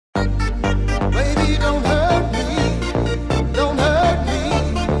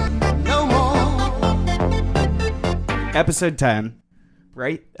Episode 10.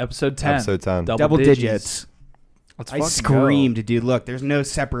 Right? Episode 10. Episode 10. Double digits. Let's I fucking screamed, go. dude. Look, there's no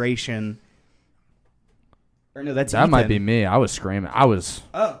separation. Or no, that's That Ethan. might be me. I was screaming. I was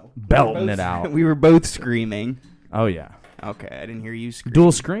belting it out. We were both screaming. Oh, yeah. Okay, I didn't hear you scream.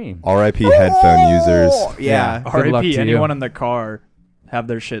 Dual scream. R.I.P. headphone users. Yeah. Good luck to R.I.P. you. anyone in the car have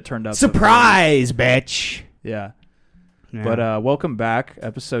their shit turned up. Surprise, bitch. Yeah. Yeah. But welcome back,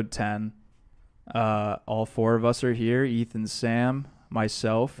 episode 10. All four of us are here. Ethan, Sam,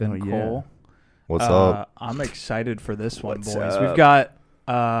 myself, and Oh, yeah. Cole. What's up? I'm excited for this one, What's boys. up? We've got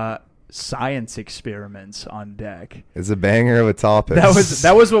science experiments on deck. It's a banger of a topic.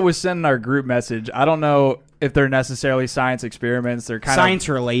 That was what was sent in our group message. I don't know if they're necessarily science experiments. They're kind Science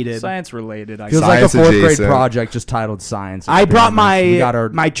of related. science related. I Feels guess. like a Science fourth grade adjacent. project just titled Science. I brought Experiments. We got our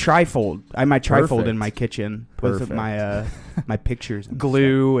my trifold. I have my trifold Perfect. in my kitchen with Perfect. my my pictures. And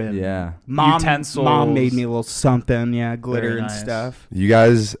glue and yeah. utensils. Mom made me a little something. Yeah, glitter Very and nice. stuff. You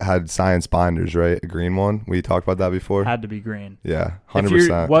guys had science binders, right? A green one. We talked about that before. had to be green. Yeah, If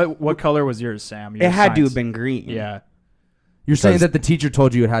 100%. what color was yours, Sam? It Your had to have science- been green. Yeah. You're saying Because- that the teacher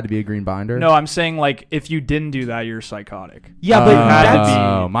told you it had to be a green binder? No, I'm saying like if you didn't do that, you're psychotic. Yeah, but had to that's,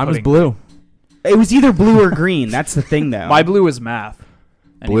 be mine was putting- blue. it was either blue or green. That's the thing, though. My blue is math.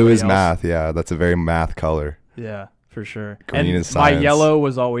 Blue Anybody is else? math. Yeah, that's a very math color. Yeah, for sure. Green and is my science. yellow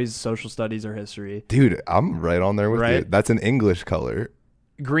was always social studies or history. Dude, I'm right on there with you. Right? That's an English color.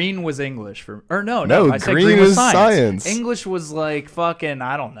 Green was English for, or no, No, I said green green was is science. English was like fucking,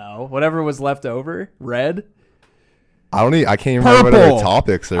 I don't know, whatever was left over. Red. I can't even remember what Purple. other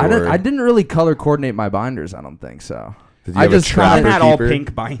topics there were. I didn't really color coordinate my binders. I don't think so. Did you I have just a kinda Mine trapper had all keeper?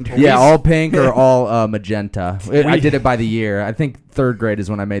 pink binders. Yeah, all pink or all magenta. I We- did it by the year. I think third grade is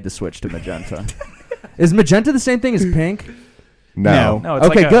when I made the switch to magenta. Is magenta the same thing as pink? No. No, it's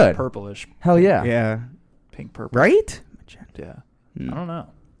Okay, like a good. purplish, Hell yeah. Yeah. pink, purple. Right? Yeah. Hmm. I don't know.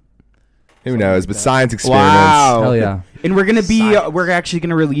 Who knows? like But that. science experiments. Wow. Hell yeah. And we're gonna be. Science. We're actually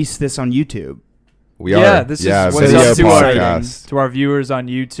gonna release this on YouTube. We Yeah, are. this is yeah, what's video up to our- podcast. To our viewers on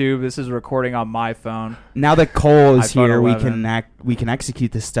YouTube, this is recording on my phone. Now that Cole is iPhone here, 11. we can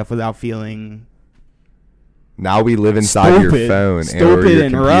execute this stuff without feeling Now we live inside your stupid, phone or stupid your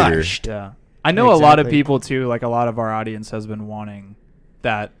and computer. rushed. Yeah. I know a lot of Exactly. people too, like a lot of our audience has been wanting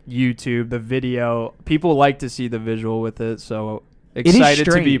that YouTube, the video. People like to see the visual with it, so is excited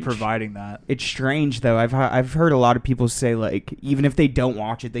to be strange. providing that. It's strange though. I've heard a lot of people say like even if they don't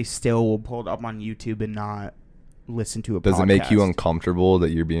watch it, they still will pull it up on YouTube and not listen to a Does podcast. it make you uncomfortable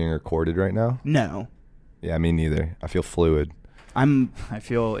that you're being recorded right now? No, Yeah, me neither. I feel fluid. I'm I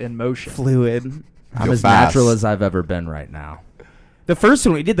feel in motion. fluid. I'm Feel as fast. natural as I've ever been right now. The first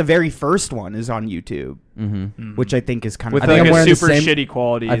one we did, the very first one, is on YouTube, Mm-hmm. Mhm. which I think is kind with of I think like I'm a wearing the super same- shitty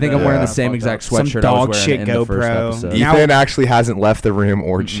quality. I think I'm that, wearing Yeah. the same fucked exact up. Some sweatshirt I dog was shit wearing in the first GoPro. episode. Now- Ethan actually hasn't left the room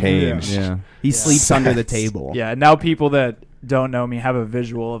or changed. Yeah. he Yeah. sleeps under the table. Yeah, now people that don't know me have a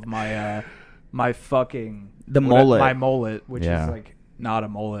visual of my my fucking The mullet. my mullet, which Yeah. is like not a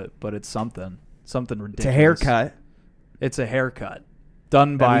mullet, but it's something ridiculous. It's a haircut. It's a haircut done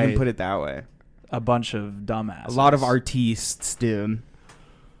Don't by even put it that way. a bunch of dumbasses. A lot of artistes, dude.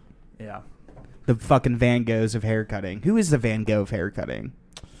 Yeah. The fucking Van Goghs of haircutting. Who is the Van Gogh of haircutting?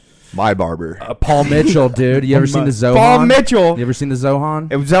 My barber. Paul Mitchell, dude. You ever seen the Zohan? Paul Mitchell. You ever seen the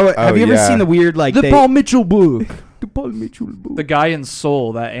Zohan? It was, have you ever yeah. seen the weird like The Paul Mitchell book. the Paul Mitchell book? The guy in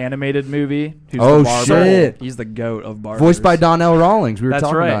Soul, that animated movie. Who's Oh, the barber, shit. He's the goat of barbers. Voiced by Donnell Rawlings. We were That's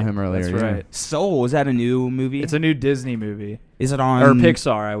talking right. about him earlier. That's yeah. right. Soul, is that a new movie? It's a new Disney movie is it on or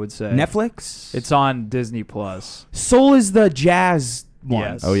Pixar, I would say. Netflix? It's on Disney Plus. Soul is the jazz one.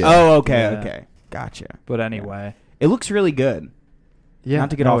 Yes. Oh, yeah. Oh, okay, Yeah. okay. Gotcha. But anyway, It looks really good. yeah. Not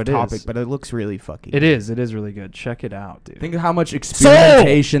to get no, off it topic, is. but it looks really fucking It is. It is really good. Check it out, dude. Think of how much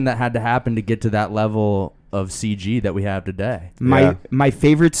experimentation that had to happen to get to that level of CG that we have today. My my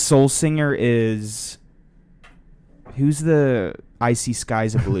favorite soul singer is who's the Icy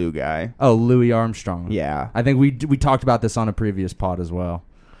Skies of Blue guy? Oh, Louis Armstrong. Yeah. I think we talked about this on a previous pod as well.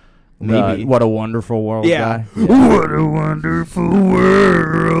 Maybe. What a Wonderful World Yeah. guy. What a wonderful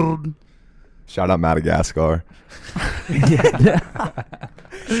world. Shout out Madagascar.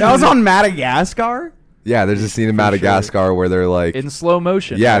 That was on Madagascar? Yeah, there's a scene in For sure. Madagascar where they're like, in slow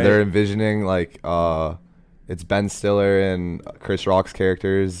motion. yeah, right? they're envisioning like, it's Ben Stiller and Chris Rock's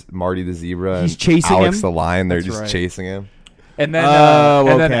characters, Marty the zebra, He's and chasing Alex him? the lion. They're That's just right. chasing him, And then, Oh,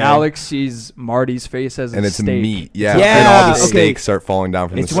 and then okay. Alex sees Marty's face as and a it's steak. meat. Yeah, Yeah, and all the okay. steaks start falling down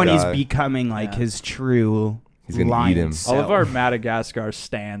from It's the when he's sky. becoming like Yeah. his true He's gonna lion eat him. self. All of our Madagascar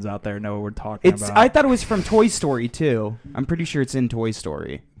stands out there know what we're talking It's about. I thought it was from Toy Story too. I'm pretty sure it's in Toy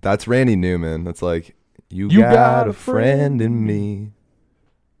Story. That's Randy Newman. That's like You got a friend in me.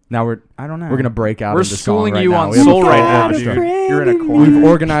 Now I don't know. we're gonna break out. We're into song schooling right you now. on We have soul a right full now, dude. orchestra. You're in a We've choir.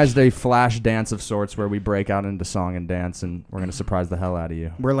 organized a flash dance of sorts where we break out into song and dance, and we're gonna surprise the hell out of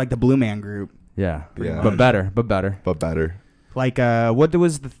you. We're like the Blue Man Group. Yeah. But better. But better. Like what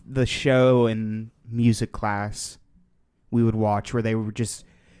was the show in music class we would watch where they were just.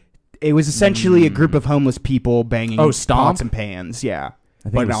 It was essentially a group of homeless people banging Stomp? pots and pans. Yeah. I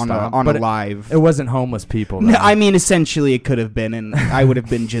think But it was on Stomp. a But live. It wasn't homeless people. No, though. I mean, essentially it could have been, and I would have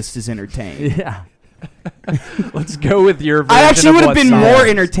been just as entertained. Yeah. Let's go with your version I actually of would have what been song. more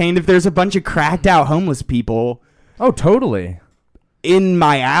entertained if there's a bunch of cracked out homeless people Oh, totally. in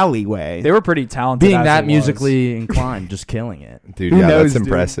my alleyway. They were pretty talented. Being as that it was. musically inclined, just killing it. Dude, Who yeah, knows, that's dude?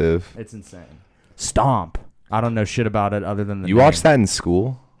 impressive. It's insane. Stomp. I don't know shit about it other than the You name. watched that in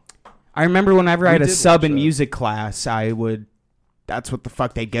school? I remember whenever I We had a did sub watch in that. music class, that's what the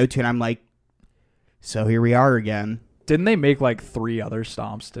fuck they go to, and I'm like, so here we are again. Didn't they make like 3 other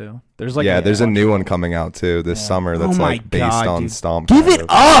stomps too? There's like There's a bunch new of one them. coming out too this Yeah. summer that's Oh my like based God, on dude. Stomp. Give kind it of.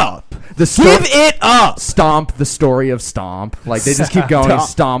 up! Give it up! Stomp, the story of Stomp. Like, they just keep going.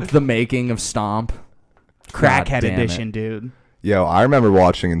 Stomp, the making of Stomp. Crackhead God damn it. edition, dude. Yo, I remember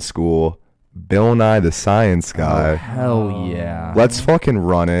watching in school Bill Nye the Science Oh, Guy. hell yeah. Let's fucking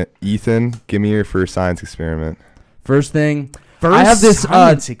run it. Ethan, give me your first science experiment. First thing, First I have this.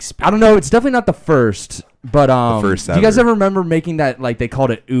 science I experiment. don't know. It's definitely not the first, but first do you guys ever. ever remember making that? Like, they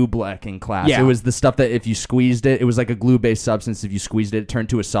called it oobleck in class. Yeah. It was the stuff that if you squeezed it, it was like a glue-based substance. If you squeezed it, it turned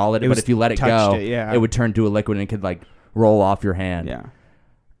to a solid. It But was if you let it touched go, it, yeah. it would turn to a liquid and it could like roll off your hand. Yeah.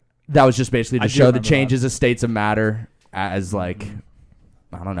 That was just basically I to do show the remember changes of states of matter as like,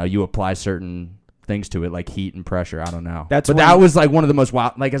 I don't know, you apply certain things to it like heat and pressure. I don't know. That's but when- that was like one of the most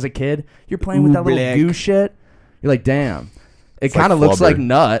wild. Like, as a kid, you're playing with that little Oobleck. goo shit. You're like, damn. It It's like kind of looks flubber. like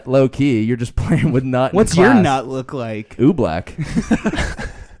nut, low key. You're just playing with nut. What's in your class. nut look like? Oobleck.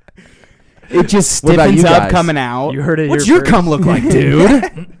 It just What about stiffens you up guys? coming out. You heard it What's here your first. cum look like,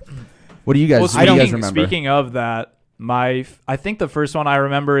 dude? What do you guys? Well, what do you guys speaking, remember? speaking of that, I think the first one I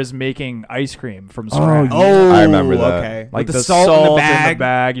remember is making ice cream from scratch. Oh, I remember that. Okay. Like With the salt in the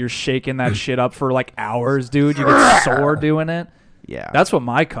bag. you're shaking that shit up for like hours, dude. You get sore doing it. Yeah. That's what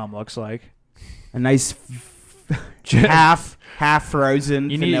my cum looks like. a nice half frozen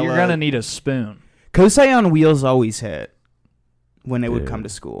vanilla. You're gonna need a spoon. Kosai on wheels always hit when it would Dude. come to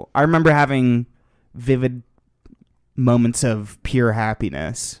school. I remember having vivid moments of pure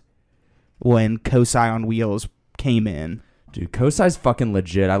happiness when Kosai on wheels came in. Dude, Kosai's fucking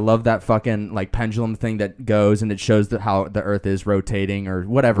legit. I love that fucking like pendulum thing that goes and it shows how the Earth is rotating or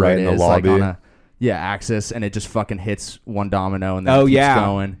whatever Right it in the is, like lobby. on a axis, and it just fucking hits one domino and then Oh, it keeps yeah.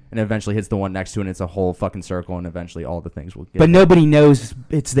 going and eventually hits the one next to it and it's a whole fucking circle and eventually all the things will get But hit. nobody knows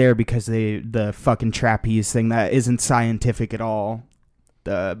it's there because the fucking trapeze thing that isn't scientific at all.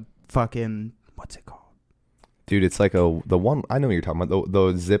 The fucking what's it called? Dude, it's like the one I know what you're talking about.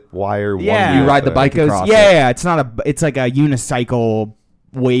 The zip wire Yeah. one. You ride the bike It goes, across yeah, it. yeah, it's not it's like a unicycle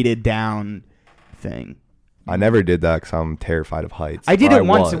weighted down thing. I never did that because I'm terrified of heights. I did Or it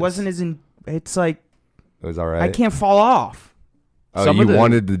once. was. It wasn't as in. It's like It was all right. I can't fall off. Oh, Some you of the-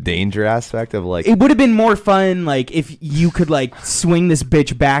 wanted the danger aspect of like. It would have been more fun, like if you could like swing this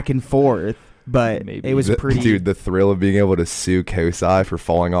bitch back and forth. But Maybe. it was pretty Dude, the thrill of being able to sue Kosai for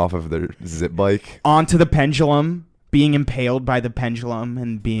falling off of their zip bike. onto the pendulum, being impaled by the pendulum,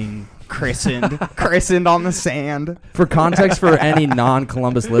 and being christened on the sand. For context, for any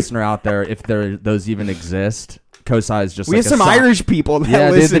non-Columbus listener out there, if those even exist, Kosai is just We like have some Irish people that Yeah,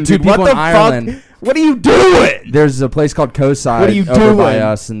 dude, the listen. two Dude, what people the in Ireland. fuck? What are you doing? There's a place called Kosai What are you over by doing?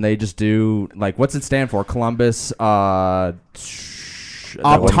 us, and they just do like, what's it stand for? Columbus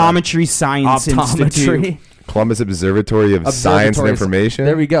Optometry Science Institute. Optometry. Columbus Observatory of Science and Observatories. Information.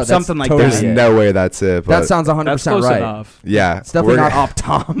 There we go. That's Something like totally There's it. no way that's it. But That sounds 100% That's close right. enough. yeah. It's definitely we're- not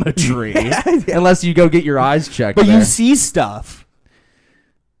optometry, unless you go get your eyes checked. But there. you see stuff.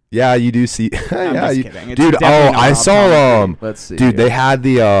 Yeah, you do see. I'm yeah, just kidding. It's dude. definitely Oh, not I saw. optometry. Let's see. Dude, they had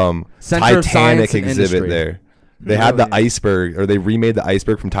the Center of Science Titanic and exhibit Industry. there. They had the Really? iceberg, or they remade the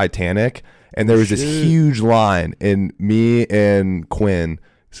iceberg from Titanic, and there was this Shit. huge line, and me and Quinn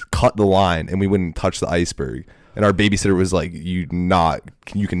cut the line, and we wouldn't touch the iceberg. And our babysitter was like, you cannot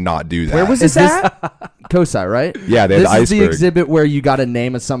do that." Where was Is this this at? Kosai, right? Yeah, they had This the is the iceberg. exhibit where you got a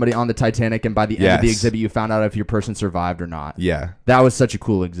name of somebody on the Titanic, and by the end of the Yes. exhibit, you found out if your person survived or not. Yeah, That was such a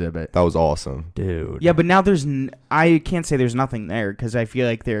cool exhibit, that was awesome. dude. Yeah, but now I can't say there's nothing there because I feel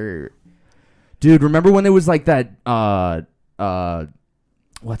like they're. Dude, remember when it was like that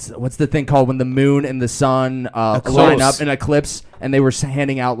what's the thing called when the moon and the sun line up in eclipse, and they were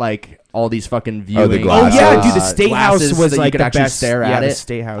handing out like all these fucking viewing. the Oh glasses. yeah, dude, the State House glasses was that you like could the actually best. stare yeah, at the it.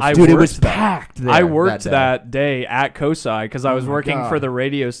 State House. I Dude, it worked was that. packed there. I worked day. that day at COSI because I was Oh my working God. for the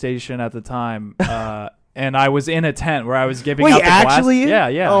radio station at the time, and I was in a tent where I was giving Wait, out the actually? glasses. Yeah,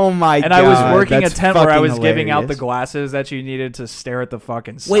 yeah. Oh my and god. I was working that's a tent where I fucking was giving out the hilarious. glasses that you needed to stare at the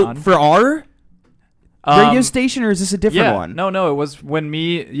fucking sun. Wait, for our radio Um, station, or is this a different yeah, one? No, it was when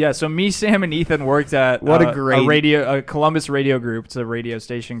me. Yeah, so me, Sam, and Ethan worked at What a great- a Columbus radio group. It's a radio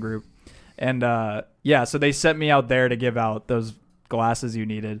station group, and yeah, so they sent me out there to give out those glasses you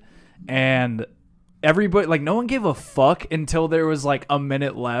needed, and everybody, like, no one gave a fuck until there was like a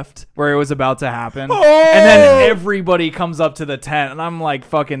minute left where it was about to happen, and then everybody comes up to the tent, and I'm like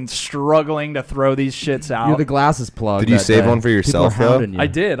fucking struggling to throw these shits out. You're the glasses plug. Did you that save day. one for People yourself, are though? hounding you. I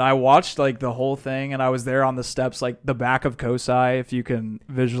did. I watched like the whole thing, and I was there on the steps, like the back of COSI, if you can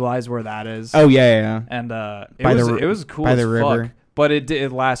visualize where that is. Oh yeah. And By it was cool by as the fuck, river. but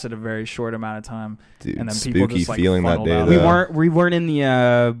it lasted a very short amount of time. Dude, And then people spooky just, like, feeling that funneled day. out. We though. weren't in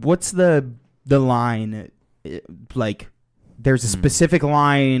the what's the line? Like, there's a specific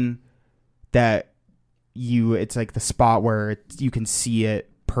line that it's like the spot where you can see it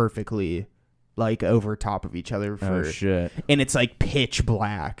perfectly, like over top of each other Oh shit. and it's like pitch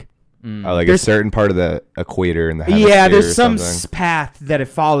black. Like a There's- certain part of the equator in the Yeah, hemisphere there's or some something. path that it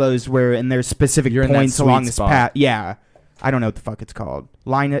follows and there's specific You're in that points sweet along this spot. path. Yeah, I don't know what the fuck it's called.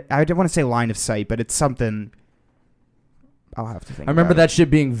 I don't want to say line of sight, but it's something. I'll have to think. I remember about that shit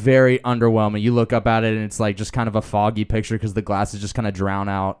being very underwhelming. You look up at it and it's like just kind of a foggy picture because the glasses just kind of drown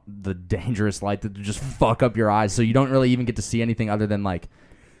out the dangerous light that just fuck up your eyes. So you don't really even get to see anything other than like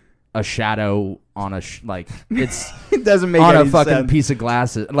a shadow on like it's it doesn't make on any a fucking sense. piece of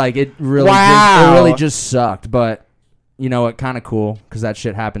glasses. Like it really, Wow. it really just sucked. But you know what? Kind of cool because that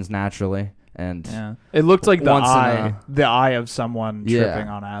shit happens naturally. And Yeah, it looked like Once in the eye of someone Yeah. tripping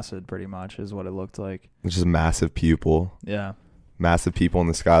on acid, pretty much, is what it looked like. It's just a massive pupil. Yeah, Massive people in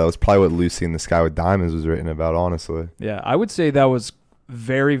the sky. That was probably what Lucy in the Sky with Diamonds was written about, honestly. yeah. I would say that was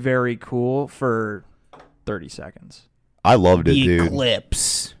very, very cool for 30 seconds. I loved it, The dude.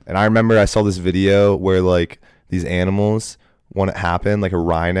 eclipse. And I remember I saw this video where like these animals, when it happened, like a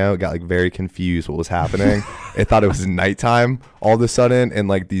rhino got like very confused what was happening. It thought it was nighttime all of a sudden, and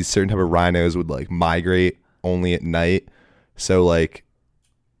like these certain type of rhinos would like migrate only at night. So like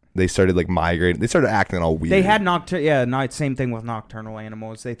they started like migrating. They started acting all weird. They had same thing with nocturnal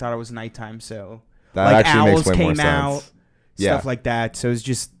animals. They thought it was nighttime, so that like actually owls makes way more came sense. out, Yeah. stuff like that. So it's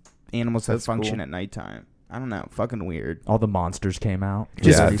just animals that That's function cool. at nighttime. I don't know, fucking weird. all the monsters came out.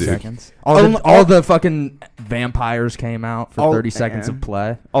 Just- For Yeah, 30 dude. seconds. Oh, All the fucking vampires came out for Oh, 30 seconds yeah. of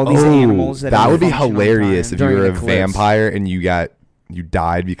play. All these Oh, animals that would be function on hilarious time. if you During were a an eclipse. vampire and you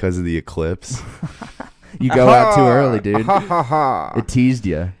died because of the eclipse. You go out too early, dude. It teased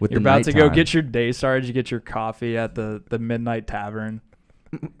you with You're the about to go nighttime. get your day started. You get your coffee at the Midnight Tavern.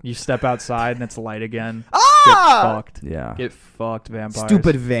 You step outside and it's light again. Get fucked. Yeah. Get fucked, vampires.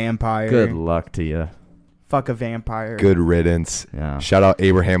 Stupid vampire. Good luck to you. Fuck a vampire. Good riddance. Yeah. Shout out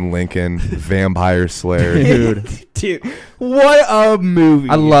Abraham Lincoln, Vampire Slayer. Dude. Dude, what a movie.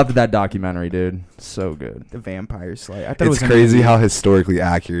 I loved that documentary, dude. So good. The Vampire Slayer. I thought it It's was a crazy movie. how historically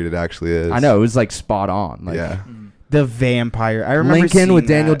accurate it actually is. I know. It was like spot on. Like, Yeah. The Vampire. I remember Lincoln with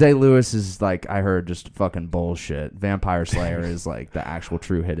seeing Daniel that. Day-Lewis is like, I heard, just fucking bullshit. Vampire Slayer is like the actual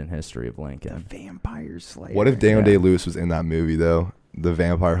true hidden history of The Lincoln. Vampire Slayer. What if Daniel Yeah. Day-Lewis was in that movie though? The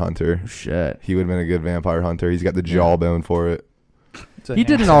Vampire Hunter. Shit. He would have been a good vampire hunter. He's got the jawbone for it. It's a He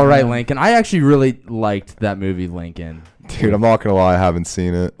did an handsome all right man. Lincoln. I actually really liked that movie, Lincoln. Dude, I'm not gonna lie, I haven't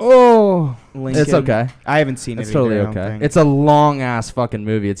seen it. Oh. Lincoln? It's okay. I haven't seen It's it. totally either, I don't okay. think. It's a long ass fucking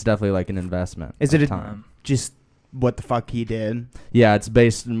movie. It's definitely like an investment. Is it of a- time? just what the fuck he did. Yeah, it's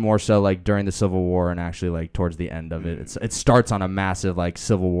based more so like during the Civil War and actually like towards the end of it. It starts on a massive like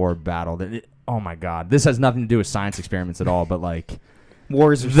Civil War battle. Oh my god, this has nothing to do with science experiments at all. But like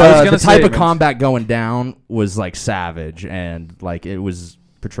Wars. the type of combat going down was like savage, and like it was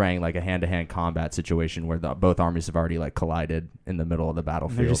portraying like a hand-to-hand combat situation where both armies have already like collided in the middle of the They're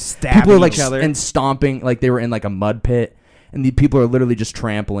battlefield. just stabbing People are like each other. and stomping, like they were in like a mud pit, and the people are literally just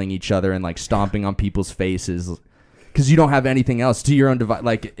trampling each other and like stomping on people's faces because you don't have anything else to your own device.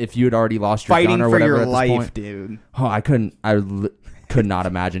 Like if you had already lost your Fighting gun or for whatever your at this life, point. dude. Oh, I could not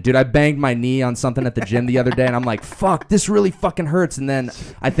imagine. Dude, I banged my knee on something at the gym the other day, and I'm like, fuck, this really fucking hurts. And then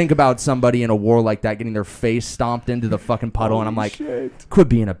I think about somebody in a war like that getting their face stomped into the fucking puddle, and I'm like, quit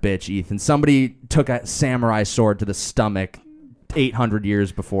being a bitch, Ethan. Somebody took a samurai sword to the stomach 800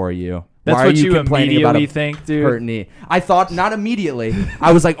 years before you. That's Why what are you you complaining about immediately a think, dude. hurt knee? I thought not immediately.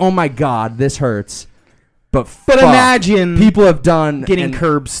 I was like, oh my god, this hurts. But imagine people have done getting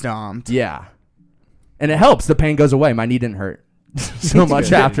curb stomped. Yeah, and it helps. The pain goes away. My knee didn't hurt so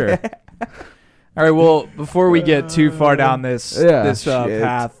much after. All right. Well, before we get too far down this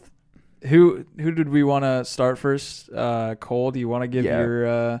path, who did we want to start first? Cole, do you want to give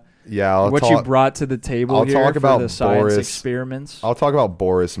your what you brought to the table I'll here talk for about the science Boris. experiments? I'll talk about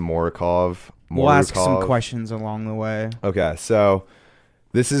Boris Morukov. We'll ask some questions along the way. Okay, so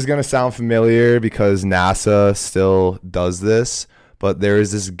this is going to sound familiar because NASA still does this, but there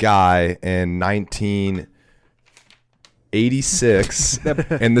is this guy in 1986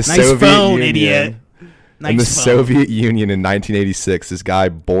 in the Soviet Union. Idiot. In the Soviet Union in 1986, this guy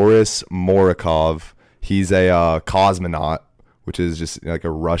Boris Morukov, he's a cosmonaut, which is just like a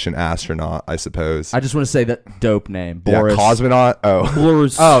Russian astronaut, I suppose. I just want to say that dope name, Boris. Yeah, cosmonaut.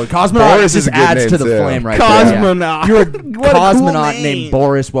 Boris. Oh, cosmonaut Boris just is a good adds name to the too. flame right Cosmonaut. there. Yeah. You're a What a cool cosmonaut name. named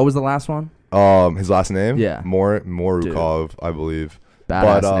Boris. What was the last one? His last name? Yeah. Morukov, I believe.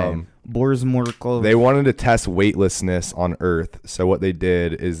 Badass But name. Boris Morukov. they wanted to test weightlessness on Earth, so what they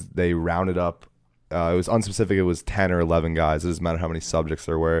did is they rounded up. It was unspecific. It was 10 or 11 guys. It doesn't matter how many subjects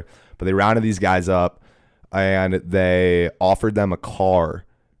there were, but they rounded these guys up, and they offered them a car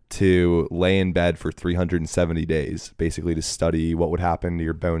to lay in bed for 370 days, basically to study what would happen to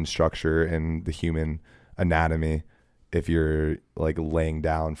your bone structure and the human anatomy if you're like laying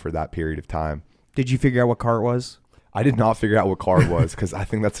down for that period of time. Did you figure out what car it was? I did not figure out what car it was because I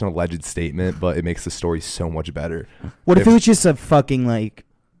think that's an alleged statement, but it makes the story so much better. What if it was just a fucking like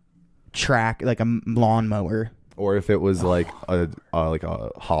track, like a lawnmower? Or if it was like a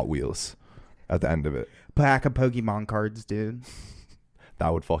Hot Wheels at the end of it. Pack of Pokemon cards, dude.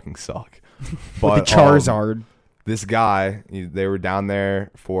 That would fucking suck. But the Charizard. This guy, they were down there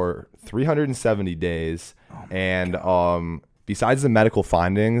for 370 days. Besides the medical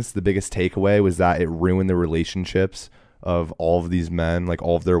findings, the biggest takeaway was that it ruined the relationships of all of these men. Like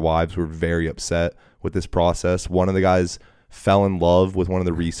all of their wives were very upset with this process. One of the guys fell in love with one of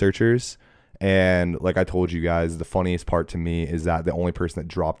the researchers. And like I told you guys, the funniest part to me is that the only person that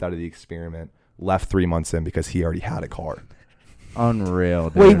dropped out of the experiment left 3 months in because he already had a car. Unreal.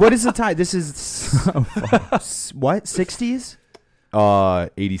 Dude. Wait, what is the time? This is what? 60s?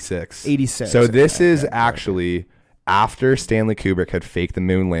 86. 86. So this is actually after Stanley Kubrick had faked the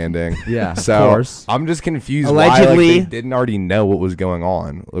moon landing. Yeah, So of course. I'm just confused Allegedly. why they didn't already know what was going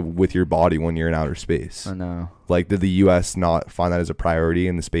on with your body when you're in outer space. I know. Like, did the U.S. not find that as a priority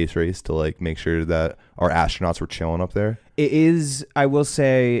in the space race to like make sure that our astronauts were chilling up there? It is, I will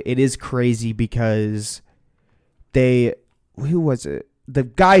say, it is crazy because who was it? The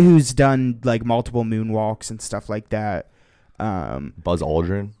guy who's done like multiple moonwalks and stuff like that. Buzz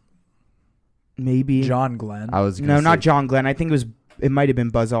Aldrin. Maybe John Glenn. I was gonna say, not John Glenn. I think it might have been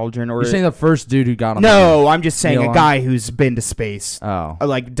Buzz Aldrin or You're saying the first dude who got on no. I'm just saying Neil a guy who's been to space, Oh.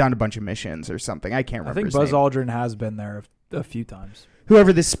 like done a bunch of missions or something. I can't I remember. think his Buzz name. Aldrin has been there a few times.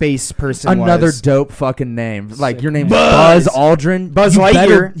 Whoever the space person Another was. dope fucking name. Like your name's Buzz. Buzz Aldrin. Buzz You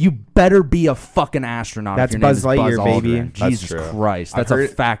Lightyear. You better be a fucking astronaut. That's if your name Buzz is Lightyear, Buzz baby. Aldrin. That's Jesus true. Christ. I've That's a heard-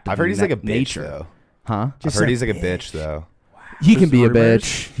 fact. I've of heard he's like a bitch nature. though. Huh? I've heard he's like a bitch though. He can Just be a rumors.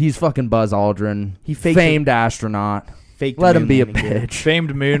 bitch. He's fucking Buzz Aldrin. He faked famed astronaut. Fake Let him be a moon landing, dude. bitch.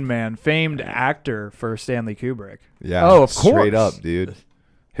 Famed moon man. Famed actor for Stanley Kubrick. Yeah. Oh, of Straight course. up, dude.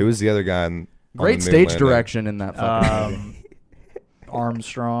 Who was the other guy? On Great the moon stage landing? direction in that fucking movie.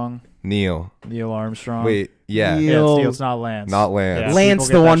 Armstrong. Neil. Neil Armstrong. Wait. Yeah. Neil. Yeah, it's Neil, it's not Lance. Not Lance. Yeah, Lance, people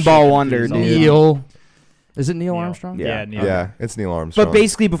the get that one shit ball confused wonder, all the dude. time. Neil. Is it Neil Neil. Armstrong? Yeah, Neil. Yeah. It's Neil Armstrong. But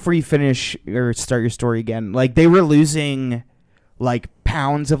basically, before you finish or start your story again, like they were losing like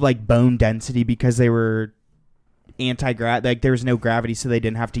pounds of like bone density because they were anti-gravity. Like there was no gravity, so they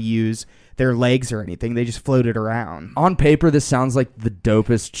didn't have to use their legs or anything. They just floated around. On paper, this sounds like the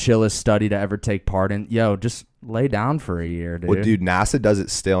dopest, chillest study to ever take part in. Yo, just lay down for a year, dude. Well, dude, NASA does it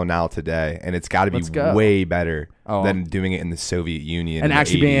still now today, and it's got to be Let's go. way better Oh. than doing it in the Soviet Union. And in the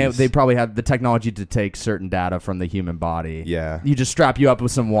actually being able, 80s. they probably have the technology to take certain data from the human body. Yeah. You just strap you up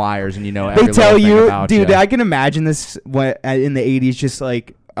with some wires and you know They every tell little thing you, about dude. ya. I can imagine this in the 80s, just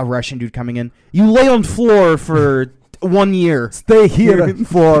like a Russian dude coming in. You lay on floor for 1 year. Stay here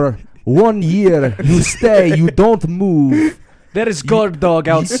for 1 year. You stay. You don't move. There is guard dog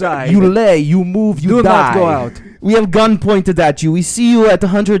outside. You lay. You move. You Do die. not go out. We have gun pointed at you. We see you at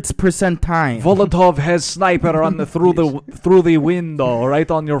 100% time. Volotov has sniper through the window, right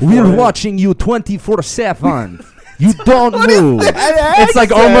on your We're forehead. watching you 24/7. You don't move. It's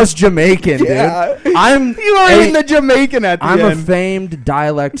like almost Jamaican, dude. Yeah. You are in the Jamaican at the I'm end. a famed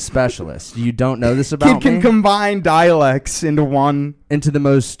dialect specialist. You don't know this Kid about can me? combine dialects into one. Into the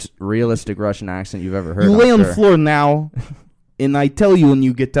most realistic Russian accent you've ever heard. You I'm lay on the sure. floor now, and I tell you when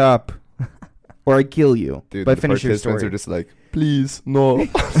you get up, or I kill you. Dude, but the finish your participants story. are just like, please, no.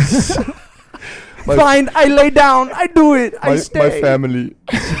 Fine, I lay down. I do it. I stay. My family.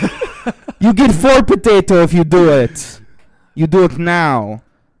 You get 4 potato if you do it. You do it now.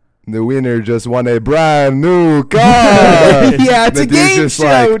 The winner just won a brand new car. Yeah, it's The a dude's game just show,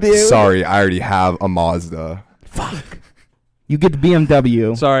 like, dude. Sorry, I already have a Mazda. Fuck. You get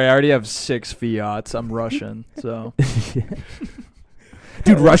BMW. Sorry, I already have 6 Fiats. I'm Russian, so.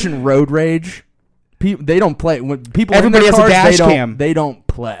 Dude, Russian road rage. They don't play. When people Everybody in has their a cars, dash cam. They don't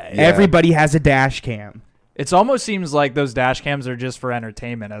play. Yeah. Everybody has a dash cam. It almost seems like those dash cams are just for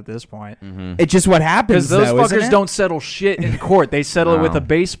entertainment at this point. Mm-hmm. It's just what happens, Because those though, isn't fuckers it? don't settle shit in court. They settle it with No. a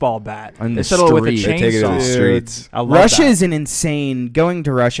baseball bat. On They the settle it with a street. They take it to the chainsaw. streets. I love Russia that. is an insane. Going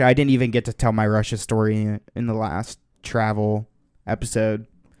to Russia, I didn't even get to tell my Russia story in the last travel episode.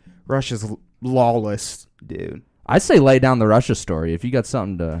 Russia's lawless, dude. I'd say lay down the Russia story if you got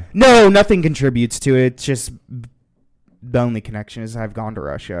something to. No, nothing contributes to it. It's just the only connection is I've gone to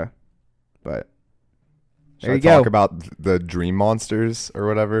Russia. But Should there I you go. talk about the dream monsters or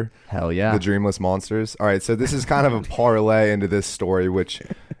whatever? Hell yeah. The dreamless monsters. All right, so this is kind of a parlay into this story, which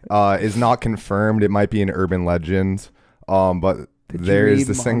is not confirmed. It might be an urban legend, but there is dream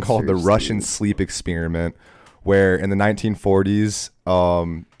this thing called the monsters, Russian dude. sleep experiment, where in the 1940s,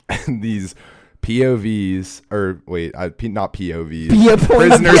 these POVs, or wait, not POVs,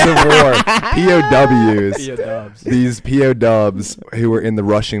 prisoners of war, POWs. Yeah, dubs. These POWs who were in the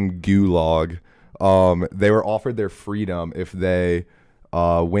Russian gulag, they were offered their freedom if they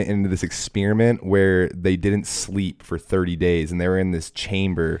went into this experiment where they didn't sleep for 30 days, and they were in this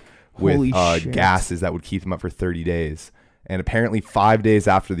chamber with Holy shit. gases that would keep them up for 30 days. And apparently 5 days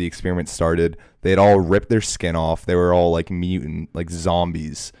after the experiment started, they had all ripped their skin off. They were all like mutant, like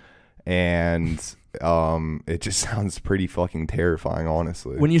zombies. And it just sounds pretty fucking terrifying,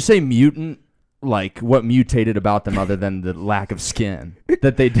 honestly. When you say mutant, like what mutated about them other than the lack of skin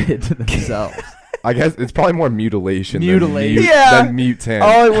that they did to themselves? I guess it's probably more mutilation Mutilation. Yeah. than mutant.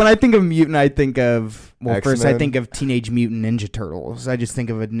 Oh, when I think of mutant, I think of first I X-Men? think of Teenage Mutant Ninja Turtles. I just think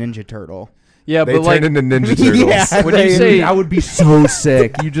of a Ninja Turtle. Yeah, They but like, turned into Ninja Turtles. Yeah. when you say That would be so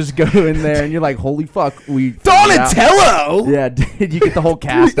sick. You just go in there and you're like, holy fuck, we Donatello. Yeah, dude, you get the whole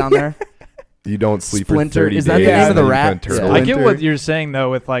cast down there. You don't sleep Splinter, for 30 is days. that the name of the and then you rat? turn Yeah. turtle. I get what Splinter. you're saying though,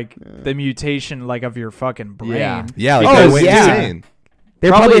 with like the mutation, like of your fucking brain. Yeah. Yeah, like Oh, they went yeah. insane.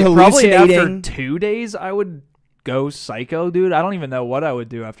 They're Probably probably after hallucinating. 2 days, I would go psycho, dude. I don't even know what I would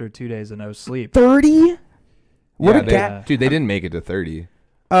do after 2 days of no sleep. 30? What Yeah, a they- cat. Dude, they didn't make it to 30.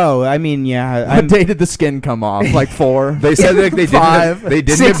 Oh, I mean, yeah. What day did the skin come off? Like 4? They said like they Five. didn't. They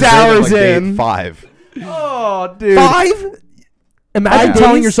didn't 6 observe it, hours like, day in. 5. Oh, dude. 5? Imagine Yeah.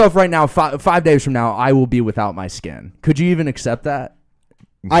 telling Days? yourself right now, 5 days from now, I will be without my skin. Could you even accept that?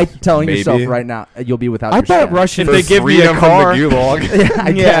 Telling yourself Maybe. right now, you'll be without I your thought skin. Russian. If they give me a Freedom from car, the gulag. Yeah, I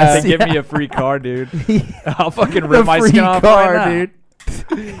Yeah. guess. they give me a free car, dude. I'll fucking The rip my free skin off car, right now. dude.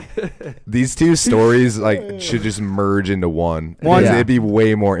 These two stories like should just merge into one. One- Because Yeah. it'd be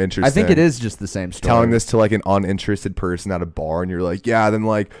way more interesting. I think it is just the same story. Telling this to like an uninterested person at a bar, and you're like, yeah. Then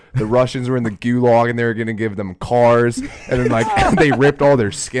like the Russians were in the gulag, and they were gonna give them cars, and then like they ripped all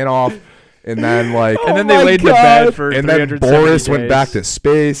their skin off, and then like And then Oh they my laid in the God. bed for and then 370 Boris went days. back to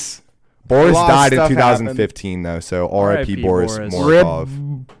space. Boris lot of died in stuff 2015 though, so R.I.P. R.I.P. Boris Boris.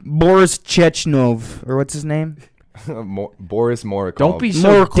 Morikov. Boris Chechnov, or what's his name? Boris Morikov. Don't be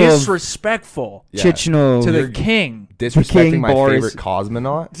so Morkov. disrespectful Yeah. Chechnov. to the king. disrespecting King my Boris. favorite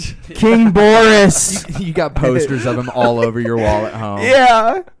cosmonaut. King Boris. you got posters of him all over your wall at home.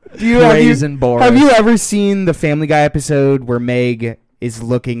 Yeah. Do you have you, Praising Boris. have you ever seen the Family Guy episode where Meg is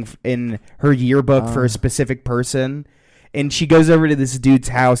looking in her yearbook for a specific person, and she goes over to this dude's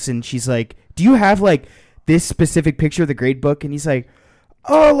house and she's like, "Do you have like this specific picture of the grade book?" And he's like,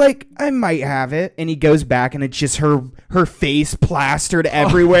 "Oh, like I might have it." And he goes back and it's just her face plastered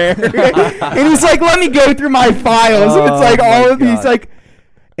everywhere. And he's like, "Let me go through my files." And it's like Oh, all my of these God. like.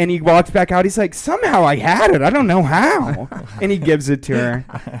 And he walks back out. He's like, "Somehow I had it. I don't know how." And he gives it to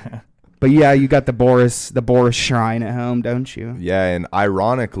her. But yeah, you got the Boris shrine at home, don't you? Yeah, and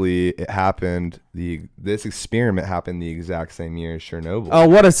ironically, it happened. This experiment happened the exact same year as Chernobyl. Oh,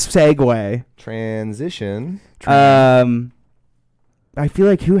 what a segue. Transition. I feel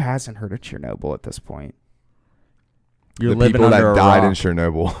like who hasn't heard of Chernobyl at this point? You're the living people under that a died in rock.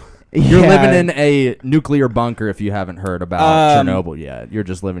 Chernobyl. You're Yeah. living in a nuclear bunker if you haven't heard about Chernobyl yet. You're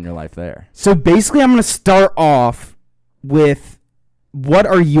just living your life there. So basically, I'm going to start off with what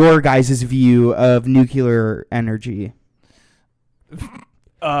are your guys' view of nuclear energy?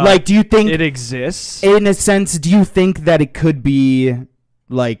 Like, do you think it exists? in a sense, do you think that it could be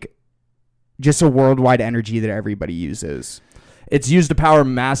like just a worldwide energy that everybody uses? It's used to power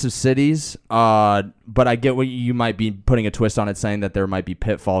massive cities, but I get what you might be putting a twist on it, saying that there might be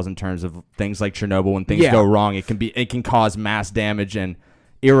pitfalls in terms of things like Chernobyl. When things go wrong, it can cause mass damage and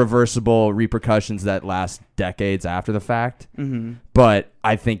irreversible repercussions that last decades after the fact. Mm-hmm. But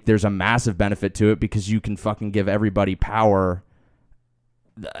I think there's a massive benefit to it because you can fucking give everybody power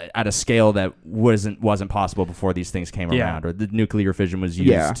at a scale that wasn't possible before these things came around, or the nuclear fission was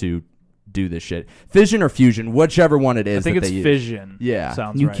used to do this shit. Fission or fusion, whichever one it is. I think that it's they use. fission. Yeah,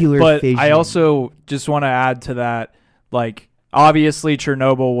 sounds nuclear right. But fission. I also just want to add to that, like, obviously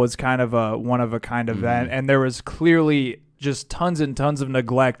Chernobyl was kind of a one of a kind event, and there was clearly just tons and tons of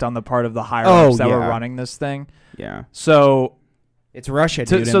neglect on the part of the higher ups that were running this thing. Yeah. So it's Russia,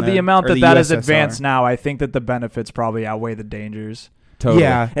 dude. So the amount that is USSR. advanced now, I think that the benefits probably outweigh the dangers. Totally.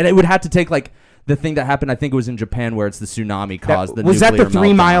 Yeah. And it would have to take, like, the thing that happened, I think it was in Japan, where it's the tsunami caused the was that nuclear the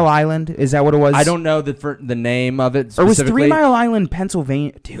 3 Mile meltdown. Island? Is that what it was? I don't know the name of it Or was specifically. 3 Mile Island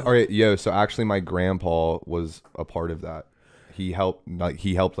Pennsylvania? Dude. All right, so actually my grandpa was a part of that. He helped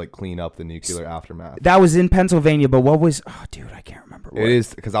clean up the nuclear aftermath. That was in Pennsylvania, but what was? Oh, dude, I can't remember. What. It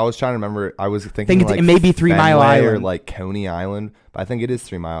is because I was trying to remember. I was thinking Think like it may be 3 Mile Fenway Island or like Coney Island, but I think it is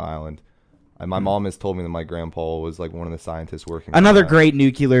 3 Mile Island. And my mom has told me that my grandpa was like one of the scientists working. Another on that. great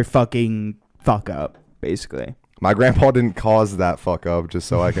nuclear fucking fuck up, basically. My grandpa didn't cause that fuck up, just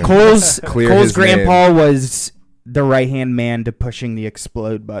so I can Cole's clear Cole's his grandpa name. was the right hand man to pushing the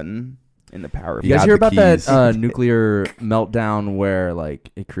explode button in the power. You guys had hear the about that keys. nuclear meltdown where, like,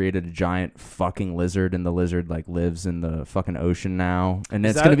 it created a giant fucking lizard, and the lizard, like, lives in the fucking ocean now, and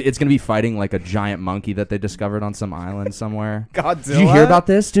Is it's gonna be fighting like a giant monkey that they discovered on some island somewhere. Godzilla. Did you hear about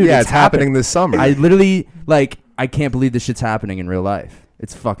this, dude? Yeah, it's happening this summer. I literally, like, I can't believe this shit's happening in real life.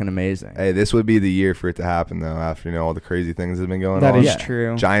 It's fucking amazing. Hey, this would be the year for it to happen, though. After all the crazy things that have been going That on. is Yeah.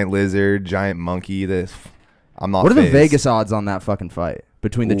 true. Giant lizard, giant monkey. I'm not. What are the fazed. Vegas odds on that fucking fight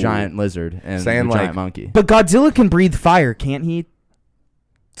between the Ooh. giant lizard and Saying, the like- giant monkey? But Godzilla can breathe fire, can't he?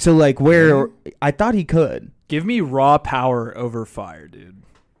 So like, where I thought he could. Give me raw power over fire, dude.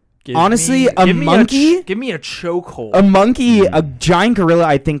 Honestly, a monkey? Give me a chokehold. A monkey, a giant gorilla,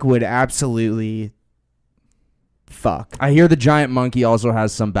 I think would absolutely fuck. I hear the giant monkey also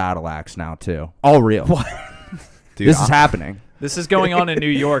has some battle axe now too. All real. Dude, This is happening. This is going on in New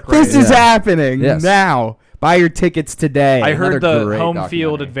York right This now. is happening Yes. now. Buy your tickets today. I heard Another the great home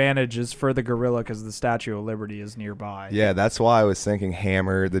field documentary. advantage is for the gorilla because the Statue of Liberty is nearby. Yeah, that's why I was thinking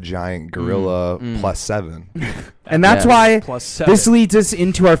hammer the giant gorilla +7. And that's Yeah. why Plus 7. this leads us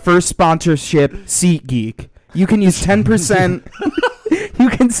into our first sponsorship, SeatGeek. You can use 10%. You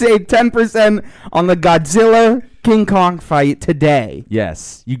can save 10% on the Godzilla King Kong fight today.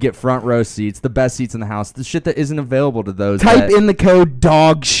 Yes, you get front row seats, the best seats in the house, the shit that isn't available to those. Type that, in the code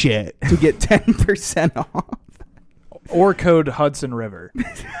DOGSHIT to get 10% off. Or code Hudson River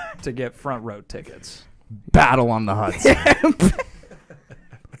to get front row tickets. battle on the Hudson.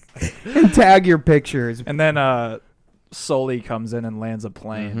 And tag your pictures. And then Sully comes in and lands a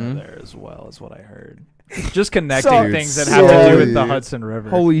plane Mhm. there as well, is what I heard. Just connecting So- things that have to do with the Sully. Hudson River.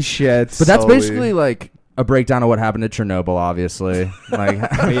 Holy shit. But that's Sully. basically like a breakdown of what happened at Chernobyl, obviously. Like,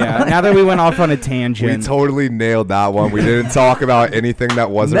 Yeah, now that we went off on a We tangent. totally nailed that one. We didn't talk about anything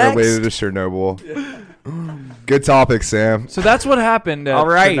that wasn't Next. related to Chernobyl. Good topic, Sam. So that's what happened at All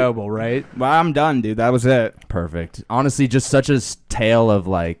right. Chernobyl, right? Well, I'm done, dude. That was it. perfect. Honestly, just such a tale of,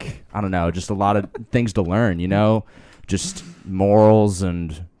 like, I don't know, just a lot of things to learn, you know? Just morals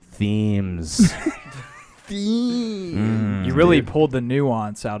and themes. You really pulled the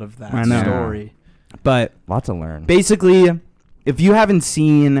nuance out of that I know. story. But Lots to learn. basically, if you haven't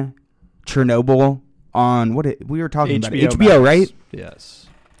seen Chernobyl on we were talking about it, HBO, Max. right? Yes.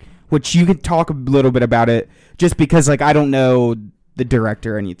 Which you could talk a little bit about it, just because like I don't know the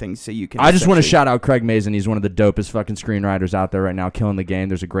director or anything, so you can. I just want to essentially- shout out Craig Mazin. He's one of the dopest fucking screenwriters out there right now, killing the game.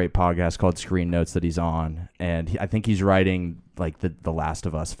 There's a great podcast called Screen Notes that he's on, and I think he's writing like the Last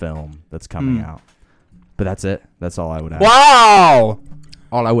of Us film that's coming out. But that's it. That's all I would add. Wow,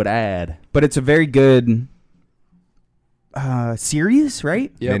 All I would add. but it's a very good series,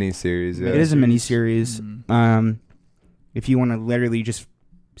 right? Yep. Mini series. Yeah. It is a mini series. Mhm. If you want to literally just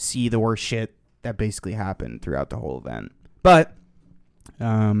see the worst shit that basically happened throughout the whole event, but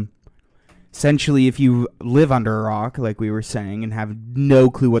essentially, if you live under a rock, like we were saying, and have no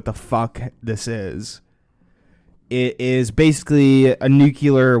clue what the fuck this is, it is basically a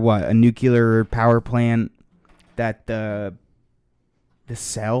nuclear power plant that the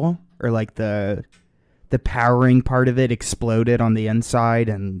cell or like the powering part of it exploded on the inside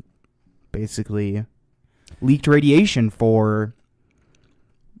and basically leaked radiation for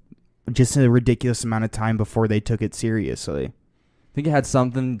just a ridiculous amount of time before they took it seriously. I think it had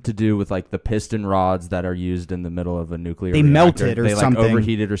something to do with like the piston rods that are used in the middle of a nuclear They reactor. melted or they, something. Like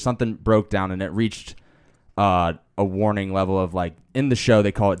overheated or something broke down and it reached a warning level of like in the show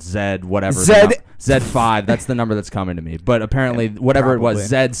they call it Z whatever. Z5. That's the number that's coming to me. But apparently whatever Probably. it was,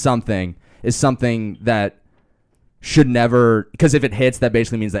 Z something is something that should never, because if it hits, that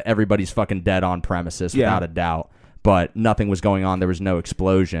basically means that everybody's fucking dead on premises without a doubt. But nothing was going on. There was no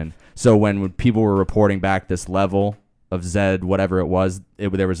explosion. So when people were reporting back this level of Z, whatever it was,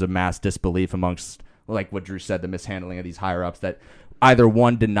 there was a mass disbelief amongst, like what Drew said, the mishandling of these higher ups that either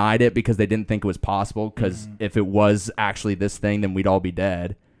one denied it because they didn't think it was possible, because if it was actually this thing, then we'd all be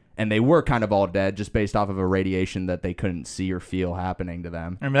dead. And they were kind of all dead just based off of a radiation that they couldn't see or feel happening to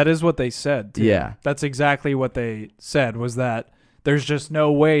them. And that is what they said, too. Yeah. That's exactly what they said, was that there's just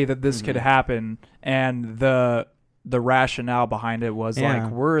no way that this could happen. And the rationale behind it was like,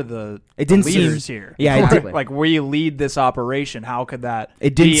 we're the leaders here. Yeah, Exactly. Like we lead this operation. How could that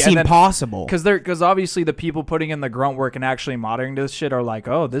it didn't be? seem possible. Because obviously the people putting in the grunt work and actually monitoring this shit are like,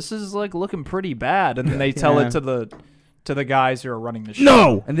 oh, this is like looking pretty bad. And then they tell it to the guys who are running the show.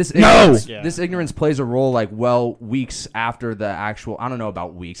 No. And this No! this ignorance plays a role like weeks after the actual, I don't know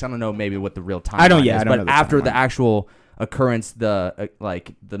about weeks. I don't know maybe what the real time I don't is, know but the after timeline. the actual occurrence, the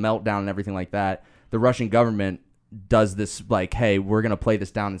meltdown and everything like that, the Russian government does this like, hey, we're going to play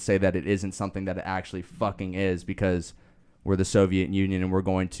this down and say that it isn't something that it actually fucking is, because we're the Soviet Union and we're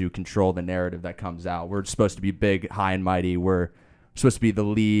going to control the narrative that comes out. We're supposed to be big, high and mighty. We're supposed to be the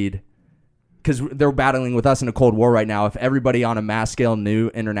lead, because they're battling with us in a Cold War right now. If everybody on a mass scale knew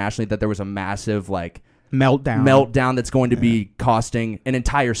internationally that there was a massive like meltdown that's going to be costing an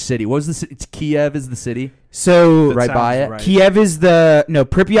entire city. What was the city? It's Kiev is the city. So right by it. Right. Kiev is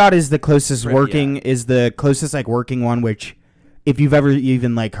Pripyat is the closest working one, which if you've ever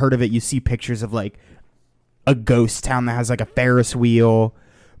even like heard of it, you see pictures of like a ghost town that has like a Ferris wheel.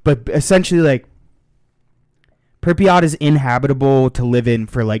 But essentially like Pripyat is inhabitable to live in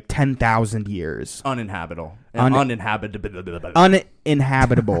for like 10,000 years. Uninhabitable.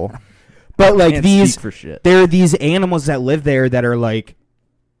 Uninhabitable. But like there are these animals that live there that are like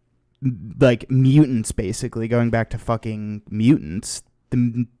mutants, basically, going back to fucking mutants.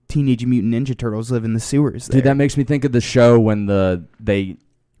 The Teenage Mutant Ninja Turtles live in the sewers there. Dude, that makes me think of the show when they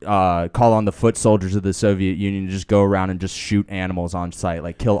call on the foot soldiers of the Soviet Union to just go around and just shoot animals on sight,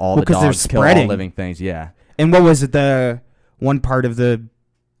 like kill all the dogs, kill all living things. Yeah. And what was it? The one part of the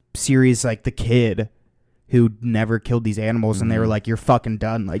series, like the kid who never killed these animals, and they were like, "You're fucking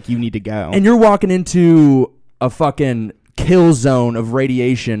done. Like, you need to go." And you're walking into a fucking kill zone of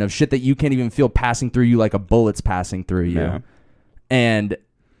radiation of shit that you can't even feel passing through you, like a bullet's passing through you. Yeah. And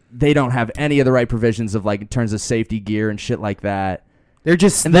they don't have any of the right provisions of like in terms of safety gear and shit like that. They're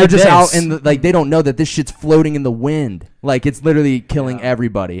just out in the, like, they don't know that this shit's floating in the wind. Like, it's literally killing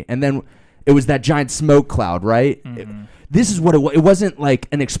everybody. And then it was that giant smoke cloud, right? This is what it was. It wasn't like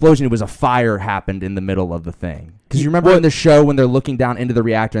an explosion. It was a fire happened in the middle of the thing. Because you remember in the show when they're looking down into the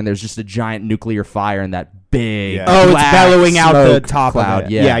reactor and there's just a giant nuclear fire and that big it's bellowing out the top cloud.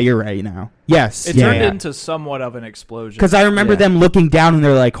 of it. Yeah, you're right now. Yes. It turned into somewhat of an explosion. Because I remember them looking down and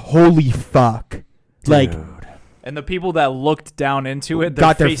they're like, holy fuck. Dude. Like, and the people that looked down into it,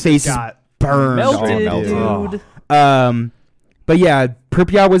 got their faces got burned. melted, dude. But yeah,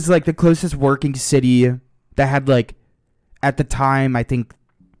 Pripyat was like the closest working city that had like, at the time, I think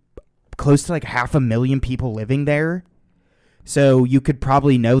close to like 500,000 people living there. So you could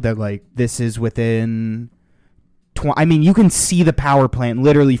probably know that like this is within I mean, you can see the power plant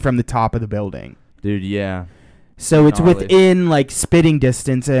literally from the top of the building. Dude, yeah. So it's within like spitting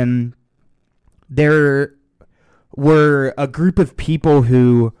distance, and there were a group of people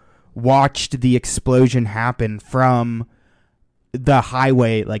who watched the explosion happen from the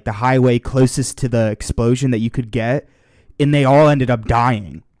highway, like the highway closest to the explosion that you could get, and they all ended up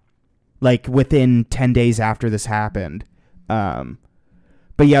dying like within 10 days after this happened. But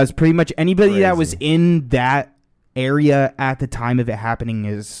yeah, it was pretty much anybody that was in that area at the time of it happening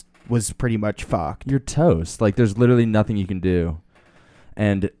was pretty much fucked. You're toast. Like, there's literally nothing you can do.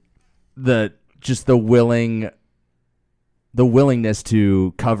 And the willingness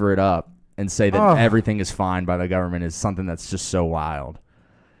to cover it up and say that everything is fine by the government is something that's just so wild.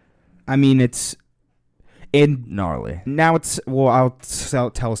 I mean, it's gnarly. now it's well. I'll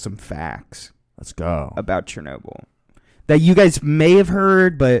tell some facts Let's go. about Chernobyl that you guys may have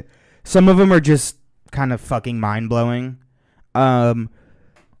heard, but some of them are just kind of fucking mind blowing.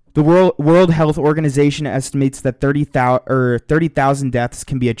 The World Health Organization estimates that 30,000 deaths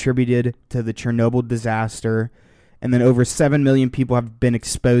can be attributed to the Chernobyl disaster, and then over 7 million people have been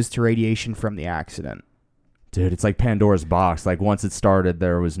exposed to radiation from the accident. Dude, it's like Pandora's box. Like once it started,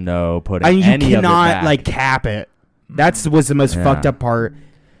 there was no putting I mean, any you of it cannot back. like cap it. That's was the most Yeah. fucked up part.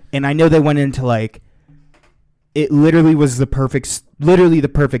 And I know they went into like, it literally was the perfect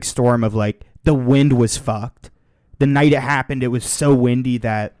storm of like the wind was fucked. The night it happened, it was so windy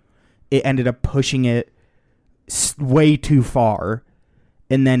that it ended up pushing it way too far,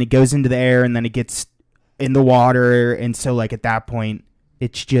 and then it goes into the air, and then it gets in the water, and so like at that point,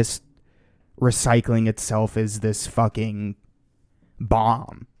 it's just recycling itself as this fucking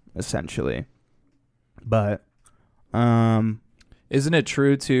bomb, essentially. But, Isn't it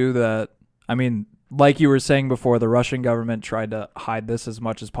true too that, I mean, like you were saying before, the Russian government tried to hide this as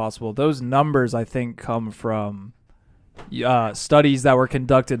much as possible. Those numbers, I think, come from studies that were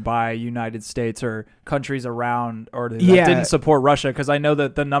conducted by United States or countries around or that didn't support Russia, because I know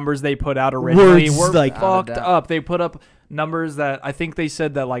that the numbers they put out originally Words were like- fucked up. They put up numbers that I think they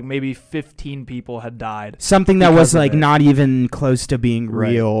said that like maybe 15 people had died. something that was because of like it. not even close to being Right.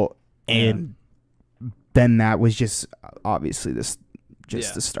 real, and then that was just obviously the Yeah.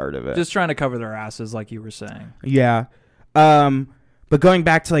 start of it. Just trying to cover their asses, like you were saying. Yeah. But going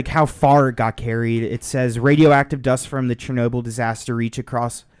back to like how far it got carried, it says radioactive dust from the Chernobyl disaster reached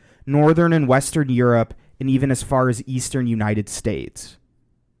across northern and western Europe and even as far as eastern United States.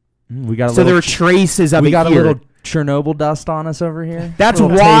 We got a So little there were traces of we it got here. a little Chernobyl dust on us over here. That's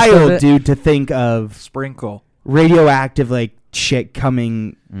Little taste of wild, it. dude, to think of Sprinkle. radioactive like shit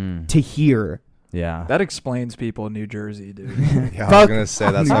coming to here. Yeah. That explains people in New Jersey, dude. Yeah, I Fuck. was gonna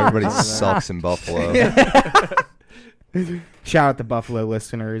say that's why everybody sucks in Buffalo. Shout out to Buffalo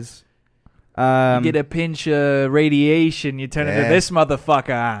listeners. You get a pinch of radiation, you turn into Yeah. this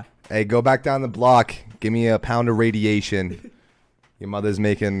motherfucker. Hey, go back down the block. Give me a pound of radiation. Your mother's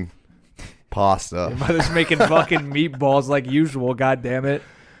making pasta. Mother's making fucking meatballs like usual, god damn it.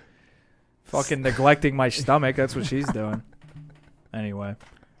 Fucking neglecting my stomach, that's what she's doing. Anyway.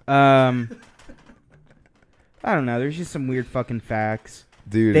 I don't know. There's just some weird fucking facts.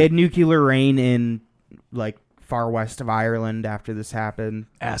 Dude, They had nuclear rain in like far west of Ireland after this happened.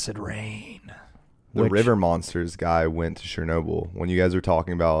 Acid rain. the which- river monsters guy went to Chernobyl when you guys were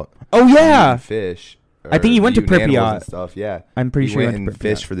talking about Oh yeah, mutant fish. I think he or went to mutant animals Pripyat. and stuff. Yeah, I'm pretty he sure went he and went to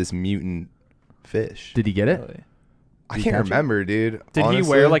fished Pripyat. for this mutant fish. Did he get it? Really? I Did he can't catch it? remember, dude. Did Honestly. he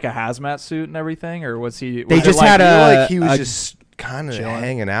wear like a hazmat suit and everything, or was he? They was it just like, had I feel a- like he was a- just kind of chilling?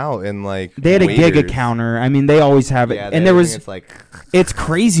 hanging out and like They had a waiters. giga counter. I mean, they always have it. Yeah, And there was, it's like it's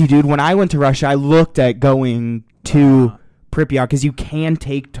crazy, dude. When I went to Russia, I looked at going to Pripyat because you can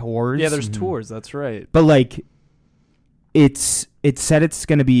take tours. Yeah, there's tours. That's right. but like, it said it's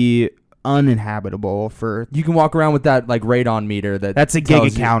gonna be uninhabitable for. You can walk around with that like radon meter. That's a tells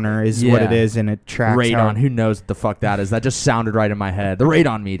giga you- counter, is what it Yeah. is, and it tracks radon. how- Who knows what the fuck that is? That just sounded right in my head. The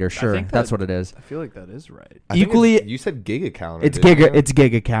radon meter. Sure, think that's that- what it is. I feel like that is right. I think Equally- it's- you said giga counter. It's didn't giga. you? It's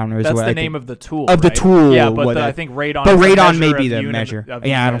giga counter. Is That's what the I name think. of the tool. Of the right? tool, Yeah, but what I I- think radon. but is radon the may measure be of the unit measure. of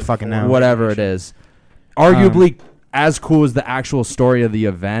Yeah, I don't unit fucking for know. Whatever it radiation. is. Arguably, as cool as the actual story of the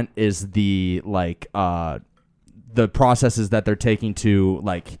event is the like the processes that they're taking to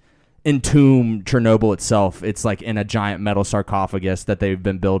like entomb Chernobyl itself. It's like in a giant metal sarcophagus that they've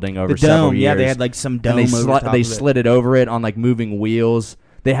been building over The several dome. years. Yeah, they had like some dome. and they, over sli- top they of it. slid it over it on like moving wheels.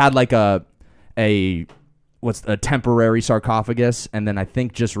 They had like a temporary sarcophagus, and then I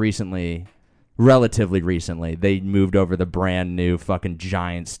think just recently, relatively recently, they moved over the brand new fucking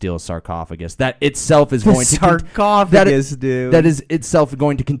giant steel sarcophagus that itself is The going to sarcophagus, dude. that is itself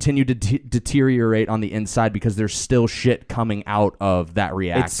going to continue to deteriorate on the inside because there's still shit coming out of that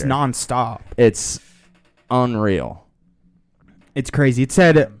reactor. It's nonstop. It's unreal. It's crazy. It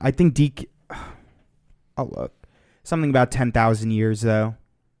said, I think I'll look. Something about 10,000 years, though.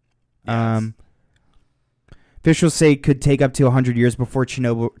 Yes. Officials say it could take up to 100 years before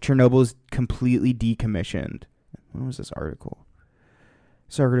Chernobyl is completely decommissioned. When was this article?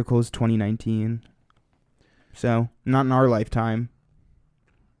 This article is 2019. So, not in our lifetime.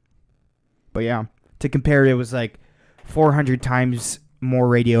 But yeah, to compare, it was like 400 times more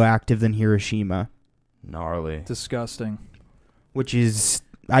radioactive than Hiroshima. Gnarly. Disgusting. Which is,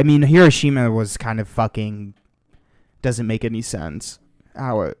 I mean, Hiroshima was kind of fucking, doesn't make any sense.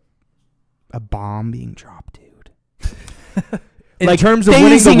 How a bomb being dropped, dude. in terms of winning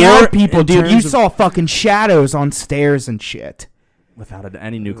the phasing war, out people, in dude. You terms of- saw fucking shadows on stairs and shit. without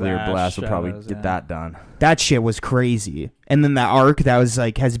any nuclear Flash blast will probably shadows, get yeah. that done. That shit was crazy. And then the arc that was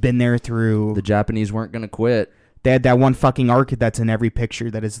like has been there through. The Japanese weren't gonna quit. They had that one fucking arc that's in every picture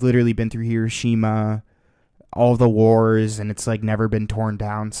that has literally been through Hiroshima, all the wars, and it's like never been torn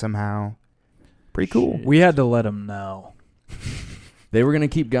down somehow. Pretty cool. We had to let them know. They were gonna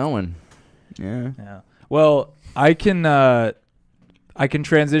keep going. Yeah. Yeah. Well, I can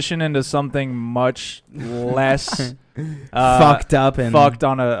transition into something much less Fucked up and fucked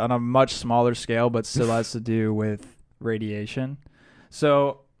on a much smaller scale, but still has to do with radiation.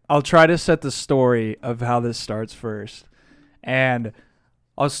 So I'll try to set the story of how this starts first, and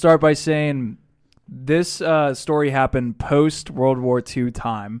I'll start by saying this story happened post World War II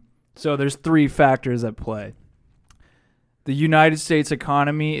time. So there's 3 factors at play. The United States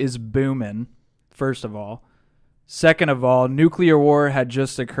economy is booming, first of all. Second of all, nuclear war had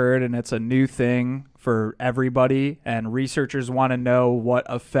just occurred, and it's a new thing for everybody, and researchers want to know what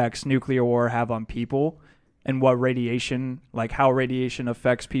effects nuclear war have on people and what radiation, like how radiation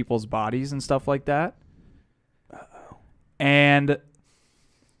affects people's bodies and stuff like that. And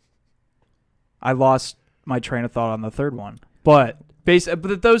I lost my train of thought on the third one. But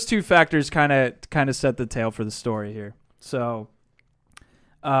those 2 factors kind of set the tale for the story here. So,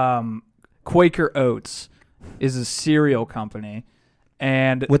 Quaker Oats is a cereal company,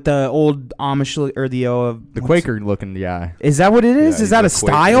 and with the old Amish or The Quaker looking guy. Is that what it is? Yeah, is that a he's a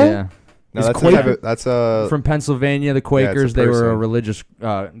Quaker. style? Yeah. No, Is that's Quaker- that's a From Pennsylvania, the Quakers, they were a person. religious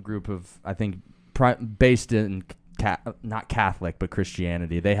group of, I think, based in not Catholic but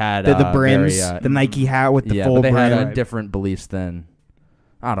Christianity. They had the very, brims, the Nike hat with the yeah, full but they brim. had different beliefs than.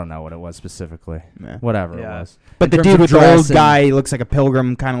 I don't know what it was specifically. Yeah. Whatever Yeah. it was. But In the terms dude of with the dress old and- guy looks like a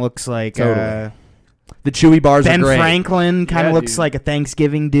pilgrim, kind of looks like Totally. The Chewy bars Ben are great. Franklin, kind of Yeah, looks dude. like a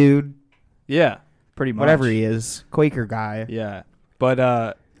Thanksgiving dude. yeah, pretty much. Whatever he is. Quaker guy. Yeah.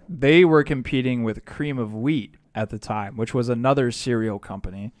 But they were competing with Cream of Wheat at the time, which was another cereal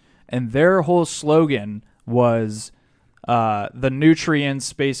company. And their whole slogan was the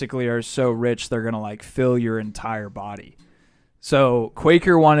nutrients basically are so rich they're going to like fill your entire body. So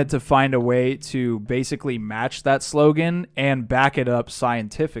Quaker wanted to find a way to basically match that slogan and back it up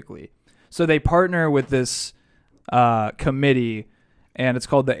scientifically. So they partner with this committee, and it's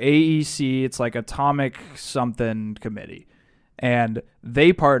called the AEC. It's like Atomic Something Committee. And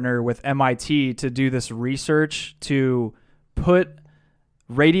they partner with MIT to do this research to put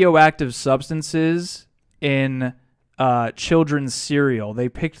radioactive substances in children's cereal. They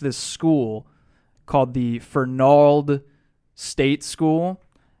picked this school called the Fernald State School,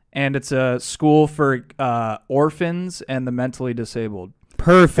 and it's a school for orphans and the mentally disabled.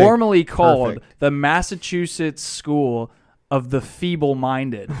 Perfect. Formerly called Perfect. the Massachusetts School of the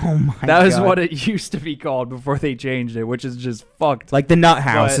Feeble-Minded. Oh my god. That is what it used to be called before they changed it, which is just fucked. Like the nut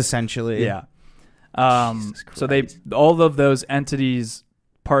house, But- essentially. Yeah. Jesus So they Christ. all of those entities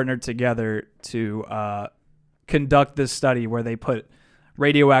partnered together to conduct this study where they put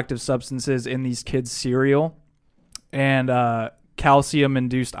radioactive substances in these kids' cereal and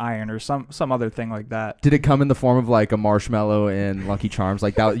calcium-induced iron or some other thing like that. Did it come in the form of like a marshmallow in Lucky Charms,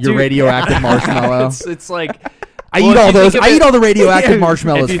 like that? Your Dude, radioactive marshmallow. It's like I well, eat if all you those. think of I it- eat all the radioactive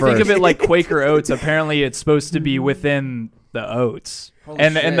marshmallows if you first. think of it like Quaker Oats, apparently it's supposed to be within the oats. Holy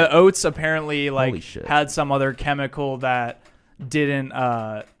And shit. the oats apparently Holy like shit. had some other chemical that didn't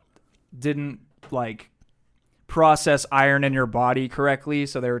like process iron in your body correctly,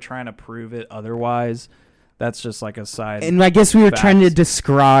 so they were trying to prove it otherwise. That's just like a side. And I guess we were trying to Facts.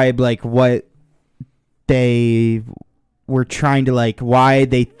 describe like what they were trying to like why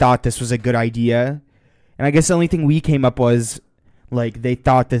they thought this was a good idea. And I guess the only thing we came up was like they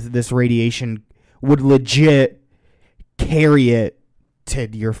thought that this radiation would legit carry it to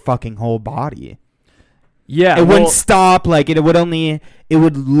your fucking whole body. yeah, It well, wouldn't stop. Like it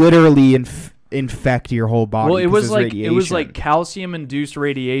would literally infect your whole body. well, it 'cause was it's like it was radiation. like calcium-induced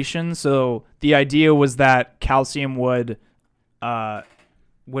radiation. So the idea was that calcium would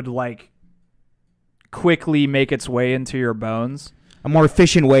like quickly make its way into your bones. a more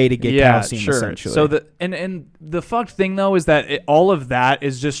efficient way to get calcium. Sure. Essentially, So and the fucked thing though is that all of that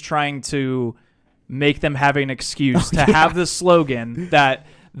is just trying to make them have an excuse to have the slogan that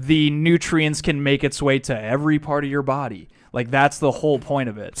the nutrients can make its way to every part of your body. Like that's the whole point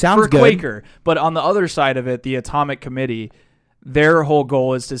of it. Sounds for good. Quaker. But on the other side of it, the Atomic Committee, their whole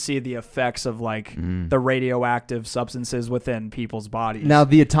goal is to see the effects of like the radioactive substances within people's bodies. Now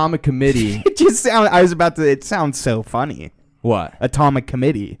the Atomic Committee. it just sound. I was about to. It sounds so funny. What? Atomic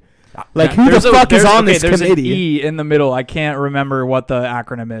Committee. Like, who the fuck is on this there's committee? An E in the middle. I can't remember what the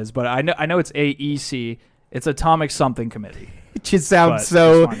acronym is, but I know it's AEC. It's Atomic Something Committee. It just sounds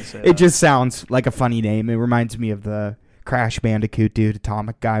just sounds like a funny name. It reminds me of the Crash Bandicoot dude,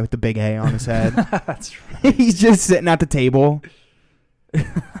 Atomic guy with the big A on his head. That's right. He's just sitting at the table.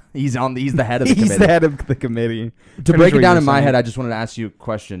 He's the head of the committee. He's the head of the committee. To break it down in my head, I just wanted to ask you a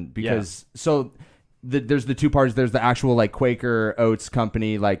question because there's the two parties. There's the actual like Quaker Oats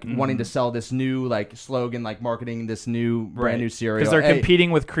company like wanting to sell this new like slogan, like marketing this new brand new cereal because they're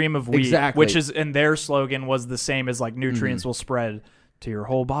competing with cream of wheat, exactly. which is and their slogan was the same as like nutrients will spread to your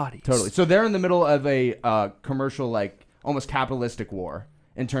whole body. Totally. So they're in the middle of a commercial like almost capitalistic war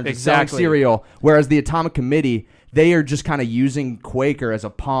in terms of selling cereal, whereas the Atomic Committee, they are just kind of using Quaker as a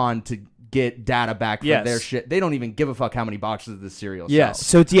pawn to get data back for their shit. They don't even give a fuck how many boxes of the cereal sells.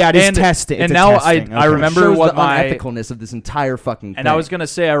 So it's testing. And now I remember what the unethicalness of this entire fucking thing. And I was gonna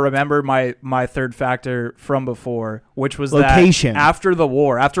say I remember my third factor from before, which was location. That after the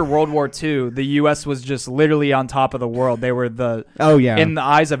war, after World War II, the U.S. was just literally on top of the world. They were in the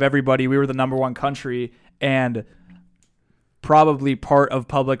eyes of everybody, we were the #1 country, and probably part of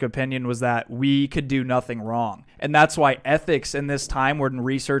public opinion was that we could do nothing wrong. And that's why ethics in this time when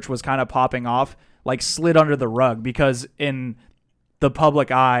research was kind of popping off, like slid under the rug, because in the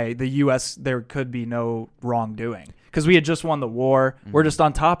public eye, the U.S., there could be no wrongdoing. Because we had just won the war. We're just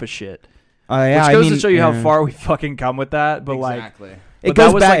on top of shit. Which goes to show you how far we fucking come with that. But that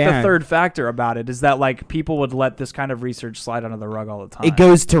was like the third factor about it, is that like people would let this kind of research slide under the rug all the time. It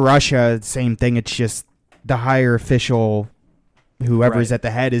goes to Russia, same thing. It's just the higher official, whoever's at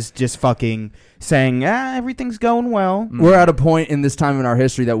the head, is just fucking saying, everything's going well. We're at a point in this time in our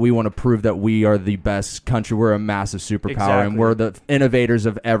history that we want to prove that we are the best country. We're a massive superpower, and we're the innovators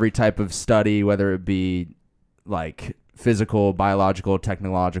of every type of study, whether it be like physical, biological,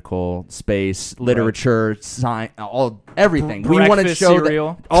 technological, space, literature, science, everything. We want to show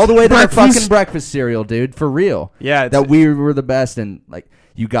that all the way to the fucking breakfast cereal, dude, for real. Yeah, that we were the best, and like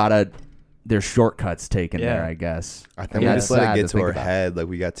you gotta. There's shortcuts taken there, I guess. I think we just let it get to our head. Like,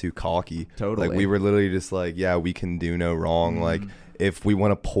 we got too cocky. Totally. Like, we were literally just like, we can do no wrong. Like, if we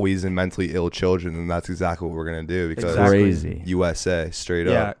want to poison mentally ill children, then that's exactly what we're going to do. Because crazy. USA, straight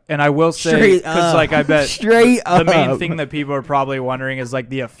up. Yeah, and I will say, because like I bet the main thing that people are probably wondering is like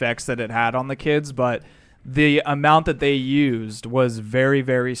the effects that it had on the kids. But the amount that they used was very,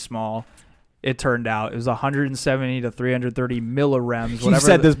 very small. It turned out it was 170 to 330 millirems. You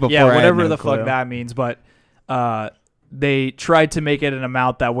said this before. Yeah, whatever the fuck that means. But they tried to make it an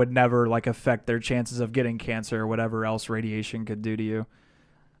amount that would never like affect their chances of getting cancer or whatever else radiation could do to you.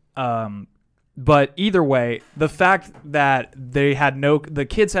 But either way, the fact that the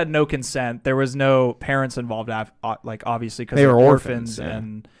kids had no consent, there was no parents involved, like obviously because they were orphans,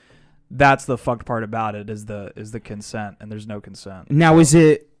 and that's the fucked part about it is the consent, and there's no consent. Now is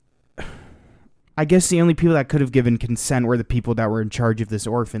it? I guess the only people that could have given consent were the people that were in charge of this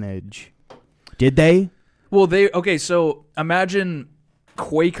orphanage. Did they? Well, so imagine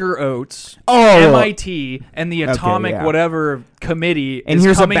Quaker Oats, MIT, and the Atomic whatever committee and is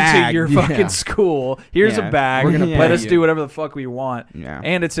here's coming a bag. to your fucking school. Here's a bag. We're gonna let us do whatever the fuck we want. Yeah.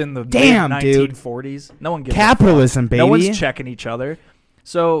 And it's in the 1940s. No one gives capitalism, a fuck. baby. No one's checking each other.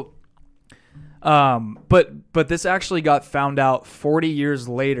 So, but this actually got found out 40 years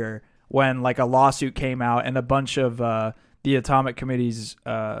later, when like a lawsuit came out and a bunch of the Atomic Committee's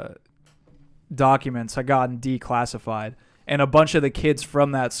documents had gotten declassified, and a bunch of the kids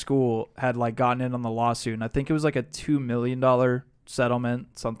from that school had like gotten in on the lawsuit, and I think it was like a $2 million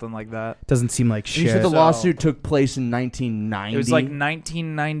settlement, something like that. Doesn't seem like shit. You said the lawsuit took place in 1990. It was like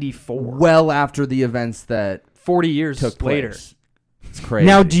 1994. Well after the events that 40 years took later. Place. It's crazy.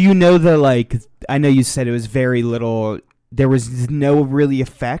 Now, do you know I know you said it was very little. There was no really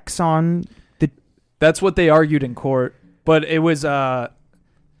effects on the. That's what they argued in court, but it was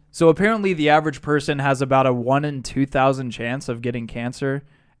so apparently the average person has about a 1 in 2,000 chance of getting cancer,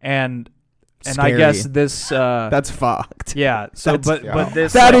 and I guess this that's fucked. Yeah. So but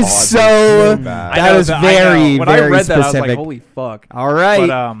this that is so that is very when very I read specific. that I was like, holy fuck. All right,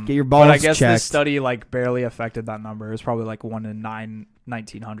 but, get your balls But I guess checked. this study like barely affected that number. It was probably like 1 in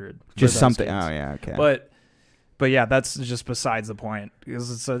 1900. Just something. Kids. Oh yeah, okay. But yeah, that's just besides the point,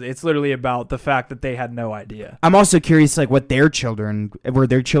 because it's literally about the fact that they had no idea. I'm also curious, like, what their children were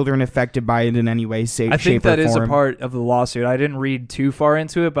affected by it in any way, shape, I think that or is form? a part of the lawsuit. I didn't read too far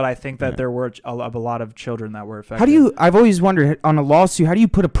into it, but I think that there were a lot of children that were affected. I've always wondered on a lawsuit, how do you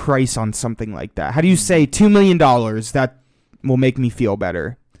put a price on something like that? How do you say $2 million that will make me feel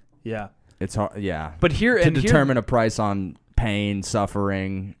better? Yeah, it's hard. Yeah, but here to determine a price on pain,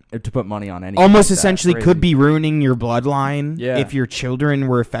 suffering, to put money on anything. Almost like that. essentially Crazy. could be ruining your bloodline Yeah. if your children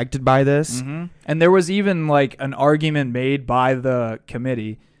were affected by this. And there was even like an argument made by the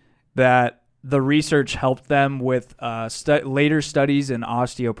committee that the research helped them with later studies in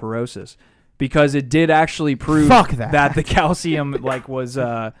osteoporosis, because it did actually prove Fuck that. the calcium like was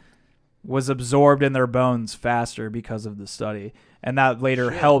absorbed in their bones faster because of the study, and that later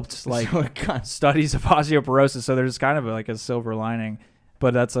helped like studies of osteoporosis. So there's kind of like a silver lining,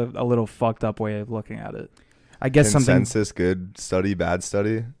 but that's a little fucked up way of looking at it. I guess Consensus, good study, bad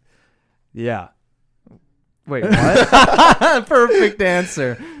study. Yeah. Wait, what? Perfect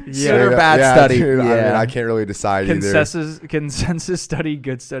answer. Yeah. Good or bad study. Dude, I mean, Yeah. I can't really decide either. Consensus study,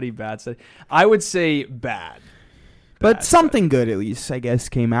 good study, bad study. I would say bad. but Bad something good at least, I guess,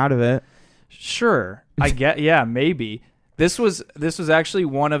 came out of it. Sure. I get, yeah, maybe. This was actually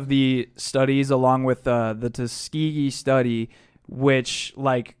one of the studies, along with the Tuskegee study, which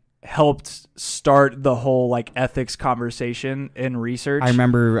like helped start the whole like ethics conversation in research. I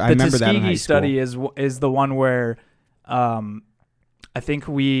remember that in high Tuskegee school. study is the one where I think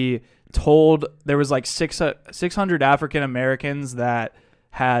we told there was like 600 African Americans that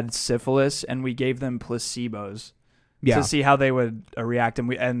had syphilis, and we gave them placebos to see how they would react,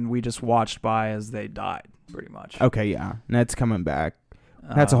 and we just watched by as they died, pretty much. Okay, yeah. And that's coming back.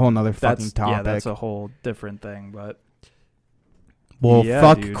 That's a whole nother fucking topic. Yeah, that's a whole different thing, but well, yeah,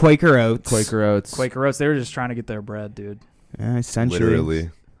 fuck dude. Quaker Oats. Quaker Oats. Quaker Oats, they were just trying to get their bread, dude. Yeah, essentially. Literally.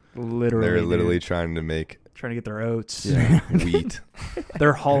 They're Dude. literally trying to make Trying to get their oats. wheat.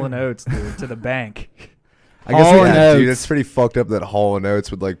 They're hauling oats, dude, to the bank. I guess Hall we- and Yeah, dude, Oats. it's pretty fucked up that Hall and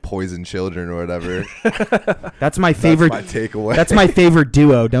Oates would like poison children or whatever. That's my favorite. That's my takeaway. That's my favorite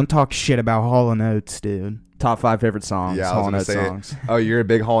duo. Don't talk shit about Hall and Oates, dude. Top 5 favorite songs. Yeah, I was Hall and gonna Oates say. songs. Oh, you're a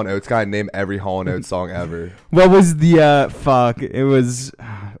big Hall and Oates guy. Name every Hall and Oates song ever. What was the fuck? It was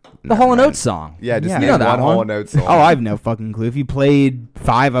The Hall and Oates song. Yeah, just Yeah. name You know that one Hall one. and Oates song. Oh, I have no fucking clue. If you played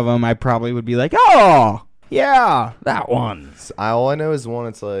 5 of them, I probably would be like, oh, yeah. That one. All I know is one.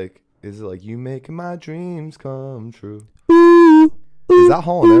 It's like, is it like you making my dreams come true? Ooh. Is that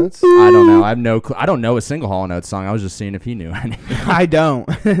Hall and Oates? I don't know. I have no clue. I don't know a single Hall and Oates song. I was just seeing if he knew any. I don't.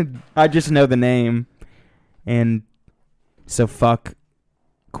 I just know the name. And so fuck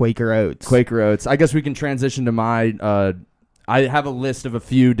Quaker Oats. Quaker Oats. I guess we can transition to my. I have a list of a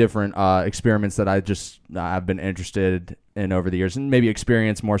few different experiments that I've been interested in over the years, and maybe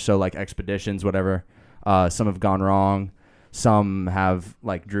experience more so like expeditions, whatever. Some have gone wrong. Some have,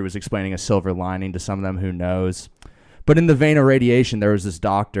 like Drew was explaining, a silver lining to some of them. Who knows? But in the vein of radiation, there was this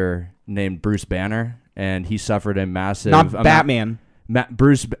doctor named Bruce Banner, and he suffered a massive Not Batman.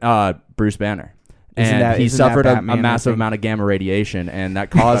 Bruce Banner. And he suffered a massive amount of gamma radiation, and that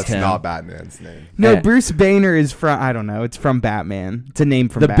caused That's him. not Batman's name. No, Eh. Bruce Banner is from, I don't know. It's from Batman. It's a name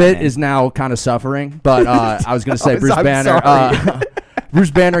from The Batman. bit is now kind of suffering, but I was going to say Bruce I'm Banner. sorry.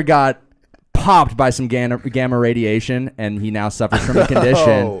 Bruce Banner got popped by some gamma radiation, and he now suffers from a condition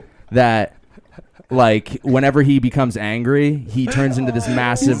Oh. that, like, whenever he becomes angry, he turns into this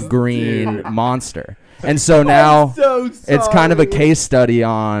massive green monster. And so now it's kind of a case study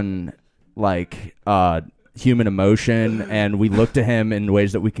on, like, human emotion, and we look to him in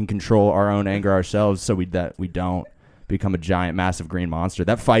ways that we can control our own anger ourselves, so that we don't become a giant, massive green monster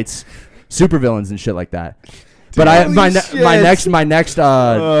that fights supervillains and shit like that. But my next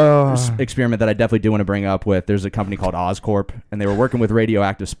experiment that I definitely do want to bring up with, there's a company called Oscorp, and they were working with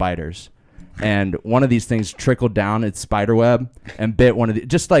radioactive spiders, and one of these things trickled down its spider web and bit one of the,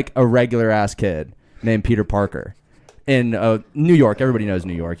 just like a regular ass kid named Peter Parker. In New York, everybody knows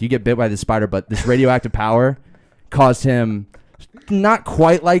New York. You get bit by the spider, but this radioactive power caused him, not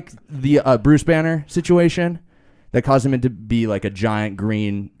quite like the Bruce Banner situation, that caused him to be like a giant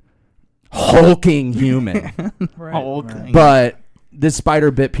green hulking human. Right. But this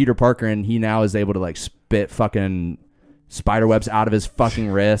spider bit Peter Parker, and he now is able to like spit fucking spider webs out of his fucking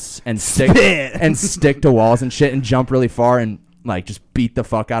wrists and stick to walls and shit, and jump really far and like just beat the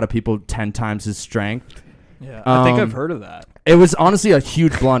fuck out of people 10 times his strength. Yeah, I think I've heard of that. It was honestly a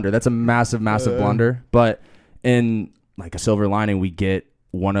huge blunder. That's a massive blunder. But in like a silver lining, we get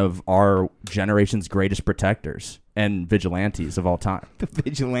one of our generation's greatest protectors and vigilantes of all time. The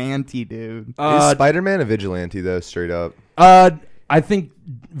vigilante, dude. Is Spider-Man a vigilante though? Straight up. I think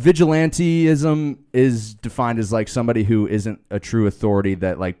vigilanteism is defined as like somebody who isn't a true authority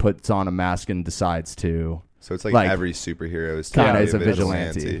that like puts on a mask and decides to. So it's like Every every superhero is kinda technically is a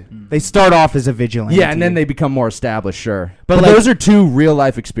vigilante. They start off as a vigilante. Yeah, and then they become more established, sure. But, But like- those are two real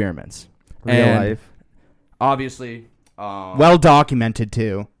life experiments. Real And life. obviously, Well documented,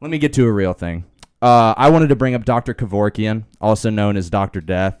 too. let me get to a real thing. I wanted to bring up Dr. Kevorkian, also known as Dr.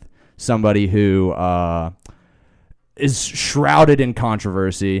 Death, somebody who is shrouded in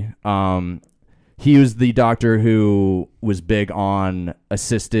controversy. He was the doctor who was big on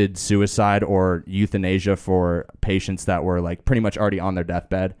assisted suicide or euthanasia for patients that were like pretty much already on their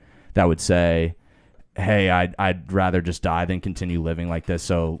deathbed, that would say, hey, I'd rather just die than continue living like this,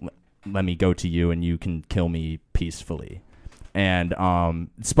 so let me go to you and you can kill me peacefully. And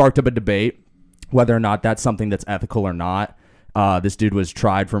it sparked up a debate whether or not that's something that's ethical or not. This dude was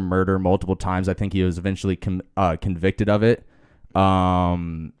tried for murder multiple times. I think he was eventually convicted of it.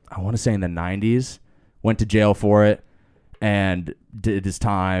 I want to say in the 90s, went to jail for it and did his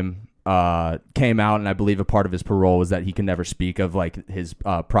time, came out, and I believe a part of his parole was that he can never speak of like his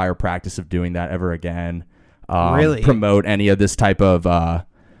prior practice of doing that ever again. Really? Promote any of this type of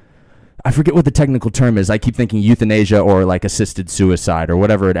I forget what the technical term is. I keep thinking euthanasia or like assisted suicide or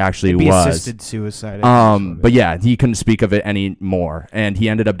whatever it actually was. Assisted suicide. But yeah, he couldn't speak of it anymore, and he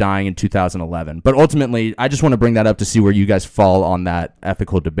ended up dying in 2011. But ultimately, I just want to bring that up to see where you guys fall on that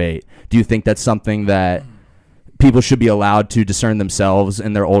ethical debate. Do you think that's something that people should be allowed to discern themselves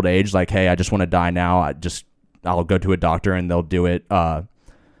in their old age? Like, hey, I just want to die now. I'll go to a doctor and they'll do it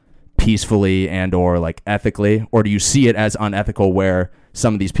peacefully and or like ethically? Or do you see it as unethical where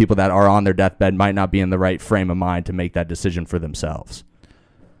some of these people that are on their deathbed might not be in the right frame of mind to make that decision for themselves?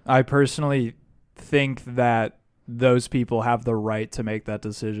 I personally think that those people have the right to make that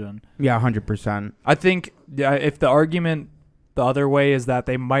decision. Yeah, 100%. I think if the argument the other way is that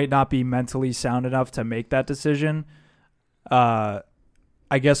they might not be mentally sound enough to make that decision, I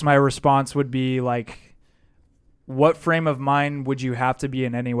guess my response would be like, what frame of mind would you have to be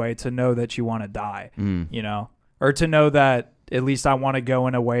in anyway to know that you want to die, you know, or to know that at least I want to go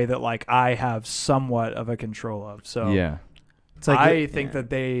in a way that like I have somewhat of a control of. So yeah, it's like I think that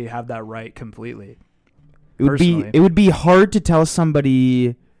they have that right completely. It would be hard to tell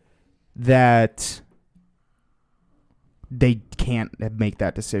somebody that they can't make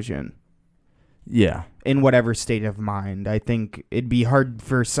that decision. Yeah. In whatever state of mind. I think it'd be hard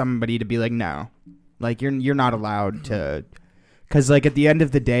for somebody to be like, no. Like you're not allowed to, cuz like at the end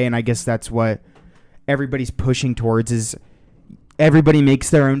of the day, and I guess that's what everybody's pushing towards, is everybody makes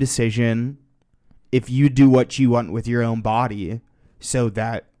their own decision. If you do what you want with your own body, so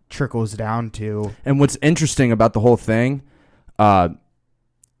that trickles down to. And what's interesting about the whole thing, the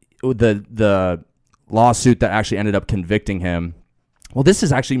lawsuit that actually ended up convicting him. Well, this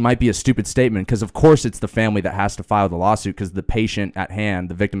is actually might be a stupid statement because, of course, it's the family that has to file the lawsuit because the patient at hand,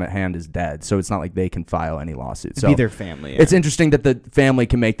 the victim at hand, is dead. So it's not like they can file any lawsuit. So be their family. Yeah. It's interesting that the family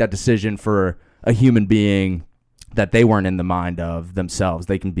can make that decision for a human being that they weren't in the mind of themselves.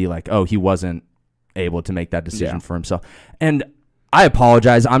 They can be like, oh, he wasn't able to make that decision for himself. And I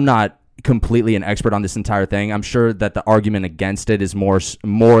apologize. I'm not completely an expert on this entire thing. I'm sure that the argument against it is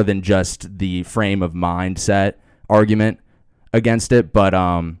more than just the frame of mindset argument against it, but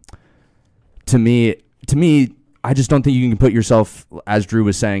to me I just don't think you can put yourself, as Drew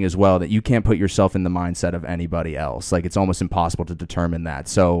was saying as well, that you can't put yourself in the mindset of anybody else. Like, it's almost impossible to determine that.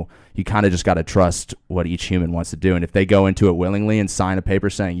 So you kind of just got to trust what each human wants to do. And if they go into it willingly and sign a paper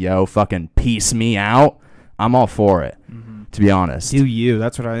saying, yo, fucking peace me out, I'm all for it, to be honest. Do you?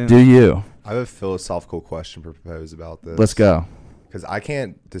 That's what I am. Do you? I have a philosophical question to propose about this. Let's go. Because I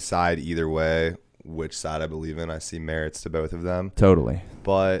can't decide either way which side I believe in. I see merits to both of them. Totally.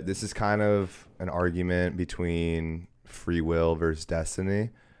 But this is kind of an argument between free will versus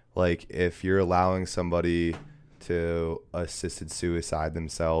destiny. Like, if you're allowing somebody to assisted suicide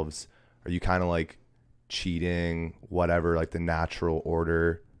themselves, are you kind of like cheating whatever like the natural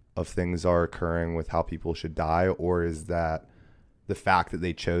order of things are occurring with how people should die? Or is that the fact that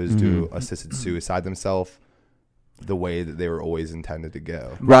they chose to assisted suicide themselves the way that they were always intended to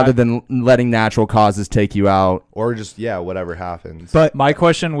go, rather than letting natural causes take you out, or just whatever happens? But my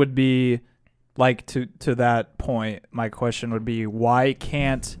question would be, like, to that point, my question would be, why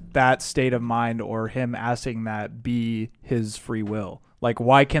can't that state of mind or him asking that be his free will? Like,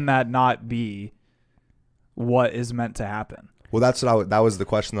 why can that not be what is meant to happen? Well, that's what that was the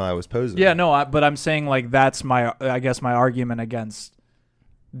question that I was posing. Yeah, no, but I'm saying, like, that's I guess my argument against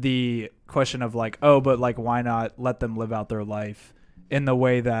the question of like, oh, but like, why not let them live out their life in the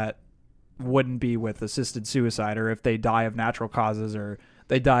way that wouldn't be with assisted suicide, or if they die of natural causes or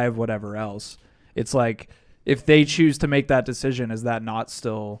they die of whatever else. It's like, if they choose to make that decision, is that not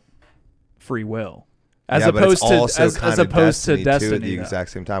still free will? As opposed to destiny too, at the exact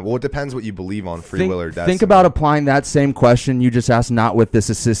same time. Well, it depends what you believe on free will or destiny. Think about applying that same question you just asked, not with this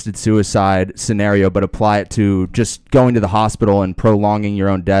assisted suicide scenario, but apply it to just going to the hospital and prolonging your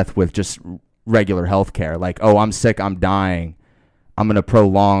own death with just regular health care. Like, oh, I'm sick, I'm dying, I'm going to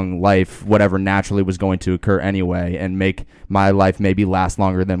prolong life, whatever naturally was going to occur anyway, and make my life maybe last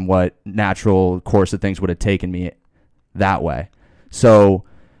longer than what natural course of things would have taken me that way. So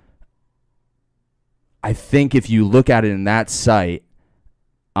I think if you look at it in that sight,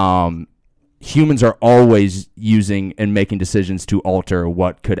 humans are always using and making decisions to alter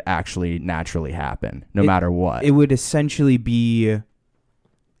what could actually naturally happen, no matter what. It would essentially be,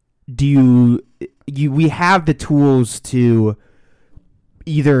 we have the tools to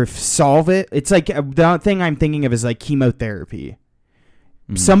either solve it. It's like the thing I'm thinking of is like chemotherapy.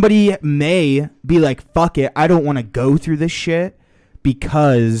 Somebody may be like, fuck it, I don't want to go through this shit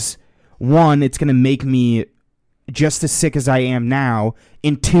because, one, it's going to make me just as sick as I am now,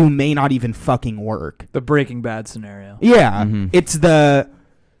 and two, may not even fucking work. The Breaking Bad scenario. Yeah. It's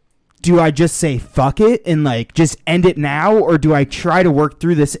do I just say fuck it and like just end it now, or do I try to work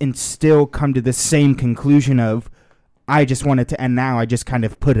through this and still come to the same conclusion of I just want it to end now, I just kind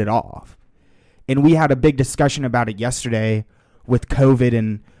of put it off? And we had a big discussion about it yesterday with COVID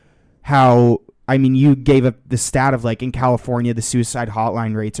and how, I mean, you gave up the stat of like in California, the suicide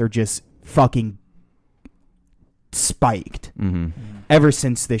hotline rates are just fucking spiked ever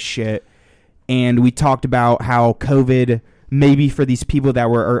since this shit. And we talked about how COVID, maybe for these people that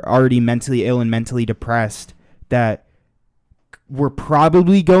were already mentally ill and mentally depressed, that we're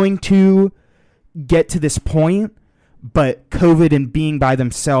probably going to get to this point, but COVID and being by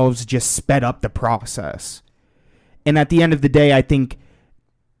themselves just sped up the process. And at the end of the day, I think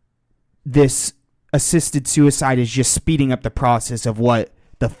this assisted suicide is just speeding up the process of what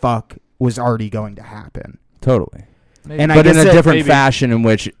the fuck was already going to happen. Totally. Maybe. And But in a different maybe. fashion in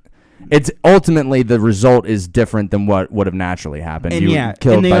which it's ultimately the result is different than what would have naturally happened. And You yeah, were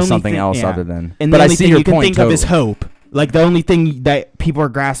killed and the by only something thing- else yeah. other than. And But the I only see thing your you can point think totally. of is hope. Like the only thing that people are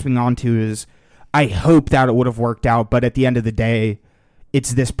grasping onto is, I hope that it would have worked out. But at the end of the day,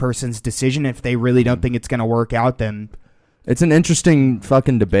 it's this person's decision. If they really don't think it's going to work out, then It's an interesting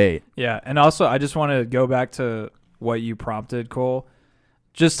fucking debate. Yeah, and also I just want to go back to what you prompted, Cole,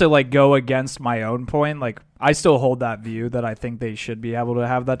 just to like go against my own point. Like, I still hold that view that I think they should be able to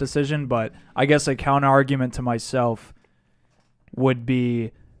have that decision, but I guess a counter argument to myself would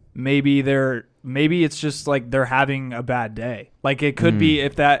be maybe it's just like they're having a bad day. Like, it could be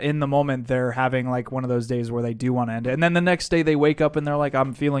if that in the moment they're having like one of those days where they do want to end it, and then the next day they wake up and they're like,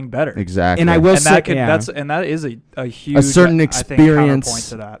 I'm feeling better. Exactly. And I will And say, that could, yeah. that is a huge, a certain I think, experience, counterpoint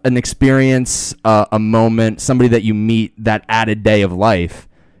to that. an experience, a moment, somebody that you meet, that added day of life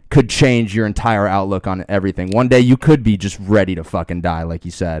could change your entire outlook on everything. One day you could be just ready to fucking die, like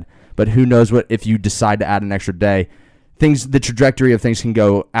you said. But who knows what if you decide to add an extra day. The trajectory of things can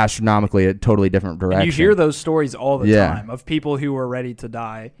go astronomically a totally different direction. And you hear those stories all the Yeah. time of people who were ready to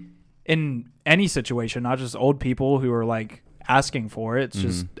die in any situation, not just old people who are like asking for it. It's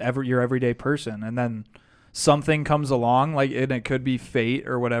just your everyday person. And then something comes along, like, and it could be fate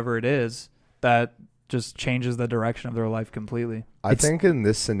or whatever it is, that just changes the direction of their life completely. I think in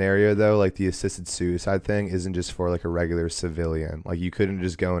this scenario, though, like the assisted suicide thing isn't just for like a regular civilian. Like, you couldn't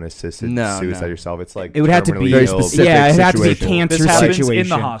just go and assisted suicide yourself. It's like it would have to be terminally very ill. specific. Yeah, it had to be situation. cancer This happens situation in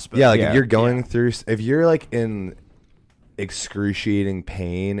the hospital. Yeah, like Yeah. if you're going through, if you're like in excruciating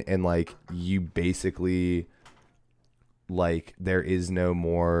pain and like you basically like there is no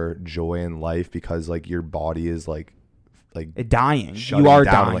more joy in life because like your body is like dying. shutting You are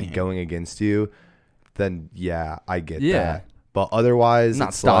down and, dying. like going against you, then yeah, I get Yeah. that. But otherwise, not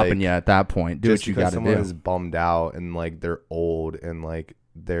it's stopping like, you at that point. Do just what you because got to someone do. is bummed out and like they're old and like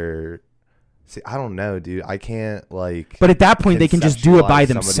they're I don't know, dude. I can't like. But at that point, they can just do it by conceptualize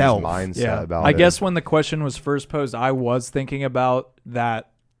somebody's themselves. mindset Yeah, about I it. guess when the question was first posed, I was thinking about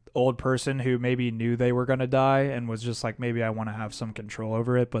that old person who maybe knew they were going to die and was just like, maybe I want to have some control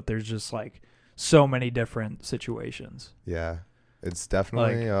over it. But there's just like so many different situations. Yeah, it's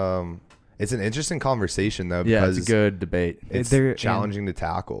definitely it's an interesting conversation though Yeah, because it's a good debate. it's There- challenging to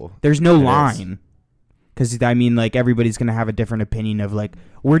tackle. There's no It is. line. Because, I mean, like, everybody's going to have a different opinion of, like,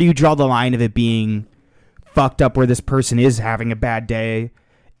 where do you draw the line of it being fucked up where this person is having a bad day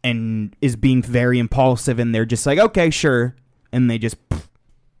and is being very impulsive and they're just like, okay, sure. And they just,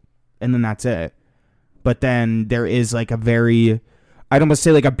 and then that's it. But then there is, like, a very, I'd almost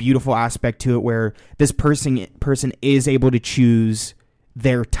say, like, a beautiful aspect to it where this person is able to choose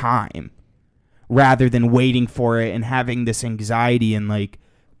their time rather than waiting for it and having this anxiety and, like,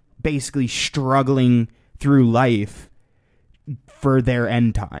 basically struggling through life for their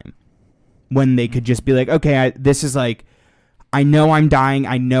end time when they could just be like, okay, this is like, I know I'm dying,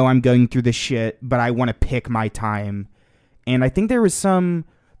 I know I'm going through this shit, but I want to pick my time. And I think there was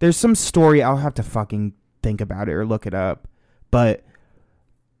There's some story, I'll have to fucking think about it or look it up, but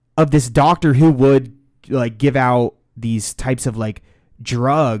of this doctor who would like give out these types of like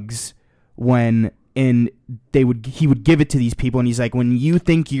drugs he would give it to these people, and he's like, when you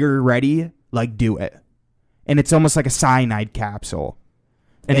think you're ready, like, do it. And it's almost like a cyanide capsule.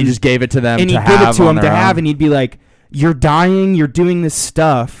 And he just gave it to them and to he'd give it have to on him to their have, own. and he'd be like, you're dying, you're doing this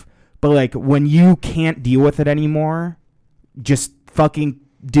stuff, but like when you can't deal with it anymore, just fucking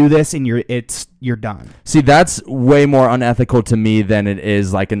do this and you're done. See, that's way more unethical to me than it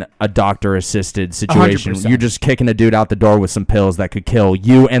is like a doctor assisted situation. 100%. You're just kicking a dude out the door with some pills that could kill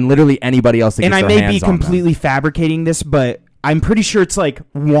you and literally anybody else that And gets I their may be hands on them. completely fabricating this, but I'm pretty sure it's like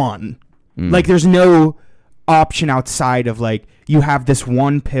one. Like there's no option outside of like you have this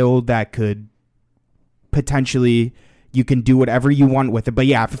one pill that could potentially, you can do whatever you want with it. But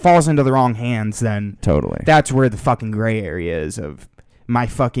yeah, if it falls into the wrong hands, then Totally. that's where the fucking gray area is of my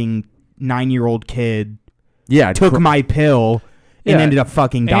fucking 9-year-old kid Yeah, took my pill and Yeah. ended up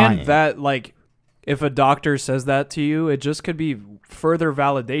fucking dying. And that, like, if a doctor says that to you, it just could be further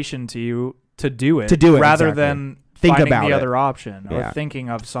validation to you to do it. Rather exactly. than Think finding about the it. other option or Yeah. thinking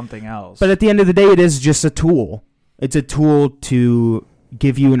of something else. But at the end of the day, it is just a tool. It's a tool to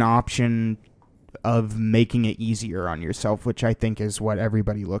give you an option of making it easier on yourself, which I think is what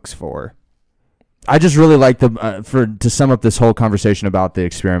everybody looks for. I just really like to sum up this whole conversation about the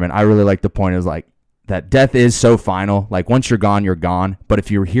experiment. I really like the point is like that death is so final. Like once you're gone, you're gone. But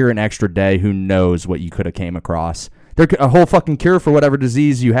if you're here an extra day, who knows what you could have came across? A whole fucking cure for whatever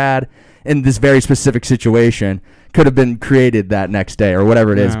disease you had in this very specific situation could have been created that next day or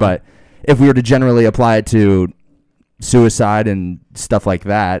whatever it is. Yeah. But if we were to generally apply it to suicide and stuff like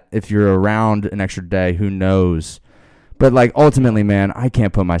that, if you're around an extra day, who knows? But like ultimately, man, I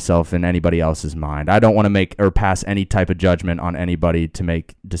can't put myself in anybody else's mind. I don't want to make or pass any type of judgment on anybody to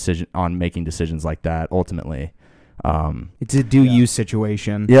make making decisions like that. Ultimately, It's a do-you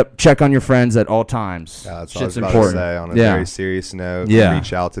situation. yep. Check on your friends at all times. Yeah, that's what I was Shit's about important. to say. On a Yeah. very serious note, Yeah.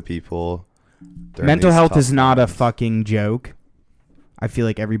 reach out to people. during Mental these health tough is not a times. fucking joke. I feel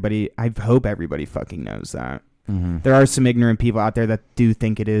like I hope everybody fucking knows that. Mm-hmm. There are some ignorant people out there that do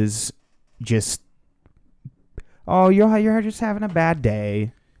think it is just, oh, you're just having a bad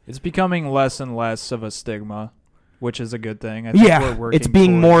day. it's becoming less and less of a stigma, which is a good thing. I think we're Yeah, working it's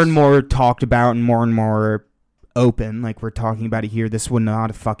being more towards- and more talked about and more open. Like we're talking about it here. This would not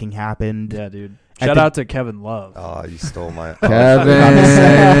have fucking happened. Yeah, dude. At Shout the- out to Kevin Love. Oh, you stole my. Kevin.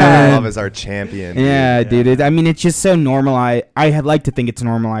 Love is our champion. dude. Yeah, dude. It's just so normalized. I'd like to think it's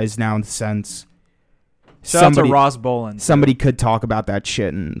normalized now in the sense Shout out to Ross Bolin. too, somebody could talk about that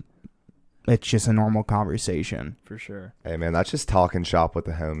shit and it's just a normal conversation. for sure. Hey man, that's just talking shop with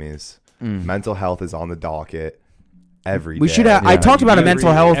the homies. Mm. Mental health is on the docket every We day. should have. I Yeah. talked about a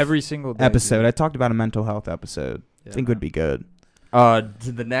mental health every single day, episode. dude. I talked about a mental health episode. I Yeah, think would be good.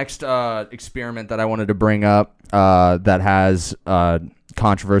 The next experiment that I wanted to bring up that has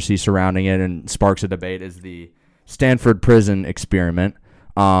controversy surrounding it and sparks a debate is the Stanford prison experiment.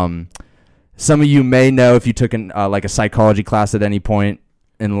 Some of you may know if you took like a psychology class at any point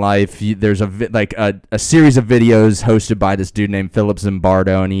in life. There's a series of videos hosted by this dude named Philip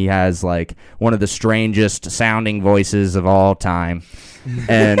Zimbardo, and he has like one of the strangest sounding voices of all time,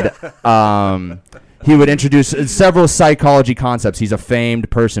 and he would introduce several psychology concepts. He's a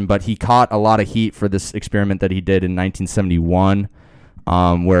famed person, but he caught a lot of heat for this experiment that he did in 1971,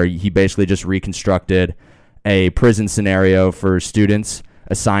 where he basically just reconstructed a prison scenario for students,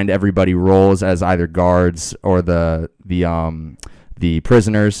 assigned everybody roles as either guards or the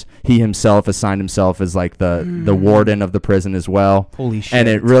prisoners. He himself assigned himself as like the warden of the prison as well. Holy shit! And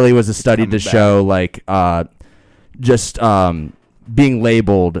it really was a study to coming back. show like just being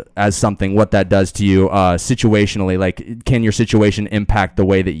labeled as something, what that does to you situationally. Like, can your situation impact the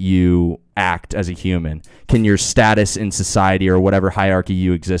way that you act as a human? Can your status in society or whatever hierarchy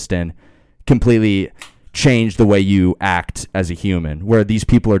you exist in completely change the way you act as a human? Where these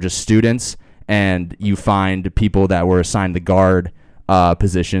people are just students, and you find people that were assigned the guard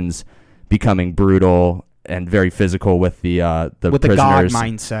positions becoming brutal and very physical with the with the god prisoners.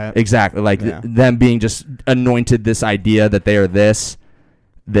 mindset. Exactly, like Yeah. them being just anointed this idea that they are this,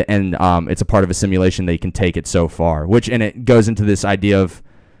 and it's a part of a simulation. They can take it so far, and it goes into this idea of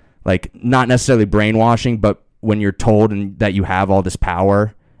like not necessarily brainwashing, but when you're told that you have all this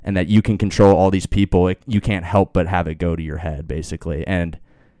power and that you can control all these people, you can't help but have it go to your head basically and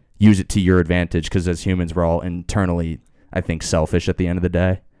use it to your advantage. Because as humans, we're all internally, I think, selfish at the end of the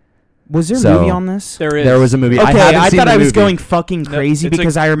day. Was there a So- movie on this? There is. There was a movie. Okay, haven't I seen thought the I was movie. going fucking No, crazy it's a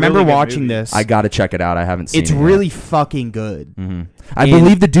because I remember really good watching movie. this. I gotta check it out. I haven't seen It's it. really fucking good. I And-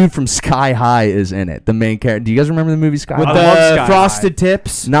 believe the dude from Sky High is in it. The main character. Do you guys remember the movie Sky With I High? love the Sky frosted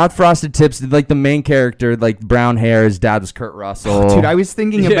tips. Not Frosted Tips. Like the main character, like brown hair. His dad was Kurt Russell. Dude, I was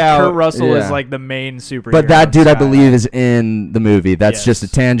thinking Yeah, about Kurt Russell is Yeah. like the main superhero. But that in dude, I Sky believe, High. is in the movie. That's Yes. just a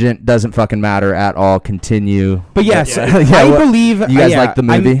tangent. Doesn't fucking matter at all. Continue. But yes, Yeah. I what- believe you guys yeah, like the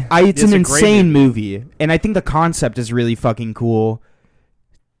movie? It's It's an a great insane movie, and I think the concept is really fucking cool.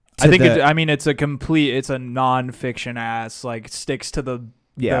 I think the- it's a non-fiction ass, like sticks to the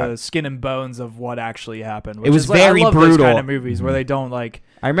skin and bones of what actually happened. Which was is like, very I love brutal. Those kind of movies where they don't like.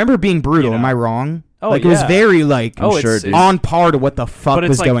 I remember it being brutal. You know. Am I wrong? Oh, like it was yeah. very like Oh, sure, it's dude. on par to what the fuck but it's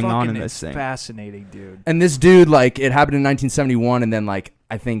was like going on fucking- in this it's thing. fascinating, dude. And this dude, like, it happened in 1971, and then, like,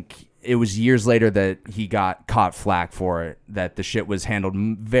 I think it was years later that he got caught flack for it, that the shit was handled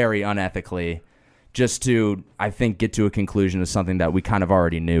very unethically, just to, I think, get to a conclusion of something that we kind of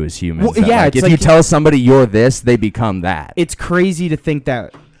already knew as humans. Well, that, yeah, like, it's if like- you tell somebody you're this, they become that. It's crazy to think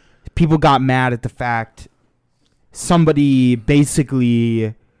that people got mad at the fact somebody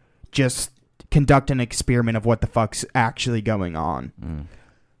basically just conduct an experiment of what the fuck's actually going on,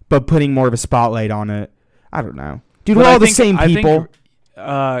 but putting more of a spotlight on it. I don't know, dude. But We're I all the think- same I think, people.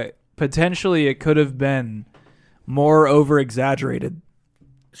 Potentially, it could have been more over-exaggerated.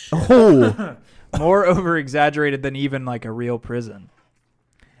 Oh, More over-exaggerated than even like a real prison.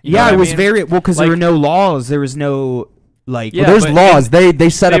 You know yeah, what it I was mean? very well because there Like- were no laws. There was no like. Yeah, Well, there's but laws. They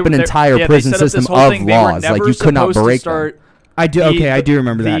set up an They- entire yeah, they prison set up this system whole of thing. They were laws. Like, never you could not supposed to break them. start- I do. Okay, I do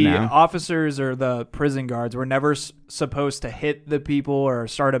remember that the now. officers or the prison guards were never supposed to hit the people or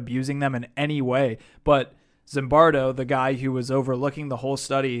start abusing them in any way. But Zimbardo, the guy who was overlooking the whole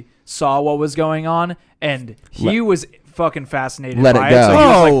study, saw what was going on, and he was fucking fascinated Let by it go. So he was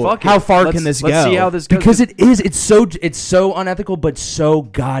Oh, like, fuck how it. far Let's- can this let's go? see how this goes. Because it's so unethical, but so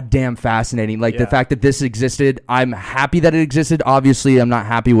goddamn fascinating. Like the Yeah. fact that this existed, I'm happy that it existed. Obviously, I'm not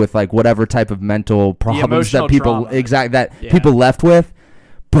happy with like whatever type of mental problems that emotional people trauma. Yeah. people left with.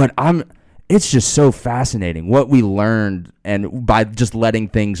 But it's just so fascinating what we learned, and by just letting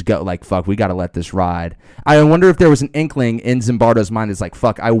things go, like, fuck, we got to let this ride. I wonder if there was an inkling in Zimbardo's mind, is like,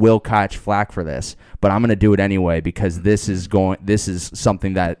 fuck, I will catch flack for this, but I'm going to do it anyway because this is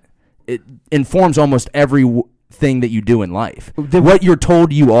something that it informs almost every thing that you do in life. What you're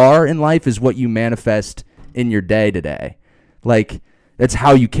told you are in life is what you manifest in your day to day. Like, that's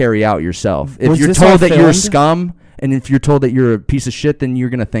how you carry out yourself. If Was you're this all told that you're a filmed? scum, and if you're told that you're a piece of shit, then you're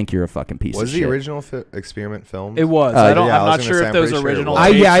gonna think you're a fucking piece of Was shit. the original experiment filmed? It was. Yeah, I'm I not was sure gonna if say, I'm those pretty sure it original. was.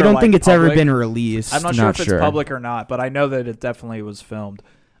 I tapes I don't are, think like, it's ever public. been released. I'm not sure Not if sure. it's public or not, but I know that it definitely was filmed.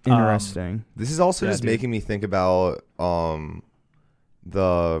 Interesting. This is also Yeah, just dude. making me think about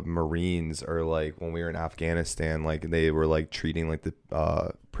the Marines, or like when we were in Afghanistan, like they were like treating like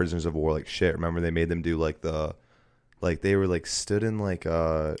the prisoners of war like shit. Remember they made them do like they were like stood in like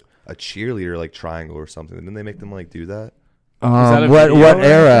a cheerleader like triangle or something. Didn't they make them like do that? that a What video?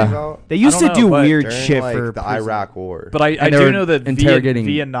 era? They used don't to do know, but weird During shit like for the prison. Iraq War. But I And they do were know that interrogating-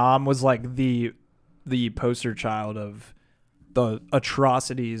 Vietnam was like the poster child of the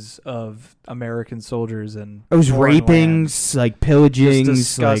atrocities of American soldiers and It was foreign rapings, like pillagings, like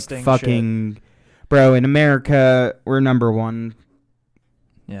disgusting fucking. Bro, in America, we're number one.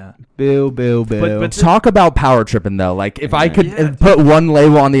 Yeah. Bill. But Talk about power tripping though. Like, if I could Yeah. put one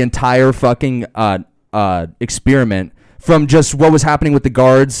label on the entire fucking experiment, from just what was happening with the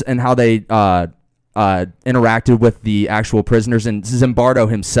guards and how they interacted with the actual prisoners, and Zimbardo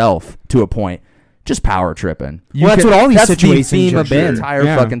himself to a point, just power tripping. Well, that's what all these situations the theme have of the been. entire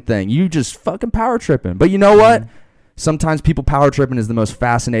Yeah. fucking thing. You just fucking power tripping. But you know what? Sometimes people power tripping is the most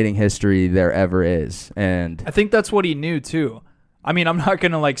fascinating history there ever is. And I think that's what he knew too. I mean, I'm not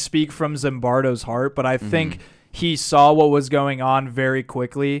going to like speak from Zimbardo's heart, but I think he saw what was going on very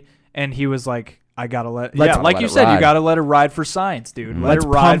quickly, and he was like, I gotta Let's like let you it said, ride. you gotta let it ride for science, dude. Let Let's it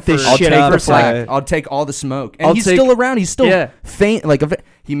ride pump for this I'll shit take up the for flack. like- I'll take all the smoke. And I'll he's take- still around. He's still Yeah. faint. Like,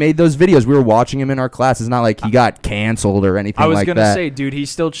 he made those videos. We were watching him in our class. It's not like he got canceled or anything I was like gonna that. say, dude, he's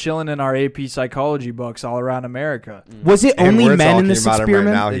still chilling in our AP psychology books all around America. Was it And only we're men in talking this about him experiment?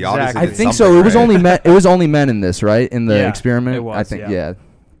 Right now. He Exactly. obviously I did think so. something It was right. only men. It was only men in this, right? In the Yeah, experiment, it was, I think. yeah. Yeah.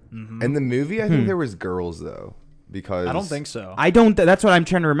 In the movie, I think there was girls though, because I don't think so. I don't. That's what I'm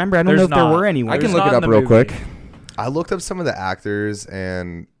trying to remember. I don't know There's if there not. were any. I can There's look not it in up the real movie. quick. I looked up some of the actors,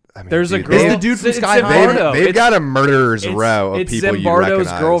 and I mean, There's dude, a girl. Is the dude from it's Sky High? Zimbardo. They've got a murderer's It's- row of it's people you Zimbardo's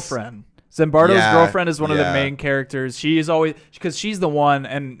recognize. girlfriend. Zimbardo's Yeah, girlfriend is one of the yeah. main characters. She is always, because she's the one,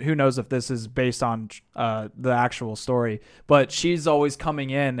 and who knows if this is based on the actual story, but she's always coming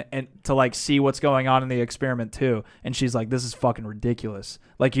in and to like see what's going on in the experiment too. And she's like, "This is fucking ridiculous.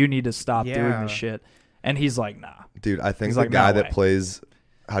 Like, you need to stop doing this shit." And he's like, "Nah." Dude, I think He's the like, guy "No that way." plays,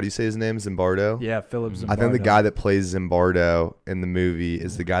 how do you say his name? Zimbardo? Yeah, Philip Zimbardo. I think the guy that plays Zimbardo in the movie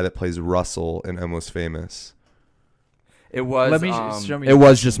is the guy that plays Russell in Almost Famous. It was. Let me show me. It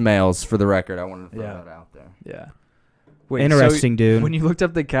was just males, for the record. I wanted to throw that out there. Yeah. Wait, Interesting, dude. When you looked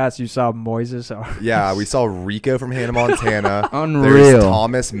up the cast, you saw Moises. Yeah, we saw Rico from Hannah Montana. Unreal. There's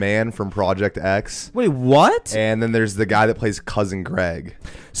Thomas Mann from Project X. Wait, what? And then there's the guy that plays Cousin Greg.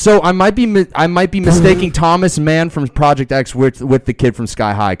 So I might be mistaking Thomas Mann from Project X with the kid from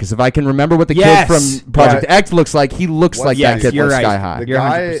Sky High, because if I can remember what the Yes. kid from Project X looks like, he looks like that Yes, kid you're from right. Sky High. The You're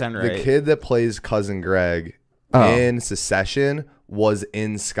guy, 100% right. the kid that plays Cousin Greg in Secession was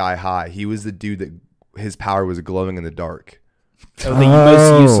in Sky High. He was the dude that his power was glowing in the dark. Oh, the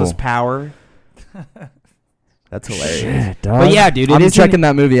most useless power. That's hilarious. Shit, but yeah, dude, I'm checking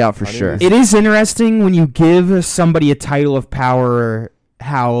that movie out for sure. It is interesting when you give somebody a title of power,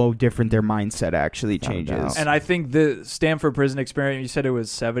 how different their mindset actually changes. And I think the Stanford Prison Experiment, you said it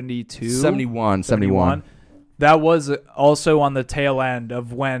was 72? 71. That was also on the tail end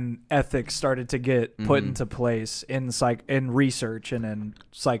of when ethics started to get put into place in research and in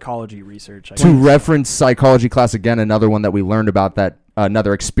psychology research. To reference psychology class again, another one that we learned about, that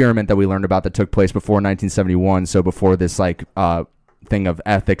another experiment that we learned about that took place before 1971. So before this thing of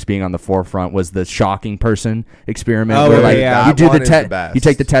ethics being on the forefront, was the shocking person experiment. Oh, where yeah. you do the test. test, you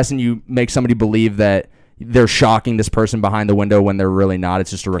take the test, and you make somebody believe that they're shocking this person behind the window when they're really not.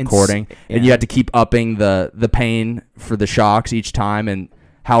 It's just a recording, and you have to keep upping the pain for the shocks each time, and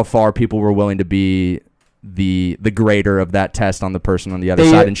how far people were willing to be the greater of that test on the person on the other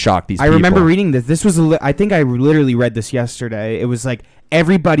side and shock these people. I remember reading this. This was I think I literally read this yesterday. It was like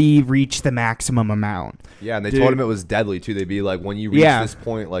everybody reached the maximum amount. Yeah, and they told him it was deadly too. They'd be like, when you reach this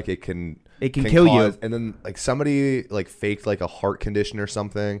point, like it can kill you. And then like somebody like faked like a heart condition or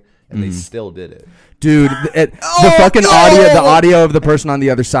something, and they still did it. Dude, the fucking audio of the person on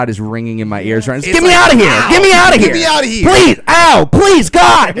the other side is ringing in my ears right now. Get me out of here! Get me out of here! Get me out of here! Please! Ow! Please,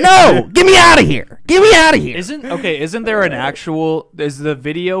 God! No! Get me out of here! Get me out of here! Isn't there an actual? Is the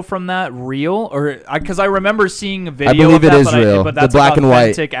video from that real? Or because I remember seeing a video. I believe of it that, is but real. But that's the black like and white.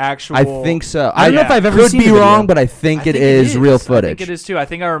 authentic, actual. I think so. I don't know if I've ever could seen be the video. wrong, but I think it is real footage. I think it is too. I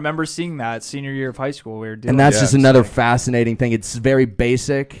think I remember seeing that senior year of high school. We were doing, And that's just another fascinating thing. It's very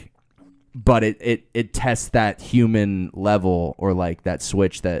basic, but it tests that human level, or like that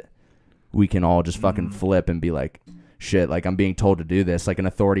switch that we can all just fucking flip and be like, shit, like I'm being told to do this. Like an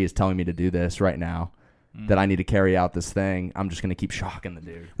authority is telling me to do this right now, that I need to carry out this thing. I'm just going to keep shocking the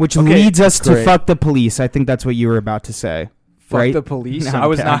dude. Which leads us to fuck the police. I think that's what you were about to say. Fuck the police? No, I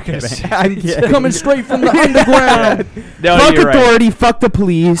was not going to say I'm kidding. Coming straight from the underground. No, fuck you're authority, fuck the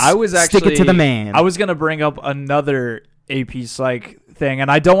police. I was actually, stick it to the man. I was going to bring up another AP Psych thing, and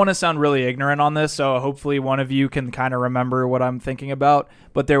I don't want to sound really ignorant on this, so hopefully one of you can kind of remember what I'm thinking about.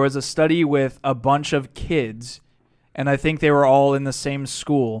 But there was a study with a bunch of kids, and I think they were all in the same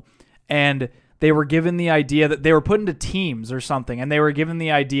school, and they were given the idea that they were put into teams or something, and they were given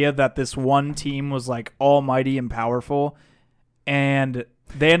the idea that this one team was like almighty and powerful, and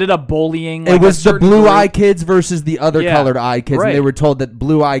they ended up bullying. Like, it was the blue-eye kids versus the other colored eye kids, right. and they were told that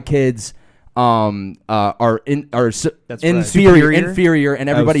blue-eye kids are inferior, and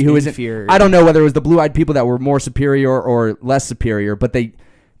everybody who isn't inferior. I don't know whether it was the blue-eyed people that were more superior or less superior, but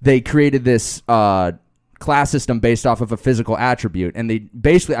they created this class system based off of a physical attribute, and they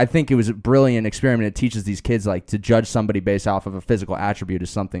basically, I think it was a brilliant experiment. It teaches these kids like to judge somebody based off of a physical attribute is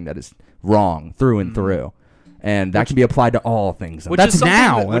something that is wrong through and through. And that can be applied to all things. Which That's is something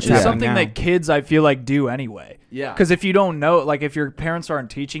now. Which That's is something now. that kids, I feel like, do anyway. Yeah. Because if you don't know, like if your parents aren't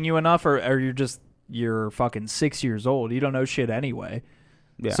teaching you enough, or you're fucking 6 years old, you don't know shit anyway.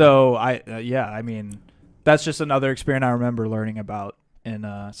 Yeah. So I mean, that's just another experience I remember learning about. And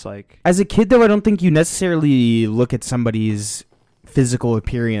it's like, as a kid, though, I don't think you necessarily look at somebody's physical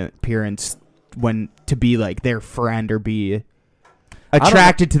appearance when to be like their friend or be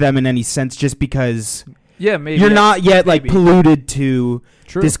attracted to them in any sense, just because maybe you're not yet like maybe. polluted to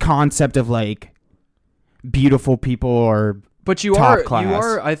True. this concept of like beautiful people or But you top are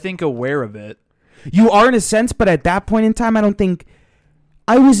class. I think, aware of it. You are in a sense, but at that point in time, I don't think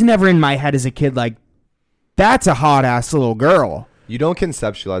I was never in my head as a kid like that's a hot ass little girl. You don't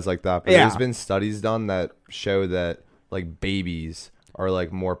conceptualize like that, but Yeah. there's been studies done that show that like babies are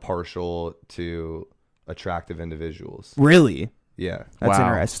like more partial to attractive individuals. Really? Yeah. That's Wow.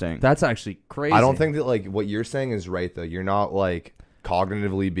 interesting. That's actually crazy. I don't think that like what you're saying is right though. You're not like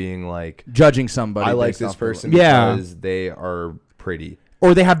cognitively being like judging somebody. I like based this off of- person Yeah. because they are pretty.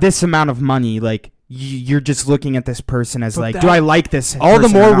 Or they have this amount of money. Like you're just looking at this person as But like, that- do I like this? All the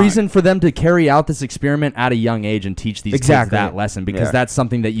person or more not? reason for them to carry out this experiment at a young age and teach these Exactly. kids that lesson, because Yeah. that's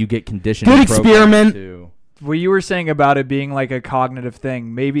something that you get conditioned. Good and programmed experiment. to. What you were saying about it being like a cognitive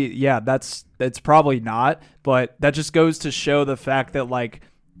thing, maybe, yeah, that's probably not, but that just goes to show the fact that like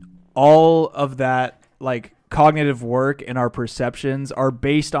all of that like cognitive work and our perceptions are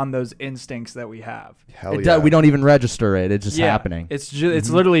based on those instincts that we have. Hell It yeah. we don't even register it. It's just happening. It's it's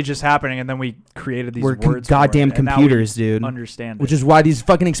literally just happening, and then we created these We're words. goddamn for it, and now we computers, dude. Understand Which it. is why these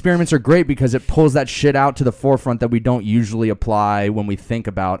fucking experiments are great, because it pulls that shit out to the forefront that we don't usually apply when we think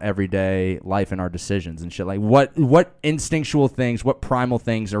about everyday life and our decisions and shit. Like what instinctual things, what primal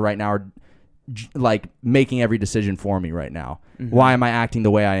things are right now are like making every decision for me right now. Mm-hmm. Why am I acting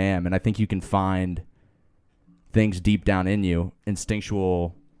the way I am? And I think you can find things deep down in you,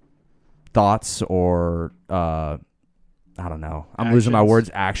 instinctual thoughts or I don't know. I'm losing my Actions.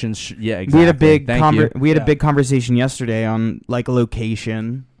 words. Actions. Yeah, exactly. We had a big Thank you. we had a Yeah. big conversation yesterday on like a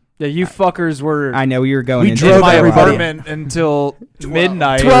location. Yeah, you fuckers were I know we were going We into drove in my it. everybody- apartment until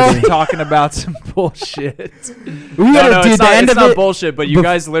midnight 12. talking about some bullshit. We had No, dude, it's not, the end it's of not it, bullshit, but you bef-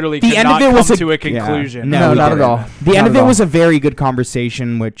 guys literally the could end not of it come was to a yeah, conclusion. no, No, we not at didn't. all. The Not end of at it all. was a very good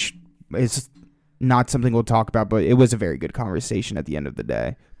conversation, which is not something we'll talk about, but it was a very good conversation at the end of the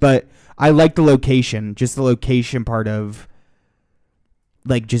day. But I like the location, just the location part of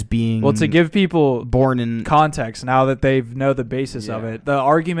like just being Well, to give people born in context, now that they know the basis of Yeah. it, the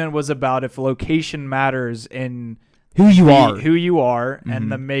argument was about if location matters in who you are. who you are Mhm.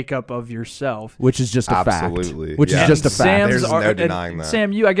 and the makeup of yourself. Which is just a Absolutely. fact. Which Yeah. is just a And fact. There's no and denying that.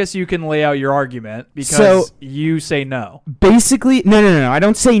 Sam, I guess you can lay out your argument because So- you say no. Basically, no. I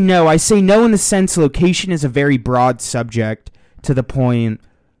don't say no. I say no in the sense location is a very broad subject to the point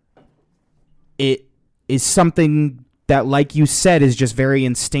it is something that, like you said, is just very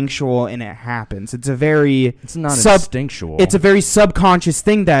instinctual and it happens. It's a very It's not sub- instinctual. It's a very subconscious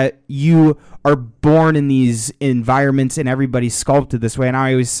thing that you are born in these environments and everybody's sculpted this way. And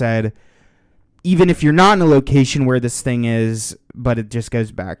I always said, even if you're not in a location where this thing is, but it just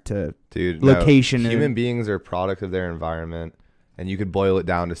goes back to Dude, location no, and- human beings are a product of their environment, and you could boil it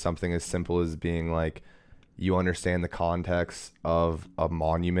down to something as simple as being like, you understand the context of a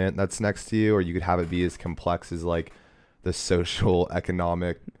monument that's next to you, or you could have it be as complex as like the social,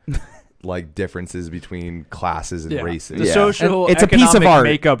 economic, like differences between classes and races. The Yeah. social, And it's a piece of economic art.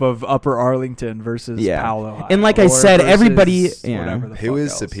 makeup of Upper Arlington versus Yeah. Powell, Ohio. And like I or said, versus everybody- yeah. whatever the Who fuck is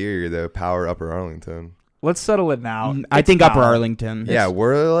else. superior though? Power Upper Arlington. Let's settle it now. I It's think Upper Powell. Arlington. Yeah,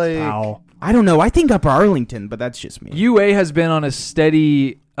 we're like Powell. I don't know. I think Upper Arlington, but that's just me. UA has been on a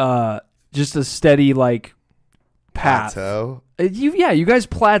steady, just a steady like path. plateau. You guys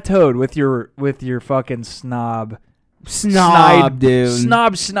plateaued with your fucking snob Snob, dude.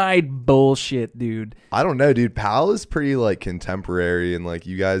 snide bullshit, dude. I don't know, dude. Powell is pretty like contemporary, and like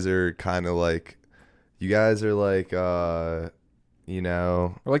you guys are kind of like, you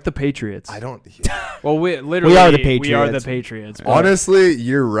know, We're like the Patriots. I don't. Well, we literally We are the We are the Patriots. Patriots. but- Honestly,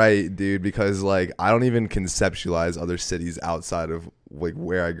 you're right, dude. Because like I don't even conceptualize other cities outside of like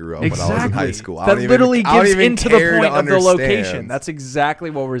where I grew up when I was in high school. I That don't even- literally I don't gives even into the care to point of the understand. location. That's exactly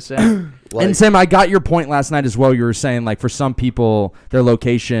what we're saying. Like, And Sam, I got your point last night as well. You were saying like for some people their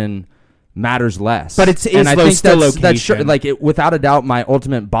location matters less, But it's and I still think that's sure, location. like it, without a doubt, my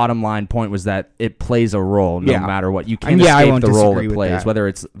ultimate bottom line point was that it plays a role no Yeah. matter what. You And can't yeah, I escape won't the role disagree it with plays, that. whether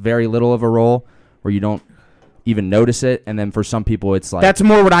it's very little of a role or you don't even notice it, and then for some people it's like That's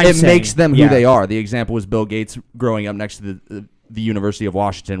more what I'm it saying. makes them who Yeah. they are. The example was Bill Gates growing up next to the University of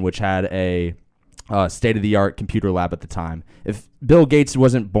Washington, which had a state-of-the-art computer lab at the time. If Bill Gates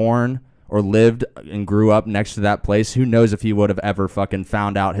wasn't born or lived and grew up next to that place, who knows if he would have ever fucking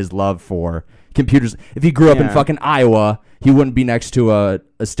found out his love for computers. If he grew up in Yeah. fucking Iowa, he wouldn't be next to a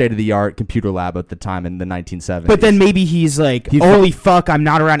state-of-the-art computer lab at the time in the 1970s. But then maybe he's like, He fu- holy fuck, I'm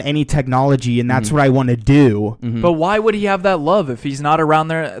not around any technology, and that's what I want to do. Mhm. But why would he have that love if he's not around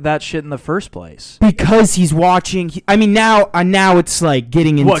that shit in the first place? Because he's watching. I mean, now it's like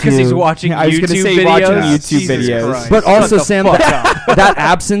getting into. What? Because he's watching I was YouTube gonna say videos. watching Yeah. YouTube Jesus videos. Christ. But Shut also, the Sam, fuck up.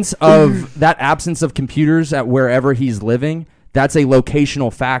 that absence of computers at wherever he's living, that's a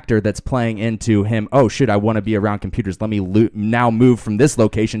locational factor that's playing into him. Oh shit, I want to be around computers. Let me now move from this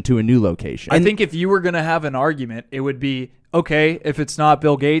location to a new location. I think if you were going to have an argument, it would be, okay, if it's not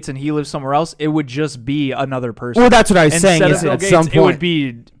Bill Gates and he lives somewhere else, it would just be another person. Well, that's what I was saying. Instead Is of Bill at Gates, some it would point-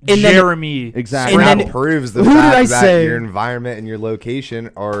 be then- Jeremy. Exactly. And That then- proves the who did I fact that say- your environment and your location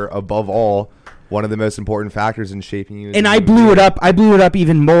are above all one of the most important factors in shaping you. as And a I human blew it being. up. I blew it up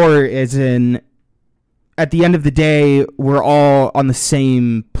even more, as in, at the end of the day, we're all on the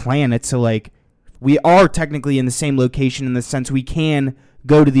same planet. So, like, we are technically in the same location in the sense we can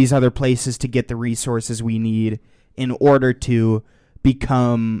go to these other places to get the resources we need in order to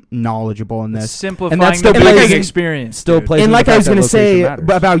become knowledgeable in this. Simplifying And that's the the learning biggest- experience. still dude. plays And into like the I fact was that going to say location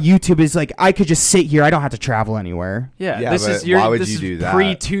matters. about YouTube is like, I could just sit here. I don't have to travel anywhere. Yeah, Yeah, this but is your. why would this you is do that?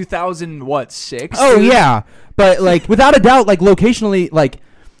 Pre 2006. Oh, yeah. But, like, without a doubt, like locationally, like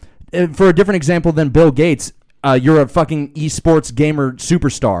for a different example than Bill Gates, you're a fucking esports gamer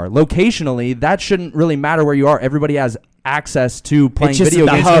superstar. Locationally, that shouldn't really matter where you are. Everybody has access to playing it's just video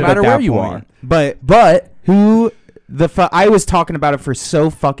the games hub no matter at where that you point. are. But who I was talking about it for so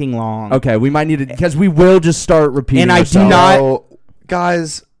fucking long. Okay, we might need to, because we will just start repeating. And I do ourselves. not- So,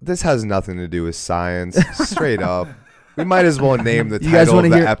 guys, this has nothing to do with science. Straight up, we might as well name the You guys title of wanna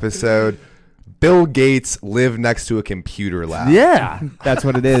the hear- episode. Bill Gates lived next to a computer lab. Yeah, That's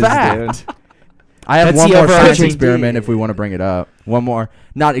what it is, fact. dude. I have That's one the more science overarching- experiment if we want to bring it up. One more,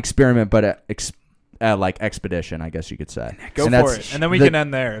 not experiment, but like expedition, I guess you could say. Go And for that's it, and then we the- can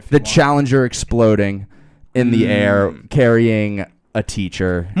end there. If The you want. Challenger exploding in the air, carrying a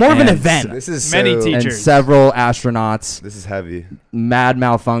teacher. More of an and event. This is Many so, teachers. And several astronauts. This is heavy. Mad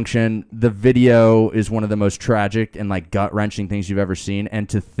malfunction. The video is one of the most tragic and like gut wrenching things you've ever seen. And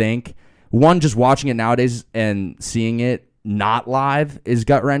to think, one, just watching it nowadays and seeing it not live is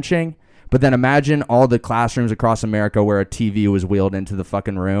gut wrenching. But then imagine all the classrooms across America where a TV was wheeled into the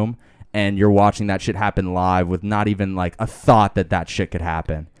fucking room and you're watching that shit happen live with not even like a thought that that shit could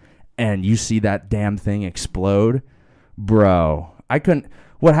happen. And you see that damn thing explode. Bro, I couldn't.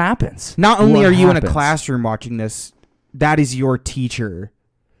 What happens? Not only What are you in a happens? classroom watching this, that is your teacher.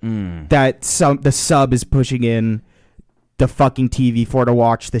 Mm. That the sub is pushing in the fucking TV for to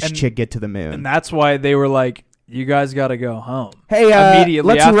watch this And- chick get to the moon. and that's why they were like, "You guys got to go home." Hey, Immediately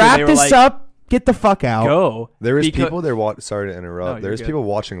let's after, wrap they were this like, up. Get the fuck out. Go. There was Because- people there. Sorry to interrupt. No, you're There's good. people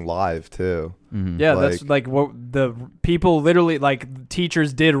watching live too. Mhm. Yeah, that's like what the people literally like.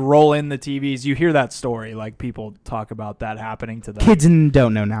 Teachers did roll in the TVs. You hear that story, like people talk about that happening to them. Kids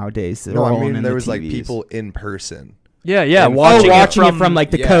don't know nowadays. They're No, I rolling mean in there the was like TVs. people in person. Yeah, yeah, And watching, watching it from like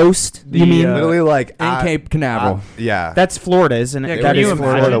the yeah, coast. the, You mean Literally like In at- Cape Canaveral. yeah. that's Florida, isn't it? Yeah, It can was you in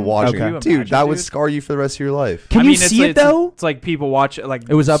Florida imagine? watching Okay. it. Can you Dude, imagine, that would dude? scar you for the rest of your life. Can I you mean, see it it's though? It's like people watch like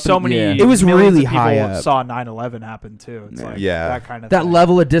It was up so in- many. yeah. It was millions really of people high up. Saw 9/11 happen too. It's like Yeah. that kind of That thing.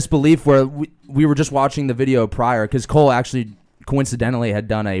 level of disbelief where we were just watching the video prior because Cole actually coincidentally had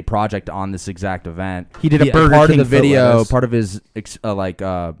done a project on this exact event. He did a Burger part King of the video, foot part of his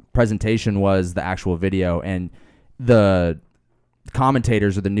presentation was the actual video, and the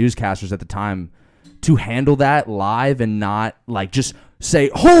commentators or the newscasters at the time to handle that live and not like just say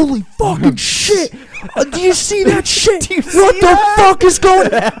holy fucking shit, do you see that shit, what the fuck is going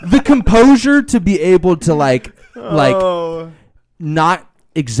the composure to be able to like not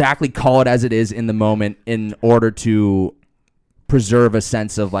exactly call it as it is in the moment in order to preserve a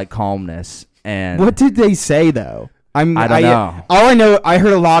sense of like calmness. And What did they say though? I don't know. All I know, I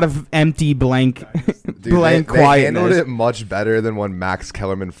heard a lot of empty blank, Dude, blank they handled quietness. it much better than when Max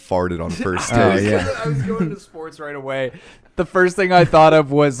Kellerman farted on first take. Oh, yeah. I was going to sports right away. The first thing I thought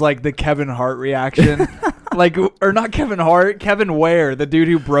of was like the Kevin Hart reaction, like or not Kevin Hart, Kevin Ware, the dude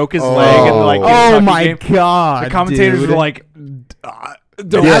who broke his leg and like Oh Kentucky my game. god! The commentators dude. were like,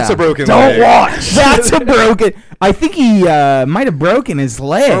 That's Yeah. a broken "Don't leg. watch." That's a broken. I think he might have broken his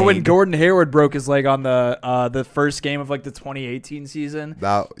leg. or when Gordon Hayward broke his leg on the first game of like the 2018 season.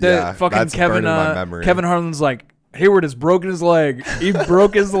 That, The yeah, fucking that's Kevin burned in my memory. Kevin Harlan's like, Hayward has broken his leg. He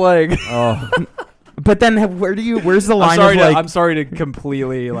broke his leg. Oh, But then, where's the line of like? I'm sorry to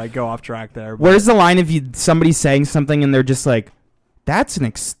completely like go off track there. But Where's the line if somebody's saying something and they're just like, "That's an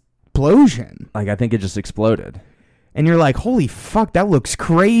explosion," like I think it just exploded. and you're like, "Holy fuck, that looks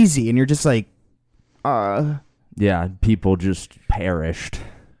crazy," and you're just like, Yeah, people just perished.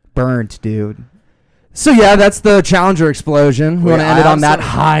 burnt, dude." So yeah, that's the Challenger explosion. We Wait, want to end I it on have that some-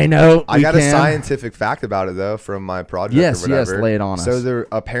 high note. I we got a can. scientific fact about it though from my project. Yes, or whatever. yes, lay it on So us.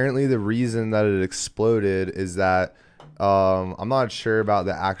 apparently the reason that it exploded is that I'm not sure about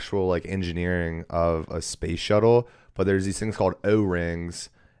the actual like engineering of a space shuttle, but there's these things called O-rings,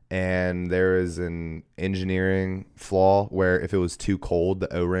 and there is an engineering flaw where if it was too cold,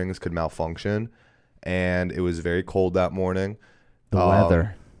 the O-rings could malfunction, and it was very cold that morning. The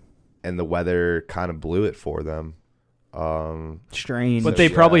weather. And the weather kind of blew it for them. Strange. But they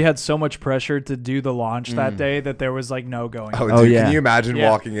probably had so much pressure to do the launch that day that there was like no going. Oh, dude, yeah. Can you imagine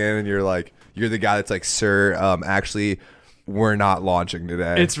walking in and you're the guy that's like, sir, actually, we're not launching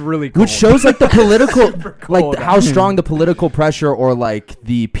today. It's really cool. Which shows like the political, cold how strong the political pressure or like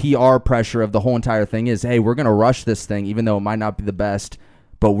the PR pressure of the whole entire thing is. Hey, we're gonna rush this thing, even though it might not be the best,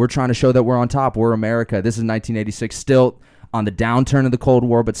 but we're trying to show that we're on top. We're America. This is 1986, still on the downturn of the Cold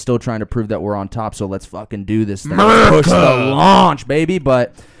War, but still trying to prove that we're on top. So let's fucking do this thing. Let's push the launch, baby.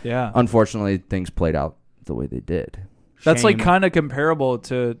 But yeah, unfortunately, things played out the way they did. That's like kind of comparable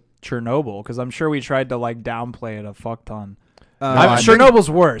to Chernobyl, because I'm sure we tried to like downplay it a fuck ton. Chernobyl's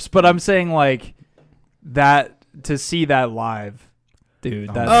worse, but I'm saying like that to see that live,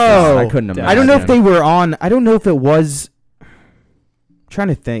 dude. That's I couldn't imagine. I don't know if they were on. I don't know if it was. I'm trying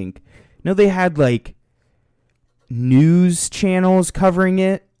to think. No, they had like news channels covering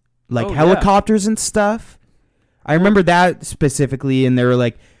it, like helicopters and stuff. I remember that specifically, and they were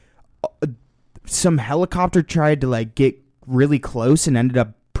like, some helicopter tried to like get really close and ended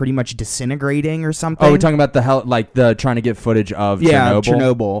up pretty much disintegrating or something. Oh, we're talking about the trying to get footage of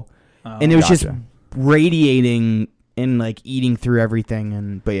Chernobyl. And it was just radiating and like eating through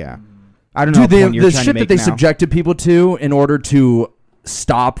everything. But yeah, I don't know. Dude, the shit that they subjected people to in order to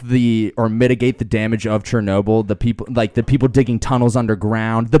stop or mitigate the damage of Chernobyl, the people digging tunnels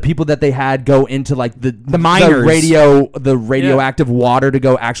underground, the people that they had go into like the miners, the radioactive water to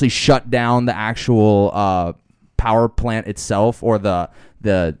go actually shut down the actual power plant itself, or the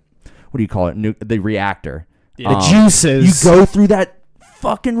what do you call it, the reactor, the juices. You go through that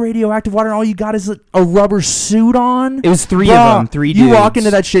fucking radioactive water and all you got is a rubber suit on. It was three of them, three dudes. You walk into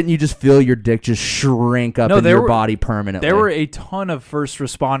that shit and you just feel your dick just shrink up in your body permanently. There were a ton of first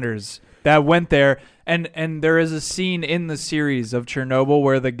responders that went there, and there is a scene in the series of Chernobyl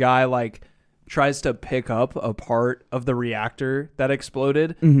where the guy like tries to pick up a part of the reactor that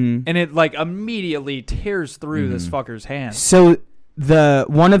exploded, and it like immediately tears through this fucker's hand. So the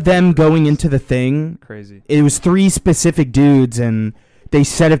one of them going into the thing, crazy. It was three specific dudes, and they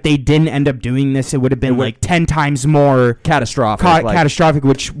said if they didn't end up doing this, it would have been like 10 times more catastrophic. Catastrophic,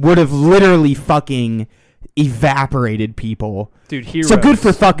 which would have literally fucking evaporated people. Dude, heroes. So good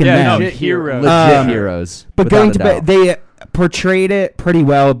for fucking them. Legit heroes. But going to they portrayed it pretty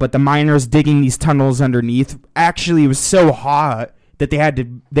well. But the miners digging these tunnels underneath, actually, it was so hot that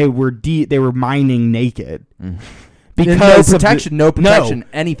they were mining naked. Because no protection,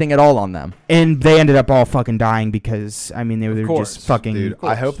 anything at all on them. And they ended up all fucking dying because, I mean, they were just fucking... Dude,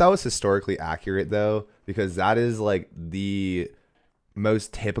 I hope that was historically accurate, though, because that is, like, the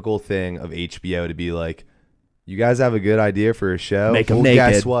most typical thing of HBO to be like, you guys have a good idea for a show? Make them naked.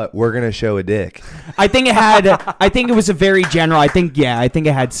 Guess what? We're going to show a dick. I think it was a very general... I think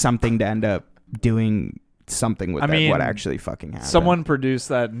it had something to end up doing something with what actually fucking happened. Someone produced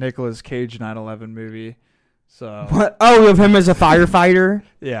that Nicolas Cage 9/11 movie. So what? Oh, of him as a firefighter?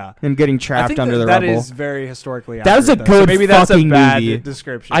 Yeah. And getting trapped under the that rubble. That is very historically accurate. That was a good maybe that's a bad movie.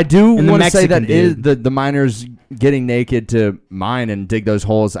 description. I do want to say that is the miners getting naked to mine and dig those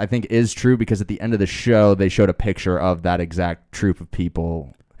holes, I think is true, because at the end of the show, they showed a picture of that exact troop of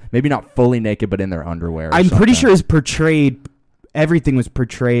people. Maybe not fully naked, but in their underwear. I'm pretty sure it's portrayed... Everything was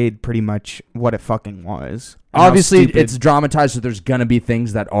portrayed pretty much what it fucking was. Obviously, it's dramatized, so there's gonna be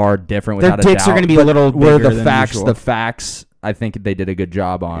things that are different. Without Their dicks a doubt, are gonna be a little bigger than usual. The facts. I think they did a good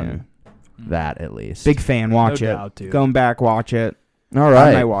job on that, at least. Big fan. Watch it. Doubt, dude. Going back, watch it. All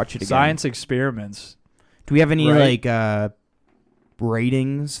right, I might watch it again. Science experiments. Do we have any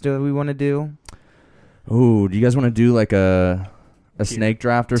ratings? Do we want to do? Ooh, do you guys want to do like a snake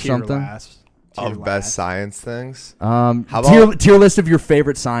draft or something? Of best science things. How about tier list of your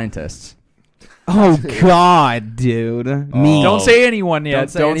favorite scientists? Oh God, dude! Me. Don't say anyone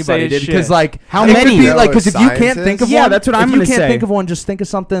yet. Don't say anybody, dude. Because like, how many? Because if you can't think of one, that's what I'm gonna say. If you can't think of one, just think of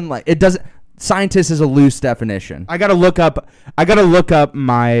something like it doesn't. Scientist is a loose definition. I gotta look up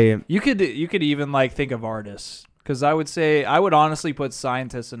my. You could even like think of artists, because I would honestly put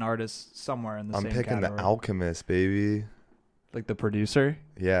scientists and artists somewhere in the same category. I'm picking the Alchemist, baby. Like the producer.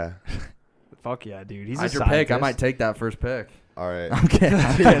 Yeah. Fuck yeah, dude. He's your scientist. pick. I might take that first pick. All right. I'm kidding.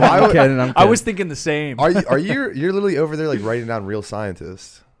 I'm kidding. I was thinking the same. You're literally over there like writing down real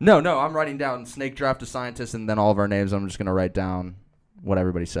scientists? No. I'm writing down snake draft of scientists, and then all of our names. I'm just gonna write down what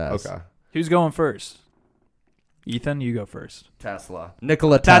everybody says. Okay. Who's going first? Ethan, you go first. Tesla.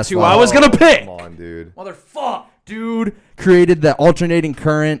 Nikola Tesla. That's who I was gonna pick. Come on, dude. Motherfuck. dude created the alternating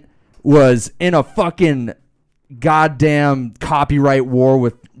current, was in a fucking goddamn copyright war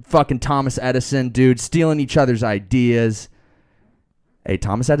with fucking Thomas Edison, dude, stealing each other's ideas. Hey,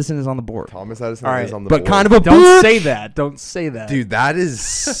 Thomas Edison is on the board. Thomas Edison All right, is on the but board. kind of a Don't bitch. say that. Don't say that. Dude, that is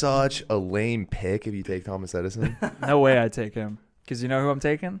such a lame pick if you take Thomas Edison. No way I take him. Because you know who I'm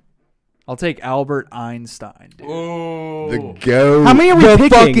taking? I'll take Albert Einstein, dude. The GOAT. How many are we The picking?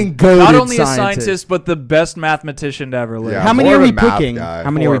 fucking goated Not only a scientist, but the best mathematician to ever live. Yeah, How many more are of we a math picking? guy.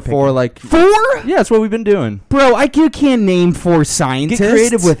 How many are we picking? Four, like 4? yeah, that's what we've been doing. Bro, you can't name 4 scientists. Get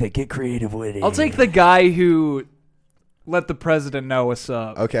creative with it. Get creative with it. I'll take the guy who let the president know what's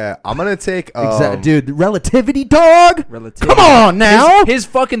up. Okay, I'm going to take... dude, the relativity, dog. Relativity. Come on now. His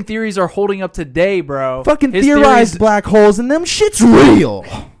fucking theories are holding up today, bro. Fucking His theorized theories- black holes and them shit's real.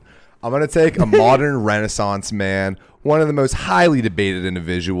 I'm going to take a modern Renaissance man, one of the most highly debated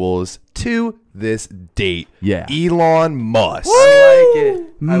individuals to this date. Yeah. Elon Musk. I like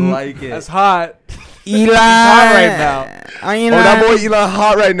it. I like it. That's hot. Eli. He's hot right now. Oh, that boy Elon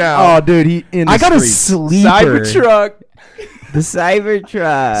hot right now. Oh, dude, he in the I got a streets. sleeper. Cybertruck. The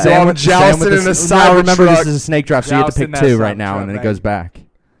Cybertruck. So I'm jousting in a Now Cybertruck. remember, this is a snake draft, so you have to Jousting pick that 2 right now, Cybertruck, and then it right? goes back.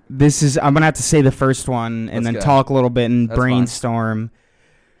 I'm gonna have to say the first one and Let's then go. talk a little bit and That's fine. brainstorm.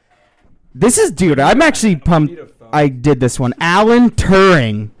 Dude, I'm actually pumped. I did this one. Alan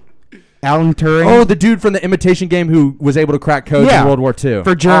Turing. Alan Turing. Oh, the dude from the Imitation Game who was able to crack codes Yeah. in World War II.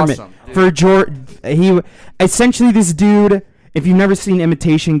 for German. Awesome. He essentially this dude. If you've never seen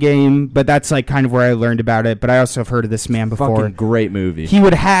Imitation Game, but that's like kind of where I learned about it. But I also have heard of this man before. Fucking great movie. He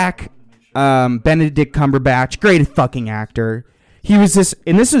would hack Benedict Cumberbatch, great fucking actor. He was this,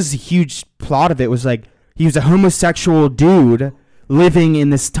 and this was a huge plot of it. Was like he was a homosexual dude living in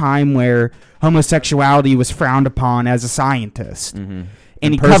this time where homosexuality was frowned upon as a scientist, and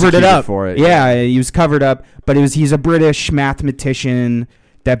he covered it persecuted up for it, Yeah, he was covered up, but he's a British mathematician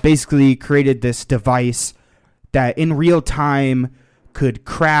that basically created this device that in real time could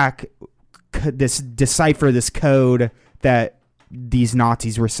decipher this code that these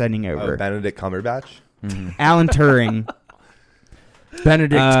Nazis were sending over. Benedict Cumberbatch. Alan Turing.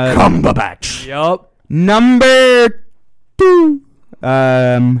 Benedict Cumberbatch. Yup. Number 2.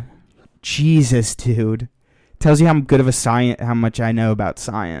 Jesus, dude. Tells you how good of how much I know about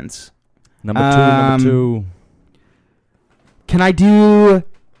science. Number 2. Can I do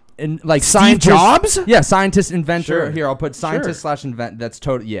And like Steve scientist, Jobs? Yeah, scientist, inventor. Sure. Here, I'll put scientist Sure. / invent. That's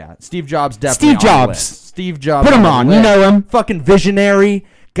total. Yeah, Steve Jobs definitely. Steve on the Jobs. list. Steve Jobs. Put him the on. You list. know him. Fucking visionary.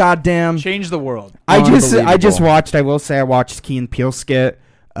 Goddamn. Change the world. I just Unbelievable. watched. I will say I watched Key and Peele skit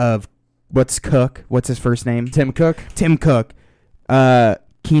of what's his first name? Tim Cook. Tim Cook.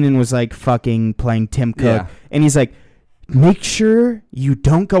 Keenan was like fucking playing Tim Cook, Yeah. and he's like, make sure you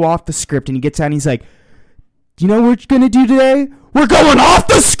don't go off the script. And he gets out and he's like, you know what we're gonna do today? We're going off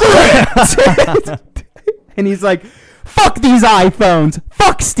the script. And he's like, fuck these iPhones.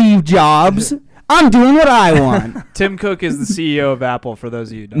 Fuck Steve Jobs. I'm doing what I want. Tim Cook is the CEO of Apple, for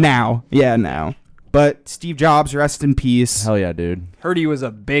those of you who don't. now. But Steve Jobs, rest in peace. Hell yeah, dude. Heard he was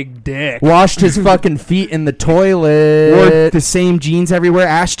a big dick. Washed his fucking feet in the Wore toilet. the same jeans everywhere.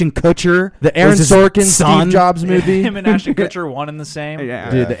 Ashton Kutcher. The Aaron was his Sorkin son. Steve Jobs movie. Him and Ashton Kutcher, one and the same. Yeah.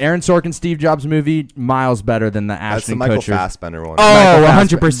 Dude, the Aaron Sorkin Steve Jobs movie, miles better than the That's the Ashton Michael Kutcher. Fassbender one. Oh,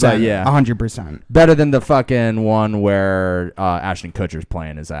 Michael 100%. yeah. 100%. Better than the fucking one where Ashton Kutcher's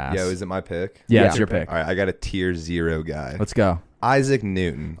playing his ass. Yo, is it my pick? Yeah, Yeah. it's your pick. All right, I got a tier 0 guy. Let's go. Isaac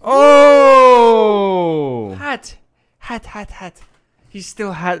Newton. Oh, Hot. He's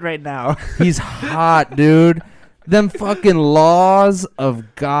still hot right now. he's hot, dude. Them fucking laws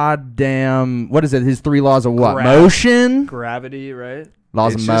of goddamn, what is it? His 3 laws of what? Motion? Gravity, right?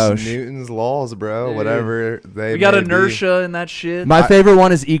 Laws It's of just motion. Newton's laws, bro. Dude. Whatever they We got may be. inertia and that shit. My favorite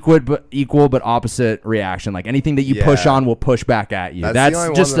one is equal but opposite reaction. Like anything that you push Yeah. on will push back at you. That's That's, the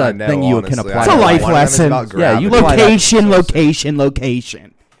only just one that a I know, thing you can honestly. apply. It's a to life One of them is lesson. about Yeah, you gravity.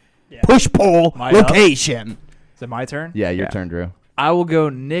 Location. Yeah. Push, pull, Am I up? location. Is it my turn? Yeah, your Yeah. turn, Drew. I will go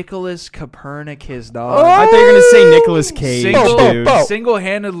Nicholas Copernicus, dog. I thought you were going to say Nicolas Cage, dude.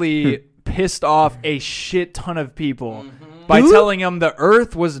 Single-handedly pissed off a shit ton of people by Who? telling them the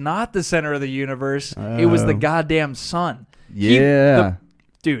Earth was not the center of the universe. It was the Oh. goddamn sun. Yeah.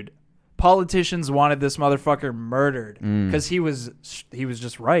 Dude, politicians wanted this motherfucker murdered Mm. because he was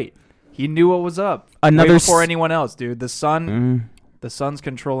just right. He knew what was up Another way before s- anyone else, dude. The sun's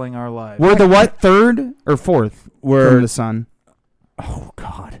controlling our lives. We're the what? Third or fourth? We're- from the sun. Oh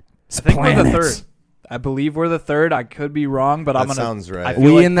God. I think we're the planets. third. I believe we're the third. I could be wrong, but I'm That gonna. sounds right. I feel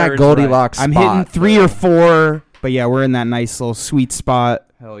We like in that third's Goldilocks I'm spot. hitting 3 or 4, but yeah, we're in that nice little sweet spot.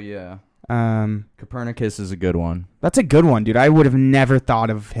 Hell yeah. Copernicus is a good one. That's a good one, dude. I would have never thought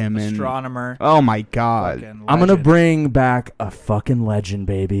of him. Astronomer. Oh my god. Fucking I'm gonna legend. bring back a fucking legend,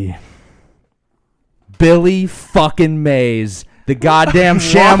 baby. Billy fucking Mays. The goddamn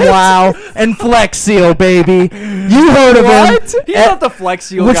ShamWow and Flex Seal, baby. You heard of him. He's not the Flex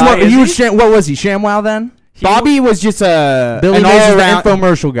Seal Which guy, one? is he? What was he? ShamWow then? Bobby was just a Billy an Mays is the all-around-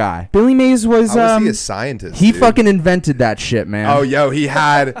 infomercial guy. Billy Mays was How was he a scientist? He dude? fucking invented that shit, man. Oh, yo, he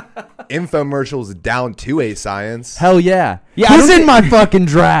had infomercials down to a science. Hell yeah. Yeah, I He's don't in my fucking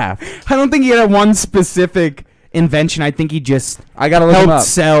draft. I don't think he had one specific invention. I think he just I gotta look him helped up.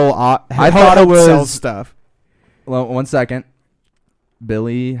 sell. I thought it sell was- stuff. Well, 1 second.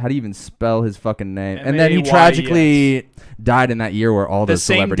 Billy, how do you even spell his fucking name? And then he M-A-Y-E-S. tragically died in that year where all The those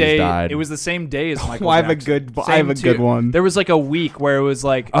same celebrities day. died. It was the same day as Michael I have a Jackson. good- I have a good one. There was like a week where it was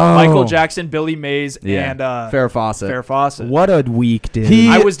like Oh. Michael Jackson, Billy Mays, yeah. and Farrah Fawcett. Farrah Fawcett. What a week, dude. He-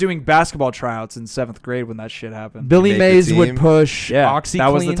 I was doing basketball tryouts in 7th grade when that shit happened. Billy Make the Mays would team. push Yeah, OxyClean.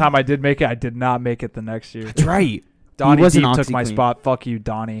 that was the time I did make it. I did not make it the next year. That's right. Donnie wasn't Deep took my OxyClean. spot. Fuck you,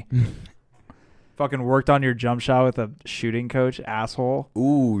 Donnie. Fucking worked on your jump shot with a shooting coach, asshole.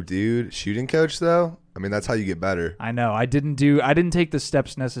 Ooh, dude. Shooting coach, though? I mean, that's how you get better. I know. I didn't take the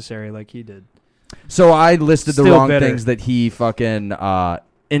steps necessary like he did. So I listed the Still wrong bitter. things that he fucking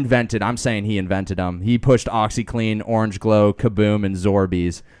invented. I'm saying he invented them. He pushed OxyClean, Orange Glow, Kaboom, and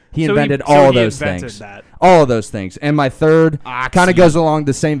Zorbies. He invented all those things. That. All of those things. And my third Oxy. kind of goes along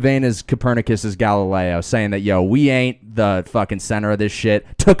the same vein as Copernicus's Galileo, saying that, yo, we ain't the fucking center of this shit.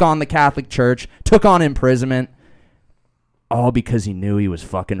 Took on the Catholic Church, took on imprisonment, all because he knew he was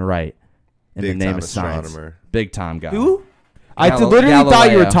fucking right in Big the name time of science. astronomer. Big time guy. Who? I Gal- literally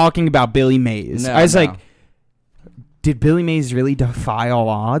thought you were Galileo. talking about Billy Mays. No, I was no. like, did Billy Mays really defy all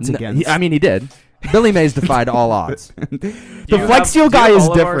odds No, against? I mean, he did. Billy Mays defied all odds. The Flex Seal guy is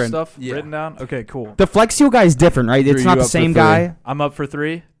different. Stuff Yeah. written down. Okay, cool. The Flex Seal guy is different, right? It's Drew, not you the up for same three? guy. I'm up for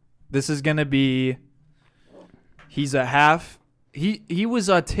 3. This is gonna be. He's a half. He was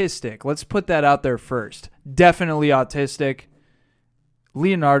autistic. Let's put that out there first. Definitely autistic.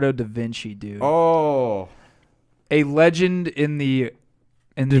 Leonardo da Vinci, dude. Oh. A legend in the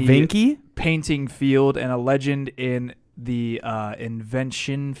Da Vinci? painting field and a legend in the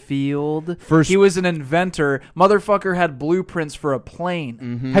invention field. First- He was an inventor. Motherfucker had blueprints for a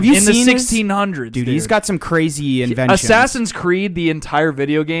plane. Have you in the seen his- 1600s, Dude, he's got some crazy inventions. Assassin's Creed, the entire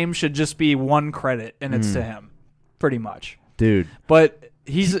video game, should just be one credit, and it's to him, pretty much. Dude. But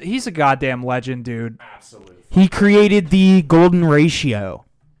he's a goddamn legend, dude. He created the golden ratio.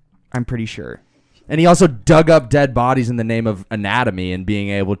 I'm pretty sure. And he also dug up dead bodies in the name of anatomy and being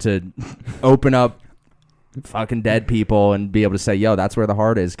able to open up fucking dead people and be able to say, yo, that's where the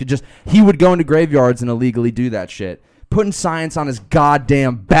heart is. He would go into graveyards and illegally do that shit. Putting science on his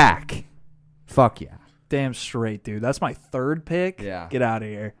goddamn back. Fuck yeah. Damn straight, dude. That's my 3rd pick. Yeah. Get out of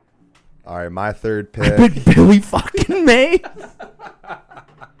here. All right, my third I pick. picked Billy fucking Mays.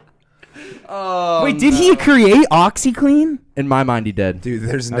 Wait, did he create OxyClean? In my mind, he did. Dude,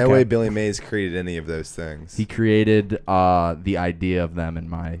 there's no Okay. way Billy Mays created any of those things. He created the idea of them in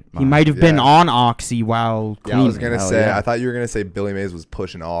my mind. He might have been Yeah. on Oxy while Yeah, I was cleaning gonna Hell say. yeah. I thought you were gonna say Billy Mays was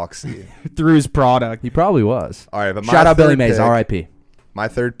pushing Oxy. through his product. He probably was. All right, but my Shout out Billy third Mays, pick- R.I.P. My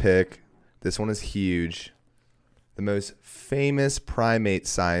third pick. This one is huge. The most famous primate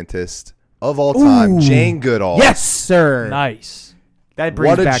scientist of all time, Ooh. Jane Goodall. Yes, sir. Nice. That brings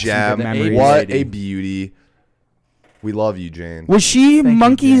What a back some gem! good memories. What lady. a beauty. We love you, Jane. Was she Thank you,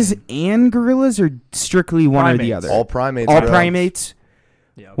 monkeys Jane. and gorillas, or strictly one or the Primates. other? All primates. All bro. primates.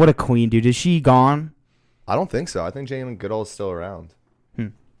 Yeah. What a queen, dude. Is she gone? I don't think so. I think Jane Goodall is still around.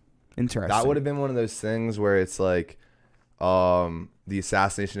 Interesting. That would have been one of those things where it's like the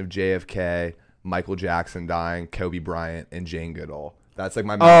assassination of JFK, Michael Jackson dying, Kobe Bryant, and Jane Goodall. That's like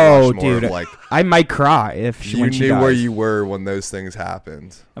my Mount Oh, Rushmore of, dude. like I might cry if she, you when she knew where dies. you were when those things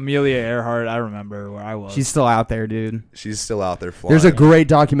happened. Amelia Earhart, I remember where I was. She's still out there, dude. She's still out there flying. There's a great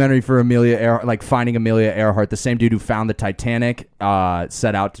documentary for Amelia Earhart, like finding Amelia Earhart. The same dude who found the Titanic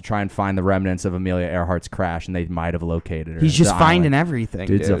set out to try and find the remnants of Amelia Earhart's crash, and they might have located her. He's just The finding island. everything,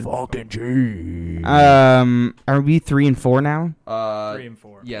 Dude's dude. a fucking G. Are we 3 and 4 now? 3 and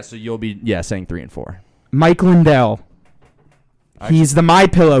 4. Yeah, so you'll be saying 3 and 4. Mike Lindell. He's the My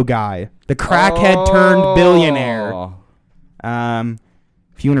Pillow guy, the crackhead turned billionaire.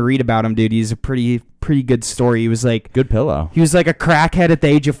 If you want to read about him, dude, he's a pretty good story. He was like Good pillow. a crackhead at the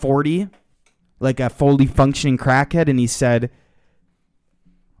age of 40, like a fully functioning crackhead, and he said,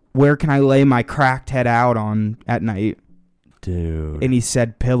 "Where can I lay my cracked head out on at night?" Dude. And he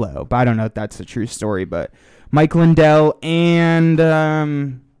said pillow. But I don't know if that's a true story, but Mike Lindell and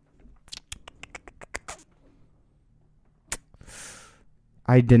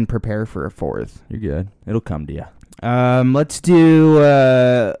I didn't prepare for a fourth. You're good. It'll come to you. Let's do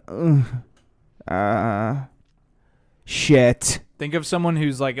shit. Think of someone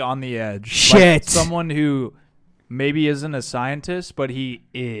who's like on the edge. Shit. Like someone who maybe isn't a scientist, but he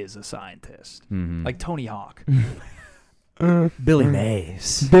is a scientist. Mm-hmm. Like Tony Hawk. Billy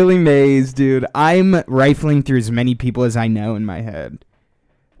Mays. Billy Mays, dude. I'm rifling through as many people as I know in my head.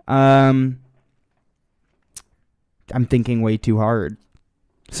 I'm thinking way too hard.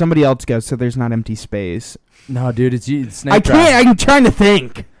 Somebody else go so there's not empty space. No, dude, it's you. It's snake I draft. can't. I'm trying to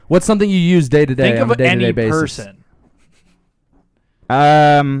think. What's something you use day to day Think on a of day-to-day any basis? person.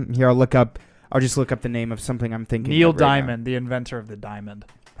 Here, I'll look up. I'll just look up the name of something I'm thinking. Neil of right Diamond, the inventor of the diamond.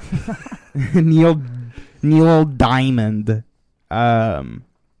 now. Neil Diamond.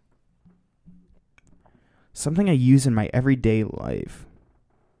 Something I use in my everyday life.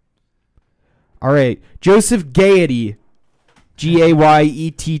 All right, Joseph Gaiety, Gayetty.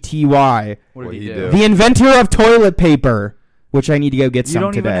 What What did he he do? do? The inventor of toilet paper, which I need to go get You some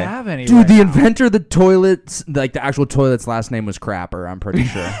don't today. even have any. Dude, right the now. inventor of the toilets, like the actual toilet's last name was Crapper, I'm pretty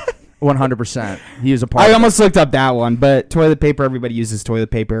sure. 100%. He was a part I of almost looked up that one, but toilet paper. Everybody uses toilet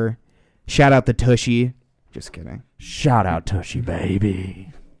paper. Shout out the Tushy. Just kidding. it. Shout out Tushy,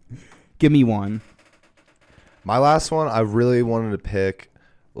 baby. Give me one. My last one, I really wanted to pick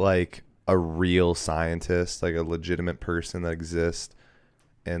like a real scientist, like a legitimate person that exists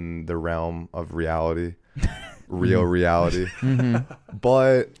in the realm of reality, real reality.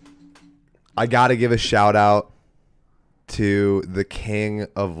 But I got to give a shout out to the king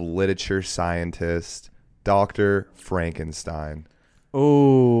of literature scientist, Dr. Frankenstein.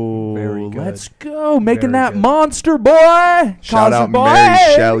 Oh, Very good. let's go. Making Very that good. monster boy. Shout Cosy out boy.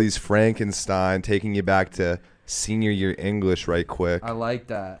 Mary Shelley's Frankenstein, taking you back to senior year English right quick. I like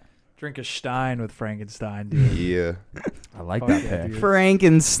that. Drink a Stein with Frankenstein, dude. Yeah. I like Fuck that yeah, pick. dude.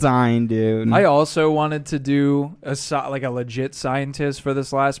 Frankenstein, dude. I also wanted to do like a legit scientist for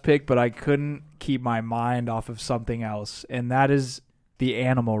this last pick, but I couldn't keep my mind off of something else, and that is the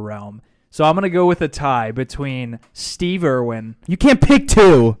animal realm. So I'm going to go with a tie between Steve Irwin You can't pick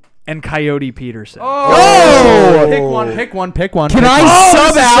two. and Coyote Peterson. Oh! Pick one. Can pick I one. sub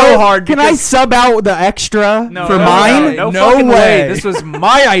this is out? so hard Can I because- sub out the extra No, for no, mine? No, No fucking way. This was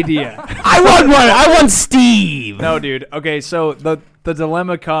my idea. I want one. I want Steve. No, dude. Okay, so the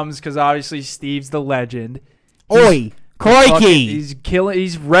dilemma comes because obviously Steve's the legend. Oi, crikey.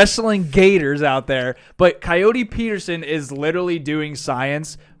 He's wrestling gators out there. But Coyote Peterson is literally doing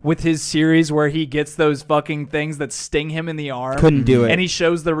science with his series where he gets those fucking things that sting him in the arm. Couldn't do it. And he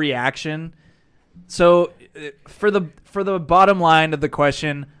shows the reaction. So for the bottom line of the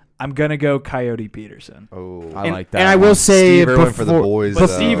question, I'm gonna go Coyote Peterson. Oh. I like that. And I will one. say Steve Irwin for the before- boys. But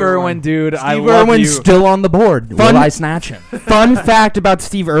though. Steve Irwin, dude, I Steve love Irwin's you. Still on the board. Fun- Will I snatch him? Fun fact about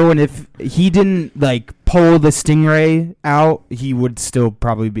Steve Irwin: if he didn't like pull the stingray out, he would still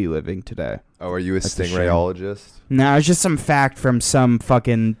probably be living today. Oh, are you a That's a shame. stingrayologist? No, it's just some fact from some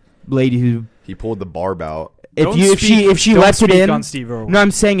fucking lady who. He pulled the barb out. Don't If she don't left it speak in, on Steve Irwin. no,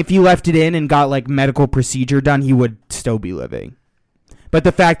 I'm saying if you left it in and got like medical procedure done, he would still be living. But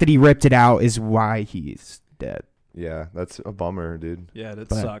the fact that he ripped it out is why he's dead. Yeah, that's a bummer, dude. Yeah, that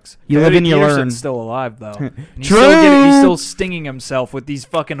But sucks. you Coyote live and you Peterson's learn. still alive though. And he's True. he's still stinging himself with these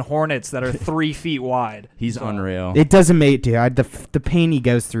fucking hornets that are 3 feet wide. He's So- unreal. It doesn't make dude. The pain he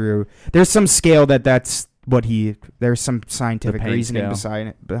goes through. There's some scale that's what he. There's some scientific pain reasoning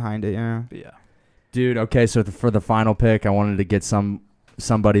scale. behind it. Yeah. But yeah. Dude, okay, so for the final pick, I wanted to get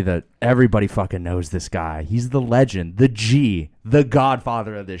somebody that everybody fucking knows this guy. He's the legend, the G, the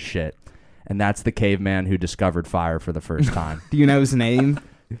godfather of this shit. And that's the caveman who discovered fire for the first time. Do you know his name?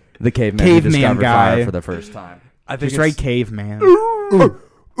 The caveman who Caveman discovered guy. fire for the first time. I think Just right, it's, caveman.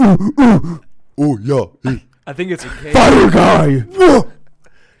 Oh, yeah. I think it's a cave. Fire guy.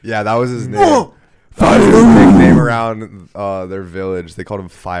 Yeah, that was his name. That was his nickname around their village. They called him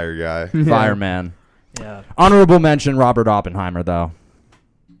Fire Guy. Fireman. Yeah. Honorable mention, Robert Oppenheimer, though.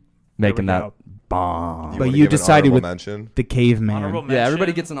 Making There we that go. bomb. But wanna you give an decided honorable with- mention? The caveman. Honorable mention. Yeah,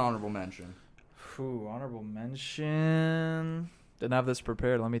 everybody gets an honorable mention. Ooh, honorable mention. Didn't have this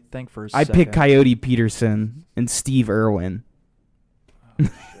prepared. Let me think for a I second. picked Coyote Peterson and Steve Irwin. Oh,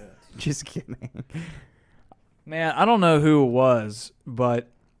 shit. Just kidding. Man, I don't know who it was, but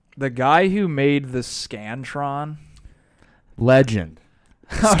the guy who made the Scantron. Legend.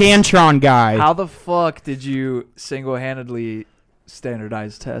 Scantron guy. How the fuck did you single-handedly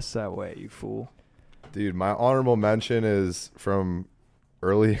standardize tests that way, you fool? Dude, my honorable mention is from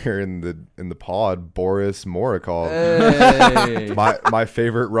earlier in the pod, Boris Morikov. Hey. My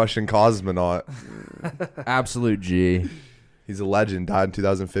favorite Russian cosmonaut. Absolute G. He's a legend. Died in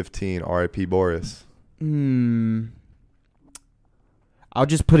 2015. R.I.P. Boris. I'll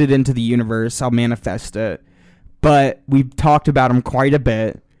just put it into the universe. I'll manifest it. But we've talked about him quite a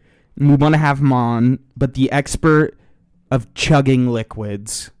bit. And we want to have him on. But the expert of chugging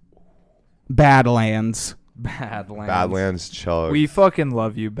liquids, Badlands. Badlands chug. We fucking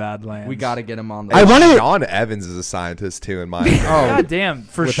love you, Badlands. We got to get him on the I want to. John Evans is a scientist too in my God damn,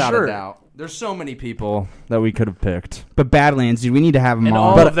 for without sure. a doubt. There's so many people that we could have picked. But Badlands, dude, we need to have him And on.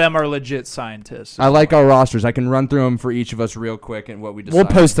 all But of them are legit scientists. I like our rosters. I can run through them for each of us real quick and what we decide. we'll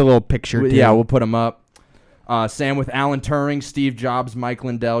post a little picture. Too. Yeah, we'll put them up. Sam with Alan Turing, Steve Jobs, Mike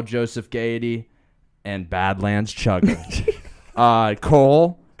Lindell, Joseph Gaiety, and Badlands Chugger.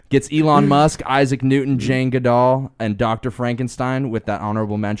 Cole gets Elon Musk, Isaac Newton, Jane Goodall, and Dr. Frankenstein with that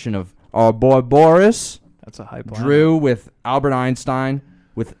honorable mention of our boy Boris. That's a hype. Drew with Albert Einstein,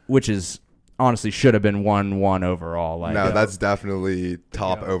 which is honestly should have been 1-1 overall. Like, No, that's definitely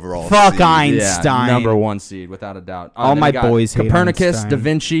top overall. Fuck seed. Einstein. Yeah, number 1 seed without a doubt. All Then my we got boys hate Copernicus, Einstein. Da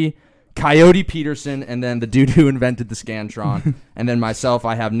Vinci, Coyote Peterson, and then the dude who invented the Scantron. And then myself,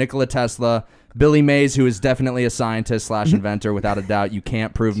 I have Nikola Tesla, Billy Mays, who is definitely a scientist / inventor without a doubt. You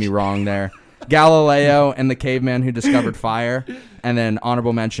can't prove me wrong there. Galileo and the caveman who discovered fire. And then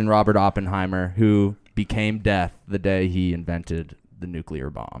honorable mention Robert Oppenheimer, who became death the day he invented the nuclear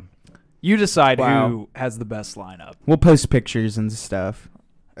bomb. You decide Wow. who has the best lineup. We'll post pictures and stuff.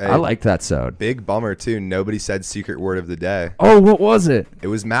 Hey, I like that sode. Big bummer too. Nobody said secret word of the day. Oh, what was it? It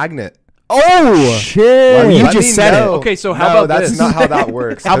was magnet. Oh Shit. You Let just me said know. it. Okay, so how No, about that's this? not how that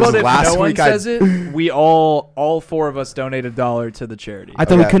works. How about 'Cause if last no one week says it? We all 4 of us donate $1 to the charity. I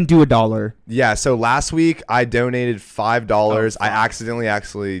thought we Okay. couldn't do $1. Yeah, so last week I donated $5. Oh, I fuck. accidentally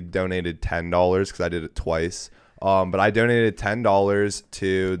actually donated $10 because I did it twice. But I donated $10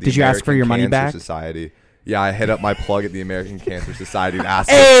 to the Did you ask for American your money Cancer back? Society. Yeah, I hit up my plug at the American Cancer Society and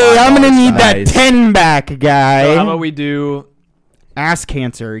asked. Hey, for I'm gonna $5 need back. that 10 back, guy. So how about we do Ass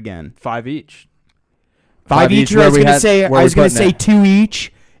cancer again. 5 each? 5 each. where I was we gonna had- say. I where we was gonna putting say it? 2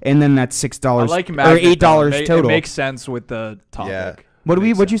 each, and then that's I $6 like or magnet, $8 though. total. It makes sense with the topic. Yeah. What do we?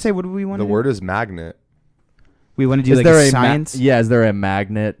 Makes What'd you sense. say? What do we want? The word is magnet. we want to do Is like there a a science. is there a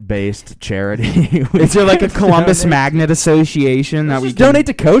magnet-based charity? Is there like a Columbus Donate? Magnet Association that we Just can donate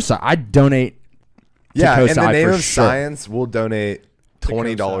to COSA? I donate. Yeah, in the COSI name for of sure. science, we'll donate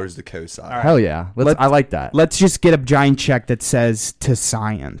 $20 to COSI. right. Hell yeah. I like that. Let's just get a giant check that says to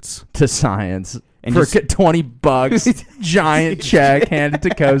science. To science. And For just- $20, giant check handed to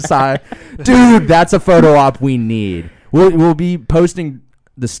COSI. Dude, that's a photo op we need. We'll be posting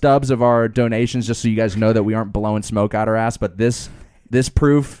the stubs of our donations just so you guys know that we aren't blowing smoke out our ass. But this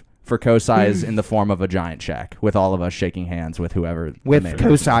proof for COSI is in the form of a giant check with all of us shaking hands with whoever. With made it.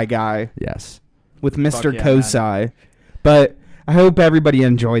 COSI guy. Yes. With Mr. yeah, COSI. But I hope everybody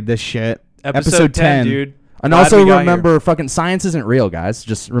enjoyed this shit. Episode 10, dude. And Glad also we got remember, fucking science isn't real, guys.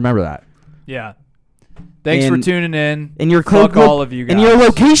 Just remember that. Yeah. Thanks And- for tuning in. And your Fuck all of you guys. And your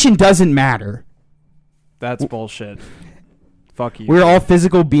location doesn't matter. That's bullshit. Fuck you. We're all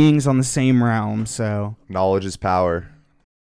physical beings on the same realm, so Knowledge is power.